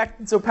well spec'd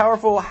and so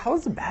powerful,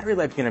 how's the battery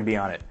life going to be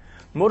on it?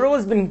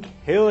 Motorola's been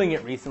killing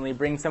it recently,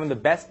 bringing some of the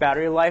best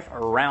battery life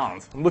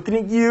around. I'm looking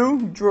at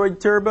you, Droid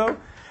Turbo.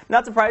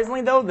 Not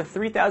surprisingly though, the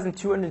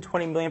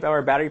 3,220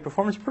 mAh battery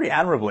performs pretty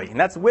admirably, and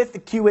that's with the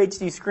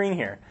QHD screen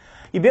here.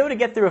 You'll be able to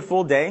get through a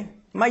full day.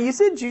 My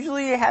usage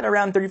usually had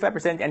around 35%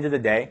 at the end of the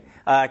day.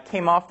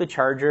 Came off the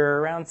charger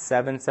around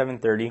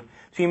 7:30.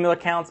 2 email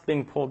accounts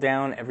being pulled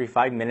down every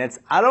 5 minutes.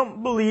 I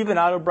don't believe in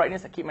auto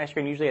brightness. I keep my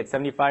screen usually at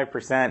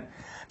 75%.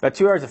 About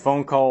 2 hours of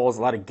phone calls,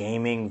 a lot of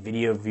gaming,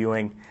 video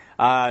viewing.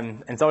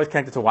 And it's always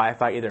connected to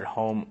Wi-Fi either at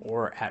home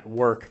or at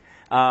work.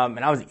 And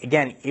I was,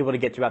 again, able to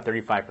get to about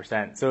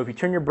 35%. So if you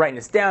turn your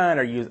brightness down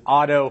or use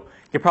auto,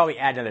 you could probably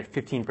add another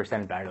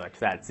 15% battery life to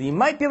that. So you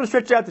might be able to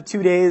stretch it out to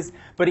 2 days,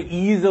 but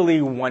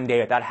easily 1 day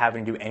without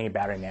having to do any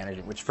battery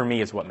management, which for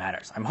me is what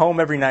matters. I'm home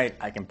every night.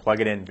 I can plug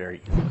it in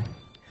very easily.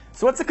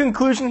 So what's the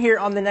conclusion here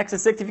on the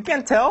Nexus 6? If you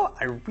can't tell,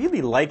 I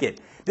really like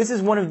it. This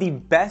is one of the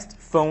best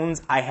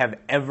phones I have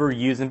ever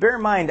used. And bear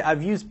in mind,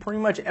 I've used pretty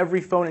much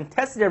every phone and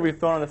tested every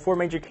phone on the 4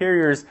 major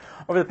carriers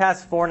over the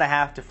past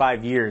 4.5 to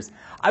 5 years.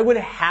 I would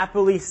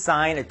happily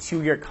sign a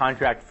 2-year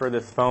contract for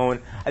this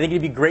phone. I think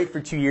it'd be great for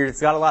 2 years.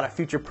 It's got a lot of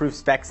future-proof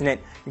specs in it.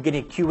 You're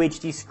getting a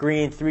QHD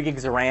screen, 3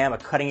 gigs of RAM, a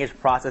cutting-edge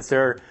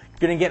processor.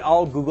 You're going to get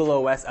all Google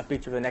OS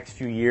updates over the next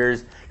few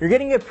years. You're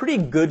getting a pretty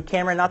good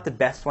camera, not the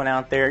best one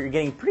out there. You're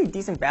getting pretty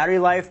decent battery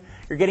life.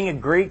 You're getting a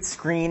great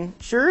screen.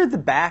 Sure, the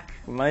back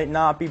might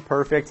not be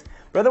perfect,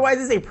 but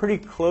otherwise it's a pretty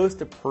close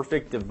to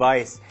perfect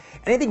device.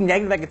 Anything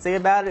negative I could say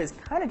about it is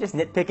kind of just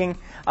nitpicking.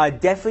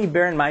 Definitely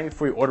bear in mind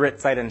before you order it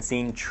sight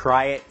unseen.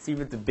 Try it, see if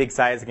it's a big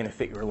size that's going to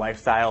fit your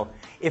lifestyle.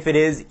 If it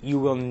is, you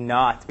will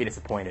not be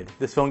disappointed.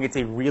 This phone gets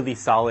a really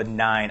solid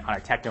 9 on our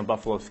Techno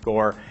Buffalo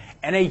score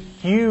and a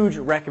huge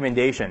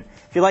recommendation.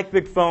 If you like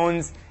big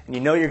phones and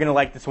you know you're going to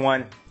like this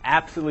one,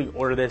 absolutely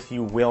order this.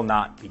 You will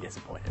not be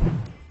disappointed.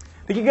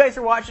 Thank you guys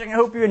for watching. I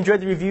hope you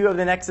enjoyed the review of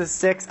the Nexus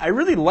 6. I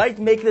really liked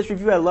making this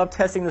review. I love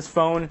testing this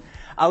phone.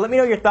 Let me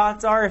know what your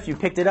thoughts are. If you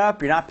picked it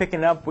up, you're not picking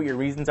it up, what your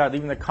reasons are.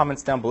 Leave in the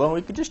comments down below.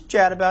 We could just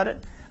chat about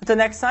it. Until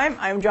next time,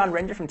 I'm John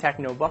Render from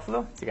Techno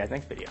Buffalo. See you guys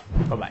next video.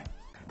 Bye-bye.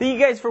 Thank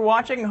you guys for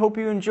watching. I hope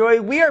you enjoy.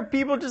 We are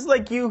people just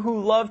like you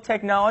who love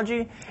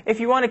technology.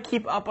 If you want to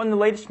keep up on the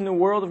latest in the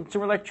world of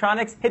consumer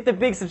electronics, hit the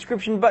big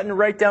subscription button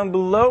right down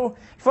below.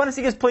 If you want to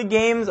see us play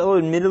games, although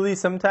admittedly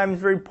sometimes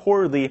very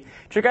poorly,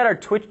 check out our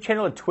Twitch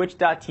channel at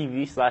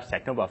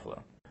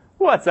twitch.tv/TechnoBuffalo.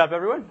 What's up,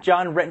 everyone?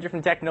 John Render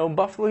from Techno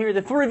Buffalo here with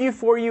a full review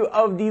for you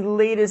of the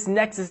latest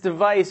Nexus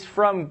device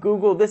from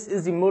Google. This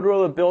is the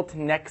Motorola-built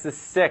Nexus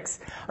 6.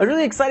 I was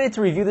really excited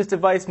to review this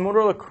device.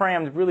 Motorola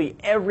crammed really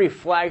every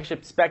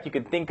flagship spec you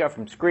could think of,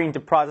 from screen to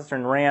processor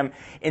and RAM,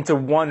 into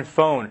one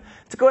phone.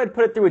 Let's go ahead and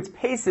put it through its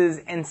paces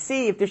and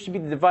see if this should be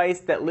the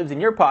device that lives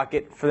in your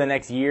pocket for the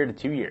next year to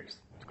 2 years.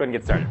 Let's go ahead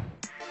and get started.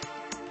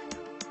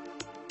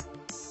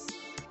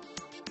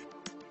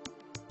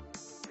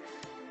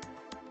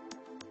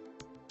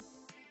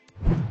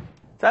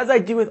 So as I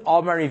do with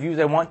all my reviews,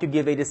 I want to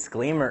give a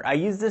disclaimer. I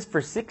used this for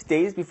 6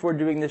 days before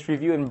doing this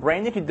review, and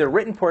Brandon, who did the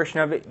written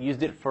portion of it,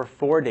 used it for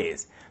 4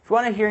 days. If you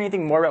want to hear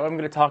anything more about what I'm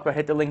going to talk about,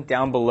 hit the link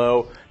down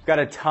below. We've got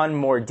a ton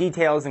more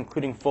details,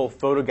 including full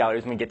photo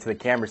galleries when we get to the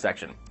camera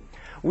section.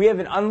 We have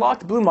an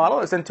unlocked blue model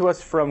that's sent to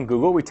us from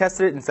Google. We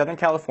tested it in Southern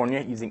California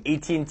using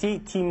AT&T,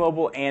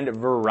 T-Mobile, and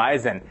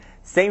Verizon.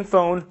 Same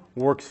phone,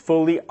 works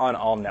fully on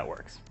all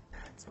networks.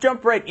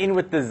 Jump right in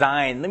with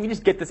design. Let me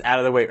just get this out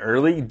of the way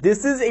early.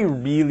 This is a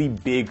really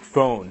big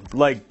phone,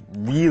 like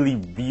really,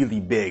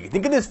 really big.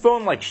 Think of this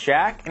phone like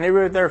Shaq and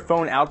every other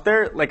phone out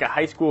there like a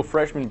high school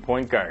freshman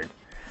point guard.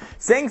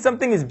 Saying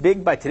something is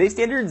big by today's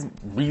standards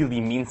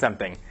really means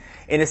something.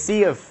 In a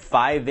sea of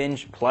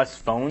 5-inch plus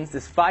phones,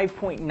 this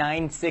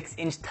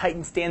 5.96-inch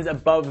Titan stands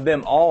above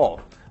them all,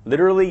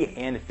 literally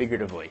and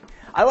figuratively.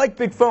 I like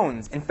big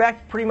phones. In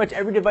fact, pretty much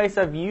every device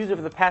I've used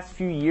over the past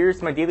few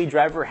years, my daily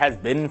driver has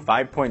been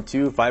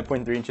 5.2,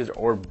 5.3 inches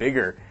or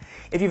bigger.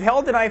 If you've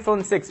held an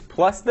iPhone 6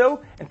 Plus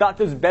though, and thought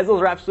those bezels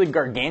are absolutely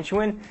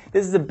gargantuan,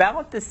 this is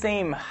about the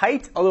same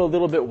height, although a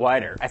little bit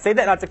wider. I say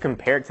that not to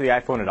compare it to the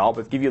iPhone at all,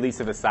 but to give you at least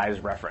a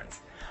size reference.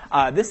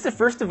 This is the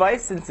first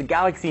device since the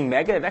Galaxy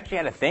Mega I've actually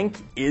had to think,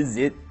 is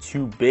it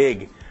too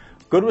big?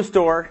 Go to a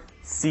store,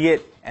 see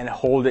it, and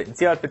hold it, and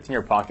see how it fits in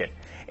your pocket.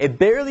 It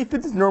barely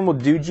fits its normal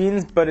dude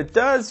jeans, but it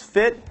does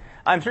fit.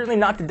 I'm certainly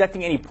not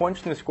deducting any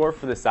points from the score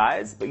for the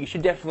size, but you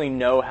should definitely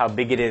know how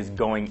big it is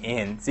going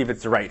in, see if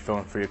it's the right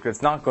phone for you, because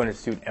it's not going to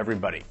suit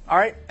everybody.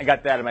 Alright, I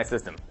got that out of my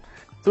system.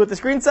 So with the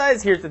screen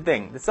size, here's the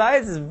thing. The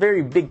size is a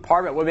very big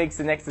part of what makes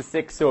the Nexus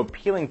 6 so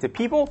appealing to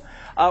people.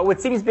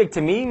 What seems big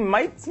to me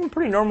might seem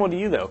pretty normal to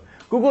you though.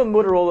 Google and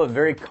Motorola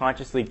very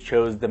consciously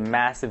chose the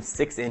massive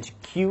 6-inch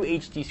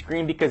QHD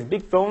screen because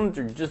big phones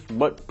are just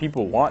what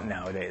people want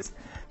nowadays.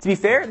 To be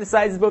fair, the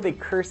size is both a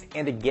curse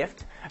and a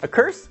gift. A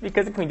curse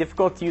because it can be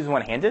difficult to use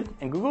one-handed,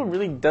 and Google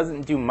really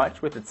doesn't do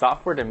much with its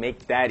software to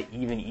make that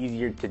even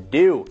easier to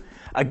do.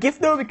 A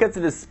gift though because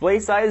the display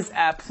size is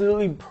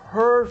absolutely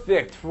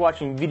perfect for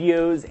watching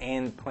videos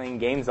and playing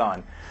games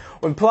on.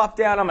 When plopped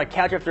down on my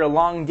couch after a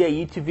long day,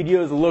 YouTube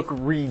videos look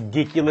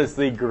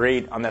ridiculously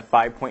great on that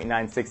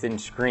 5.96-inch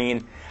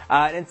screen.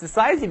 And it's the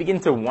size you begin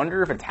to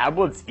wonder if a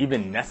tablet's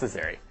even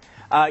necessary.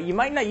 You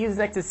might not use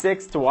Nexus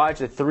 6 to watch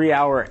a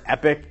 3-hour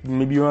epic.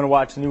 Maybe you want to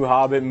watch a new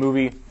Hobbit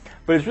movie.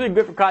 But it's really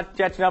good for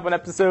catching up on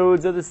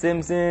episodes of The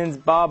Simpsons,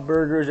 Bob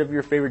Burgers, whatever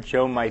your favorite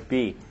show might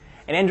be.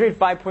 And Android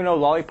 5.0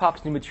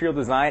 Lollipop's new material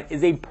design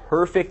is a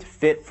perfect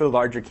fit for the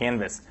larger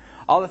canvas.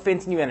 All the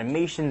fancy new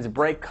animations,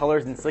 bright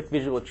colors, and slick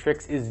visual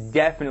tricks is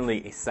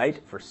definitely a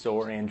sight for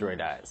sore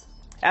Android eyes.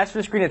 As for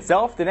the screen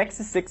itself, the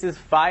Nexus 6's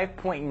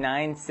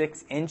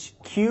 5.96-inch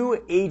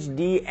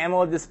QHD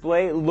AMOLED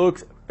display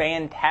looks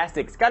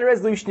fantastic. It's got a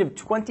resolution of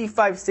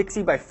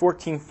 2560 by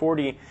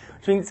 1440,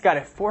 which means it's got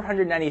a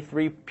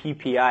 493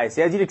 ppi.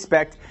 So as you'd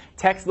expect,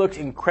 text looks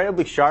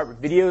incredibly sharp,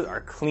 videos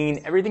are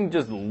clean, everything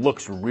just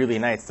looks really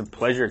nice. It's a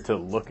pleasure to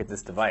look at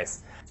this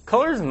device.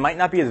 Colors might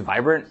not be as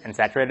vibrant and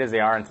saturated as they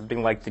are on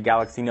something like the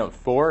Galaxy Note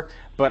 4,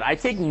 but I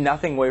take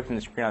nothing away from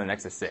the screen on the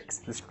Nexus 6.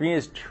 The screen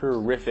is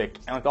terrific,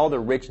 and with all the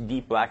rich,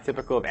 deep black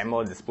typical of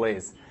AMOLED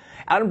displays.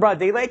 Out in broad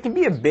daylight, it can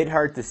be a bit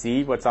hard to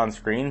see what's on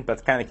screen.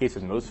 That's kind of the case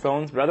with most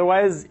phones, but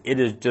otherwise, it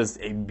is just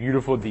a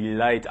beautiful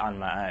delight on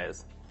my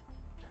eyes.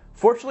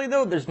 Fortunately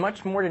though, there's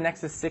much more to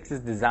Nexus 6's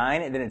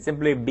design than it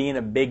simply being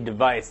a big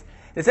device.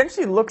 It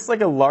essentially looks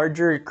like a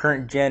larger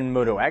current gen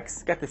Moto X.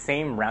 It's got the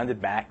same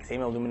rounded back,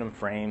 same aluminum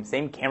frame,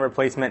 same camera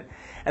placement,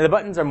 and the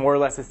buttons are more or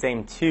less the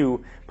same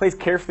too. Placed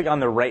carefully on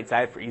the right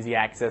side for easy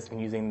access when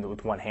using it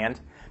with one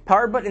hand.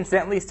 Power button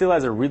incidentally still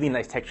has a really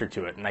nice texture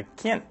to it, and I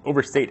can't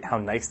overstate how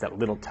nice that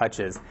little touch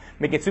is,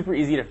 making it super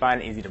easy to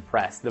find and easy to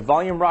press. The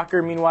volume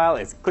rocker, meanwhile,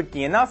 is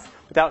clicky enough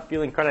without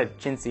feeling kind of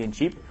chintzy and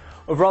cheap.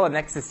 Overall, the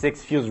Nexus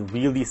 6 feels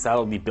really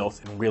solidly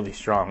built and really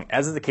strong,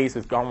 as is the case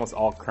with almost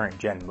all current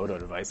gen Moto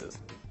devices.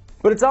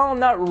 But it's all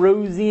not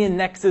rosy in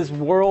Nexus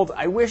world.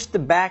 I wish the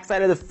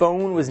backside of the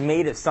phone was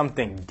made of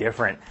something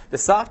different. The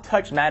soft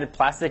touch matted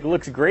plastic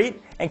looks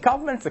great and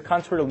complements the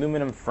contoured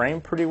aluminum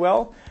frame pretty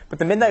well, but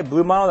the midnight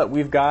blue model that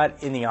we've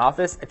got in the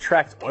office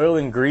attracts oil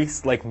and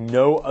grease like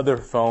no other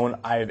phone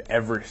I've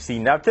ever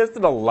seen. Now, I've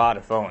tested a lot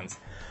of phones.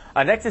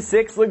 Nexus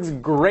 6 looks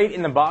great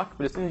in the box,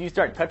 but as soon as you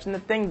start touching the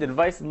thing, the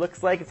device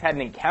looks like it's had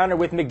an encounter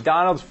with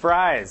McDonald's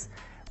fries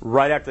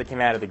right after they came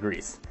out of the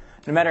grease.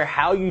 No matter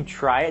how you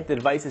try it, the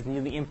device is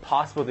nearly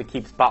impossible to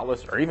keep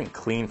spotless or even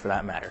clean for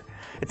that matter.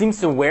 It seems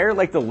to wear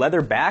like the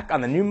leather back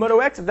on the new Moto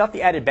X without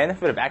the added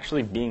benefit of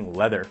actually being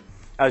leather.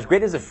 Now, as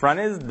great as the front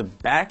is, the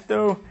back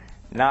though,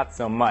 not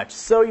so much.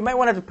 So you might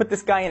want to put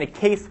this guy in a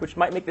case, which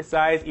might make the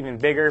size even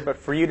bigger, but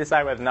for you to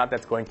decide whether or not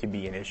that's going to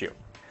be an issue.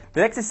 The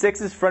Nexus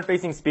 6's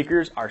front-facing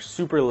speakers are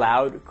super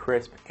loud,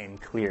 crisp,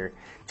 and clear.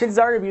 Chances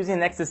are you'll be using a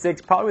Nexus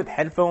 6 probably with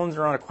headphones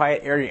or on a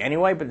quiet area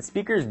anyway, but the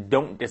speakers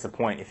don't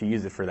disappoint if you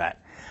use it for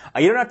that.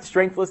 You don't have to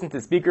strength listen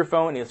to the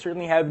speakerphone, and you'll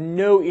certainly have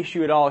no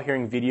issue at all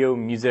hearing video,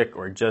 music,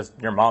 or just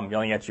your mom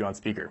yelling at you on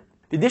speaker.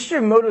 The addition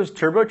of Moto's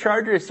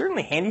turbocharger is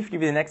certainly handy for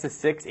giving the Nexus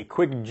 6 a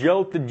quick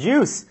jolt to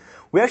juice.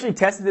 We actually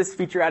tested this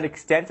feature out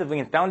extensively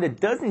and found it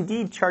does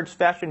indeed charge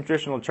faster than a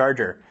traditional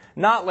charger.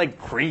 Not like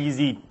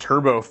crazy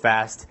turbo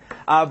fast,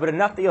 but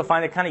enough that you'll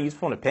find it kind of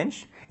useful in a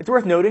pinch. It's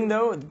worth noting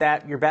though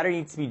that your battery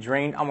needs to be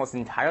drained almost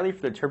entirely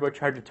for the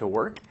turbocharger to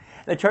work.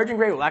 The charging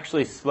rate will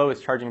actually slow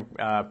as charging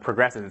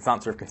progresses. It's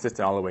not sort of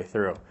consistent all the way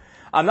through.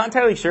 I'm not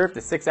entirely sure if the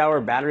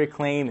 6-hour battery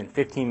claim in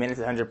 15 minutes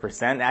is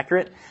 100%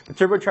 accurate, but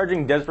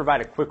turbocharging does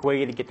provide a quick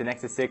way to get the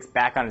Nexus 6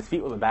 back on its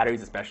feet while the battery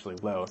is especially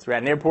low. So we're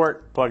at an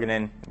airport, plug it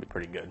in, it'll be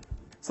pretty good.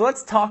 So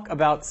let's talk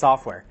about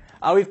software.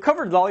 We've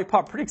covered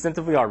Lollipop pretty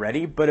extensively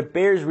already, but it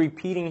bears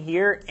repeating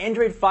here.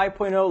 Android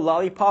 5.0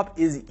 Lollipop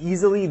is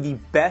easily the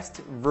best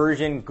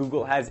version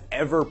Google has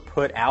ever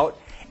put out,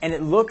 and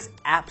it looks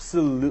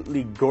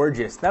absolutely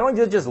gorgeous. Not only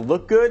does it just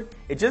look good,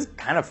 it's just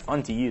kind of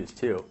fun to use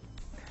too.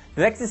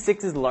 The Nexus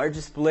 6's large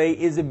display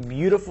is a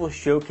beautiful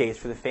showcase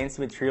for the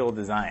fancy material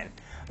design.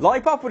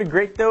 Lollipop would have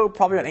great though,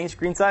 probably on any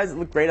screen size. It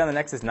looked great on the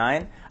Nexus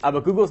 9, but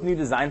Google's new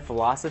design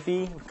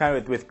philosophy, kind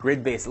of with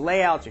grid-based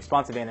layouts,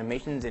 responsive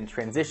animations and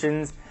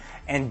transitions,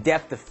 and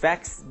depth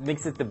effects,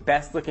 makes it the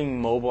best looking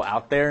mobile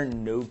out there,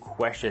 no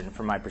question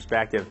from my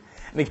perspective.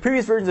 I mean,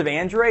 previous versions of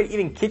Android,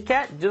 even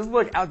KitKat, just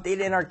look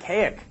outdated and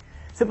archaic.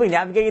 Simply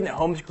navigating the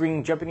home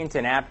screen, jumping into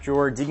an app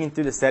drawer, digging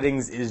through the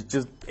settings is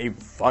just a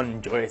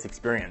fun, joyous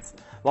experience.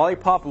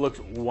 Lollipop looks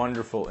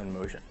wonderful in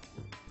motion.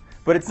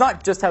 But it's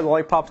not just how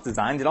Lollipop's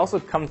designed, it also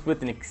comes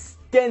with an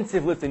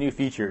extensive list of new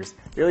features.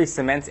 It really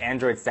cements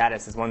Android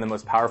status as one of the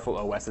most powerful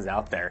OSs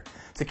out there.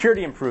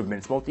 Security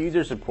improvements,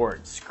 multi-user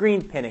support,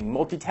 screen pinning,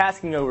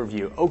 multitasking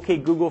overview, OK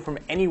Google from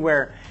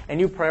anywhere, and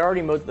new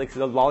priority modes like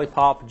the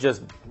Lollipop,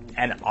 just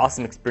an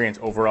awesome experience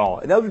overall.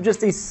 And that was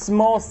just a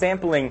small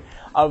sampling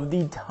of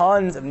the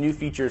tons of new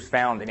features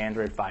found in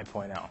Android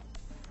 5.0.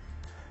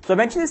 So I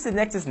mentioned this in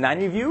Nexus 9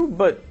 review,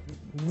 but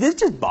this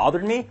just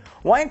bothered me.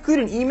 Why include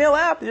an email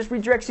app that just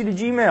redirects you to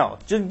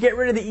Gmail? Just get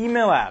rid of the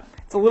email app.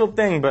 It's a little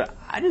thing, but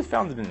I just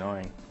found it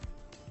annoying.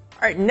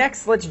 Alright,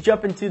 next let's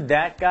jump into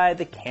that guy,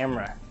 the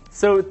camera.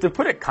 So to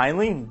put it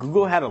kindly,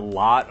 Google had a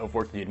lot of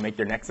work to do to make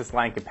their Nexus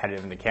line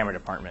competitive in the camera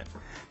department.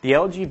 The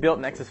LG built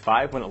Nexus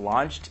 5 when it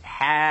launched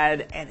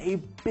had an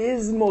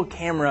abysmal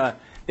camera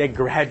that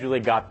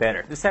gradually got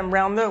better. This time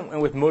around though,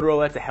 and with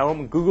Motorola at the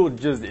helm, Google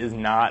just is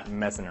not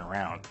messing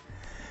around.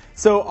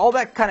 So all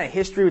that kind of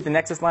history with the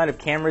Nexus line of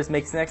cameras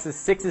makes Nexus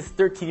 6's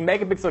 13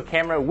 megapixel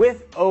camera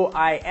with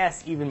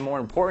OIS even more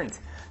important.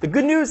 The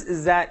good news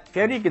is that if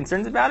you have any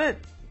concerns about it,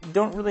 you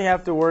don't really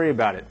have to worry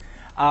about it.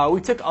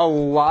 We took a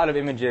lot of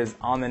images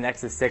on the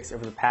Nexus 6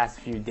 over the past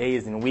few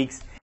days and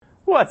weeks.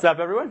 What's up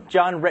everyone?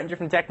 John Rettinger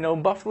from Techno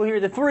Buffalo here,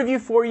 the full review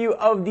for you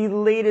of the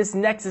latest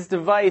Nexus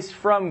device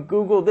from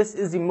Google. This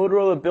is the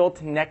Motorola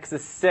built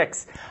Nexus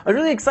 6. I was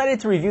really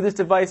excited to review this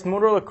device.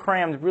 Motorola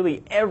crammed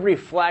really every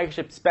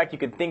flagship spec you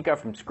could think of,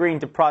 from screen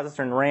to processor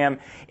and RAM,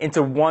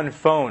 into one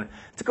phone.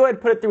 So go ahead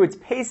and put it through its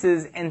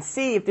paces and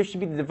see if this should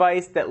be the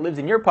device that lives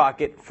in your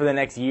pocket for the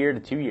next year to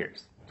 2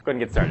 years. Let's go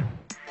ahead and get started.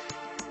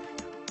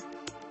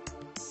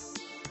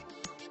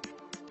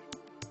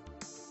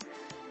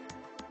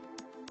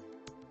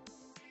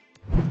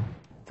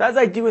 So as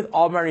I do with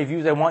all my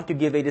reviews, I want to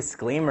give a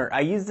disclaimer.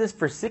 I used this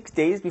for 6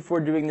 days before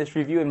doing this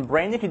review, and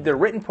Brandon, who did the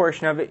written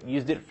portion of it,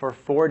 used it for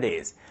 4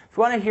 days. If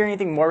you want to hear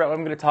anything more about what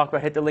I'm going to talk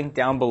about, hit the link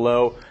down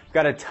below. We've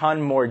got a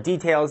ton more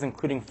details,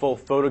 including full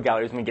photo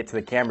galleries when we get to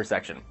the camera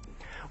section.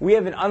 We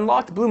have an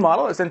unlocked blue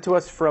model that's sent to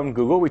us from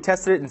Google. We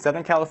tested it in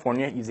Southern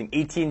California using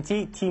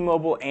AT&T,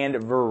 T-Mobile, and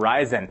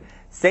Verizon.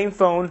 Same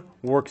phone,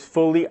 works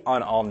fully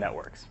on all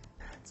networks.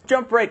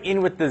 Jump right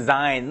in with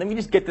design. Let me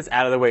just get this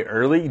out of the way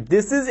early.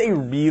 This is a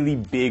really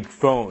big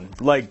phone,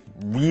 like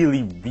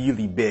really,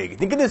 really big.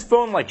 Think of this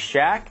phone like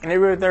Shaq and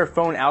every other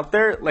phone out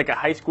there like a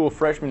high school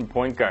freshman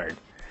point guard.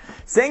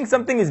 Saying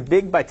something is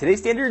big by today's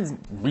standards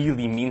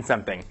really means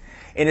something.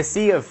 In a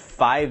sea of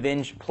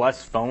 5-inch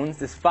plus phones,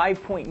 this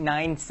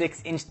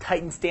 5.96-inch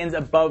Titan stands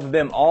above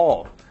them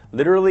all,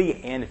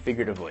 literally and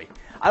figuratively.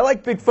 I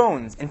like big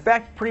phones. In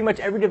fact, pretty much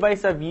every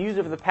device I've used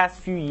over the past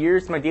few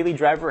years, my daily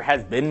driver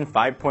has been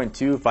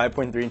 5.2,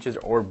 5.3 inches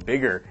or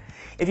bigger.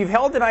 If you've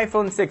held an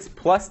iPhone 6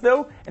 Plus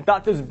though, and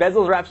thought those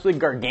bezels are absolutely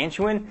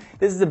gargantuan,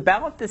 this is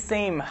about the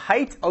same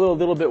height, although a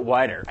little bit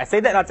wider. I say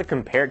that not to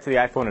compare it to the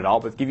iPhone at all,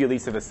 but to give you at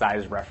least of a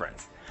size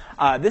reference.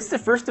 This is the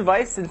first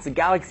device since the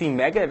Galaxy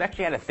Mega I've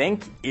actually had to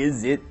think,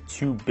 is it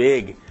too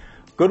big?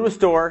 Go to a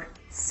store,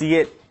 see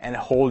it, and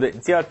hold it,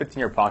 and see how it fits in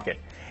your pocket.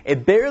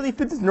 It barely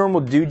fits its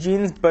normal dude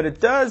jeans, but it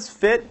does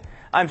fit.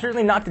 I'm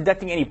certainly not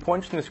deducting any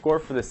points from the score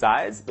for the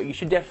size, but you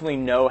should definitely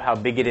know how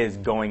big it is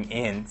going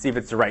in, see if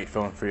it's the right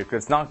phone for you,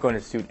 because it's not going to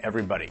suit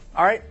everybody.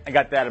 Alright, I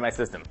got that out of my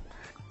system.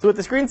 So with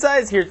the screen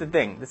size, here's the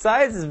thing. The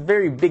size is a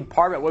very big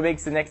part of what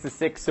makes the Nexus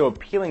 6 so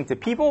appealing to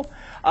people.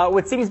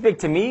 What seems big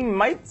to me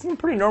might seem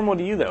pretty normal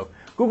to you though.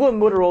 Google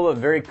and Motorola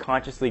very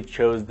consciously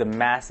chose the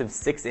massive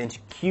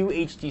 6-inch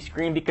QHD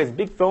screen because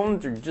big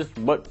phones are just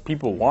what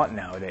people want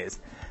nowadays.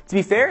 To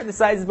be fair, the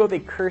size is both a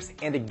curse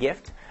and a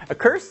gift. A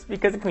curse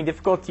because it can be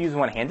difficult to use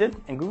one-handed,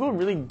 and Google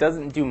really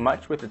doesn't do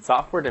much with its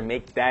software to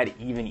make that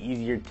even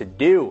easier to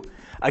do.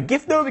 A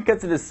gift though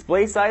because the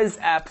display size is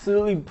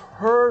absolutely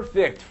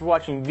perfect for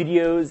watching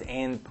videos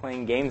and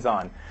playing games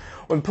on.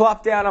 When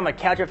plopped down on my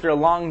couch after a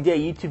long day,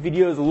 YouTube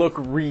videos look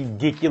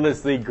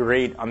ridiculously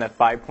great on that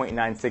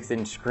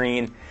 5.96-inch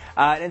screen.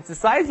 And it's the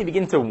size you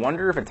begin to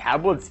wonder if a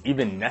tablet's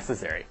even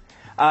necessary.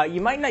 You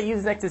might not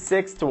use Nexus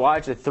 6 to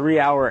watch a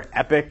 3-hour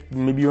epic,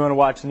 maybe you want to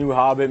watch a new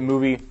Hobbit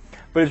movie,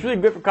 but it's really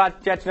good for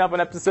catching up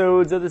on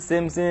episodes of The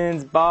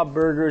Simpsons, Bob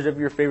Burgers, of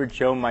your favorite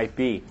show might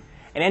be.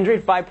 And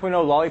Android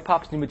 5.0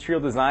 Lollipop's new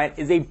material design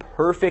is a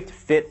perfect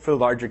fit for the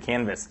larger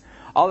canvas.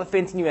 All the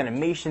fancy new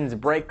animations,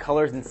 bright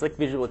colors, and slick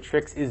visual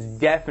tricks is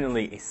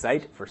definitely a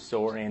sight for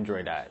sore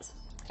Android eyes.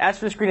 As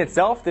for the screen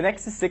itself, the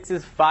Nexus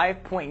 6's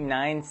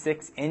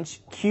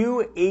 5.96-inch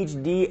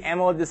QHD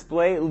AMOLED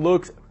display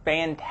looks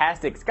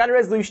fantastic. It's got a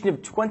resolution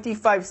of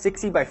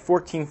 2560 by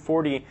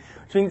 1440,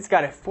 which means it's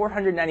got a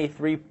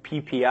 493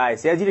 ppi.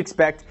 So as you'd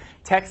expect,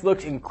 text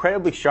looks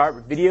incredibly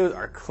sharp, videos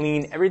are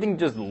clean, everything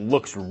just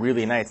looks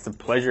really nice. It's a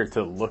pleasure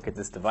to look at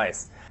this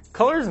device.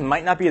 Colors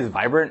might not be as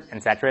vibrant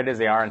and saturated as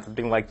they are on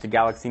something like the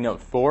Galaxy Note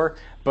 4,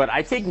 but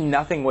I take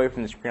nothing away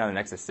from the screen on the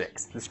Nexus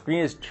 6. The screen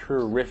is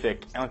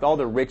terrific, and with all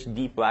the rich,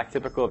 deep black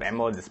typical of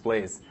AMOLED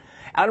displays.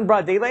 Out in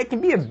broad daylight, it can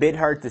be a bit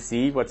hard to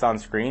see what's on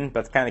screen.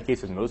 That's kind of the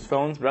case with most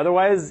phones, but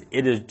otherwise,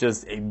 it is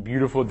just a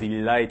beautiful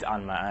delight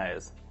on my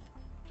eyes.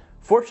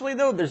 Fortunately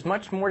though, there's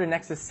much more to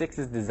Nexus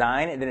 6's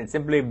design than it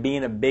simply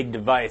being a big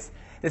device.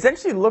 It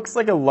essentially looks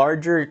like a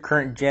larger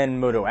current gen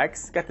Moto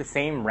X. It's got the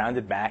same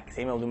rounded back,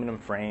 same aluminum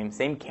frame,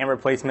 same camera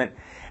placement,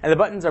 and the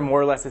buttons are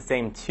more or less the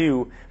same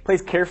too,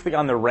 placed carefully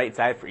on the right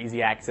side for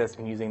easy access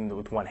when using them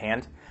with one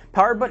hand.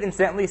 Power button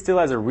incidentally still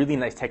has a really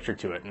nice texture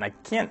to it, and I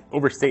can't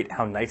overstate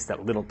how nice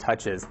that little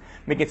touch is,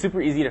 making it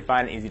super easy to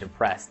find and easy to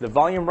press. The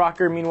volume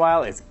rocker,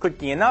 meanwhile, is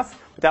clicky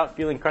enough without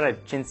feeling kind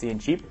of chintzy and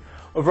cheap.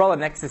 Overall, the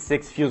Nexus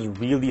 6 feels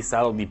really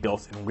solidly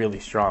built and really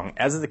strong,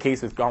 as is the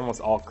case with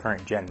almost all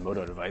current gen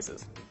Moto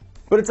devices.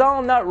 But it's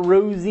all not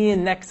rosy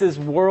in Nexus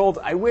world.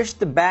 I wish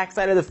the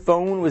backside of the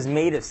phone was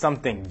made of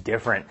something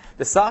different.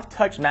 The soft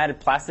touch matted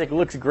plastic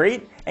looks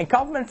great and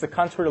complements the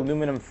contoured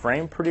aluminum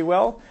frame pretty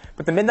well,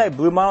 but the midnight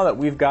blue model that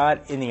we've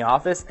got in the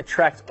office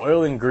attracts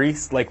oil and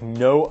grease like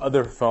no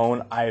other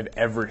phone I've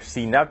ever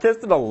seen. Now, I've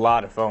tested a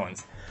lot of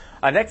phones.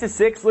 Nexus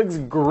 6 looks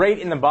great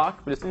in the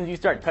box, but as soon as you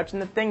start touching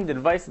the thing, the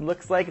device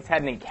looks like it's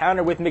had an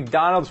encounter with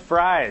McDonald's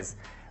fries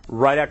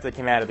right after they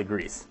came out of the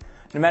grease.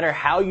 No matter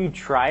how you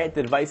try it,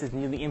 the device is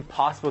nearly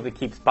impossible to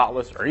keep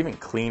spotless or even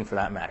clean for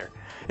that matter.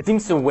 It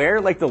seems to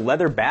wear like the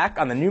leather back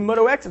on the new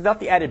Moto X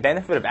without the added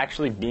benefit of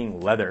actually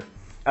being leather.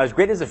 As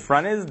great as the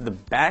front is, the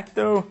back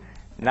though,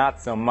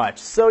 not so much.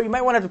 So you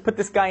might want to have to put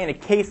this guy in a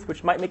case,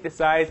 which might make the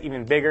size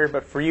even bigger,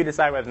 but for you to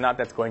decide whether or not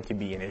that's going to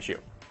be an issue.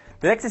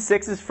 The Nexus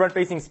 6's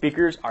front-facing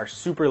speakers are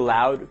super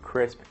loud,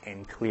 crisp,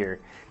 and clear.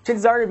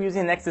 Chances are you're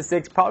using the Nexus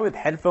 6 probably with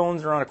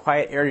headphones or on a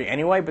quiet area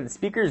anyway, but the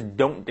speakers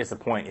don't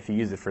disappoint if you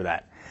use it for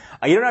that.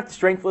 You don't have to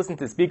strength listen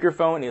to the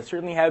speakerphone, and you'll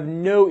certainly have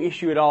no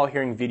issue at all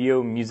hearing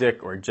video,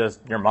 music, or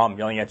just your mom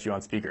yelling at you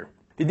on speaker.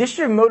 The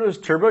addition of Moto's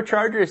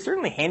turbocharger is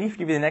certainly handy for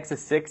giving the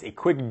Nexus 6 a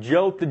quick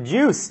jolt to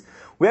juice.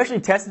 We actually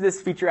tested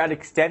this feature out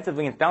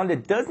extensively and found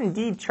it does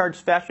indeed charge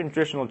faster than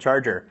traditional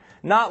charger.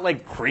 Not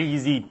like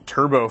crazy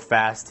turbo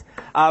fast,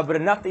 but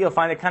enough that you'll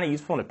find it kind of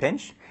useful in a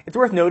pinch. It's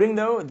worth noting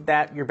though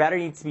that your battery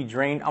needs to be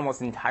drained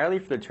almost entirely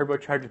for the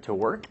turbocharger to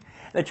work.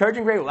 The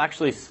charging rate will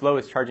actually slow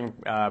as charging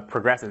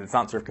progresses. It's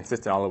not sort of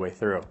consistent all the way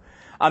through.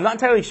 I'm not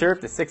entirely sure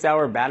if the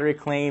 6-hour battery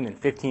claim in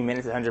 15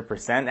 minutes is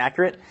 100%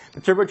 accurate.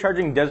 The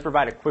turbocharging does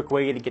provide a quick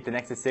way to get the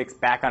Nexus 6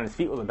 back on its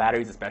feet while the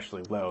battery is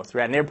especially low. So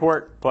you're at an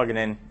airport, plug it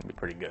in, it'll be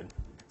pretty good.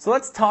 So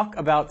let's talk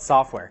about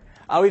software.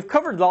 We've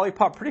covered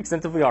Lollipop pretty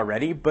extensively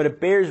already, but it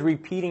bears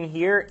repeating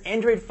here.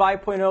 Android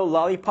 5.0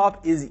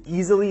 Lollipop is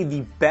easily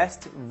the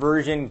best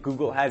version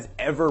Google has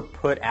ever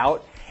put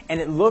out,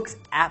 and it looks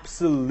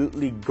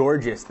absolutely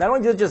gorgeous. Not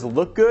only does it just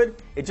look good,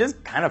 it's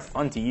just kind of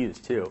fun to use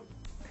too.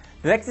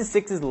 The Nexus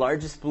 6's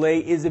large display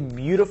is a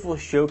beautiful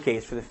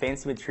showcase for the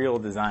fancy material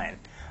design.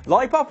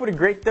 Lollipop would have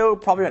great though,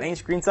 probably on any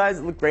screen size.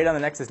 It looked great on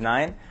the Nexus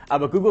 9,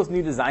 but Google's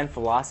new design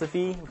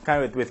philosophy,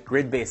 kind of with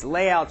grid-based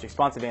layouts,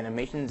 responsive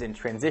animations and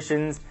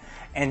transitions,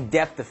 and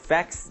depth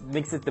effects,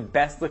 makes it the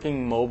best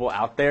looking mobile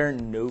out there,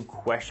 no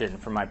question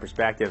from my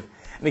perspective.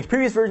 I mean,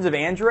 previous versions of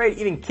Android,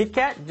 even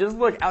KitKat, just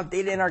look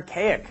outdated and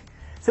archaic.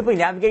 Simply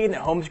navigating the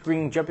home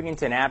screen, jumping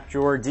into an app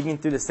drawer, digging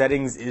through the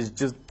settings is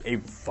just a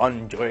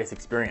fun, joyous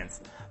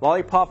experience.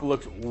 Lollipop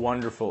looks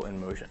wonderful in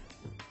motion.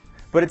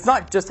 But it's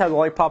not just how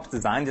Lollipop's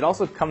designed, it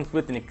also comes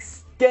with an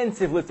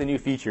extensive list of new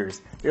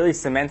features. It really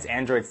cements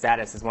Android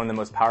status as one of the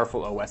most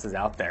powerful OSs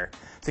out there.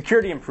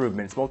 Security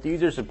improvements,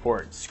 multi-user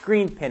support,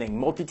 screen pinning,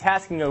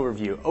 multitasking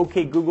overview,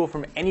 OK Google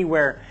from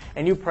anywhere,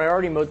 and new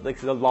priority modes like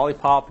the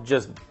Lollipop,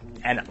 just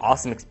an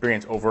awesome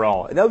experience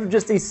overall. And those are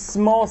just a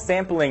small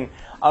sampling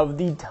of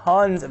the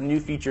tons of new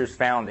features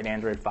found in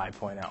Android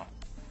 5.0.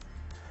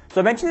 So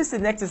I mentioned this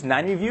in the Nexus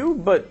 9 review,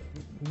 but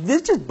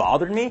this just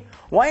bothered me.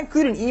 Why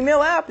include an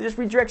email app that just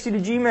redirects you to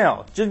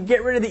Gmail? Just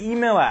get rid of the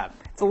email app.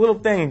 It's a little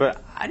thing,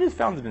 but I just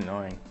found it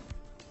annoying.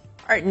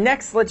 Alright,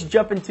 next let's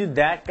jump into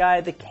that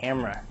guy, the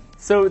camera.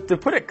 So to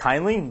put it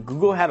kindly,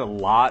 Google had a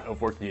lot of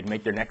work to do to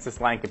make their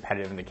Nexus line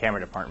competitive in the camera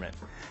department.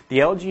 The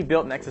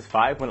LG-built Nexus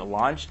 5, when it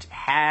launched,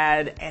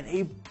 had an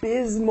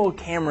abysmal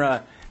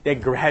camera that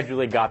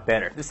gradually got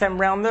better. This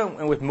time around though,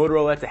 and with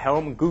Motorola at the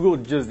helm, Google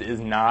just is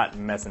not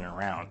messing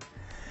around.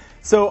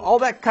 So all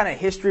that kind of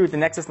history with the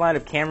Nexus line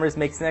of cameras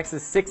makes the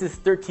Nexus 6's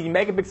 13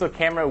 megapixel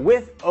camera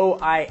with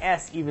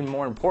OIS even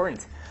more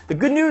important. The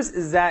good news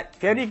is that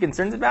if you have any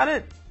concerns about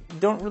it, you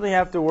don't really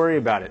have to worry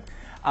about it.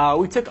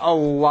 We took a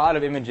lot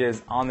of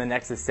images on the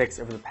Nexus 6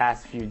 over the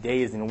past few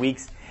days and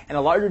weeks, and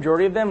a large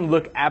majority of them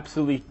look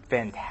absolutely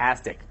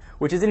fantastic,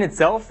 which in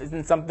itself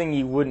isn't something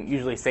you wouldn't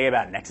usually say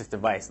about a Nexus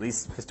device, at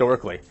least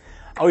historically.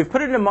 We've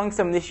put it among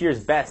some of this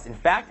year's best. In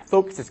fact,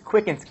 focus is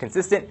quick and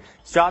consistent,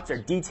 shots are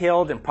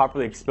detailed and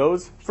properly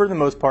exposed for the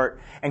most part,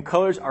 and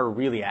colors are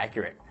really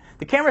accurate.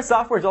 The camera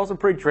software is also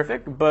pretty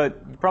terrific,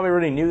 but you probably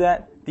already knew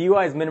that. The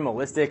UI is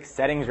minimalistic,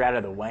 settings are out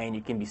of the way, and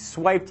you can be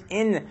swiped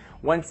in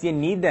once you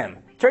need them.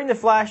 Turning the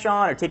flash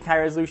on or taking high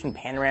resolution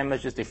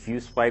panoramas just a few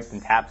swipes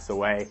and taps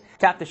away.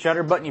 Tap the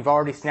shutter button, you've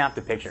already snapped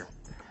a picture.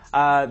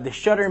 The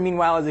shutter,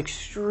 meanwhile, is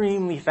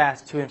extremely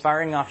fast too, and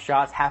firing off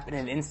shots happen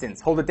in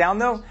instants. Hold it down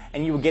though,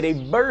 and you will get a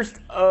burst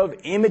of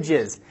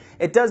images.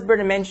 It does bear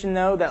to mention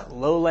though that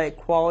low light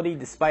quality,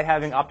 despite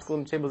having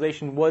optical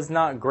stabilization, was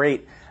not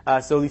great,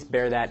 so at least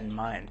bear that in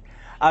mind.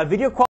 Video quality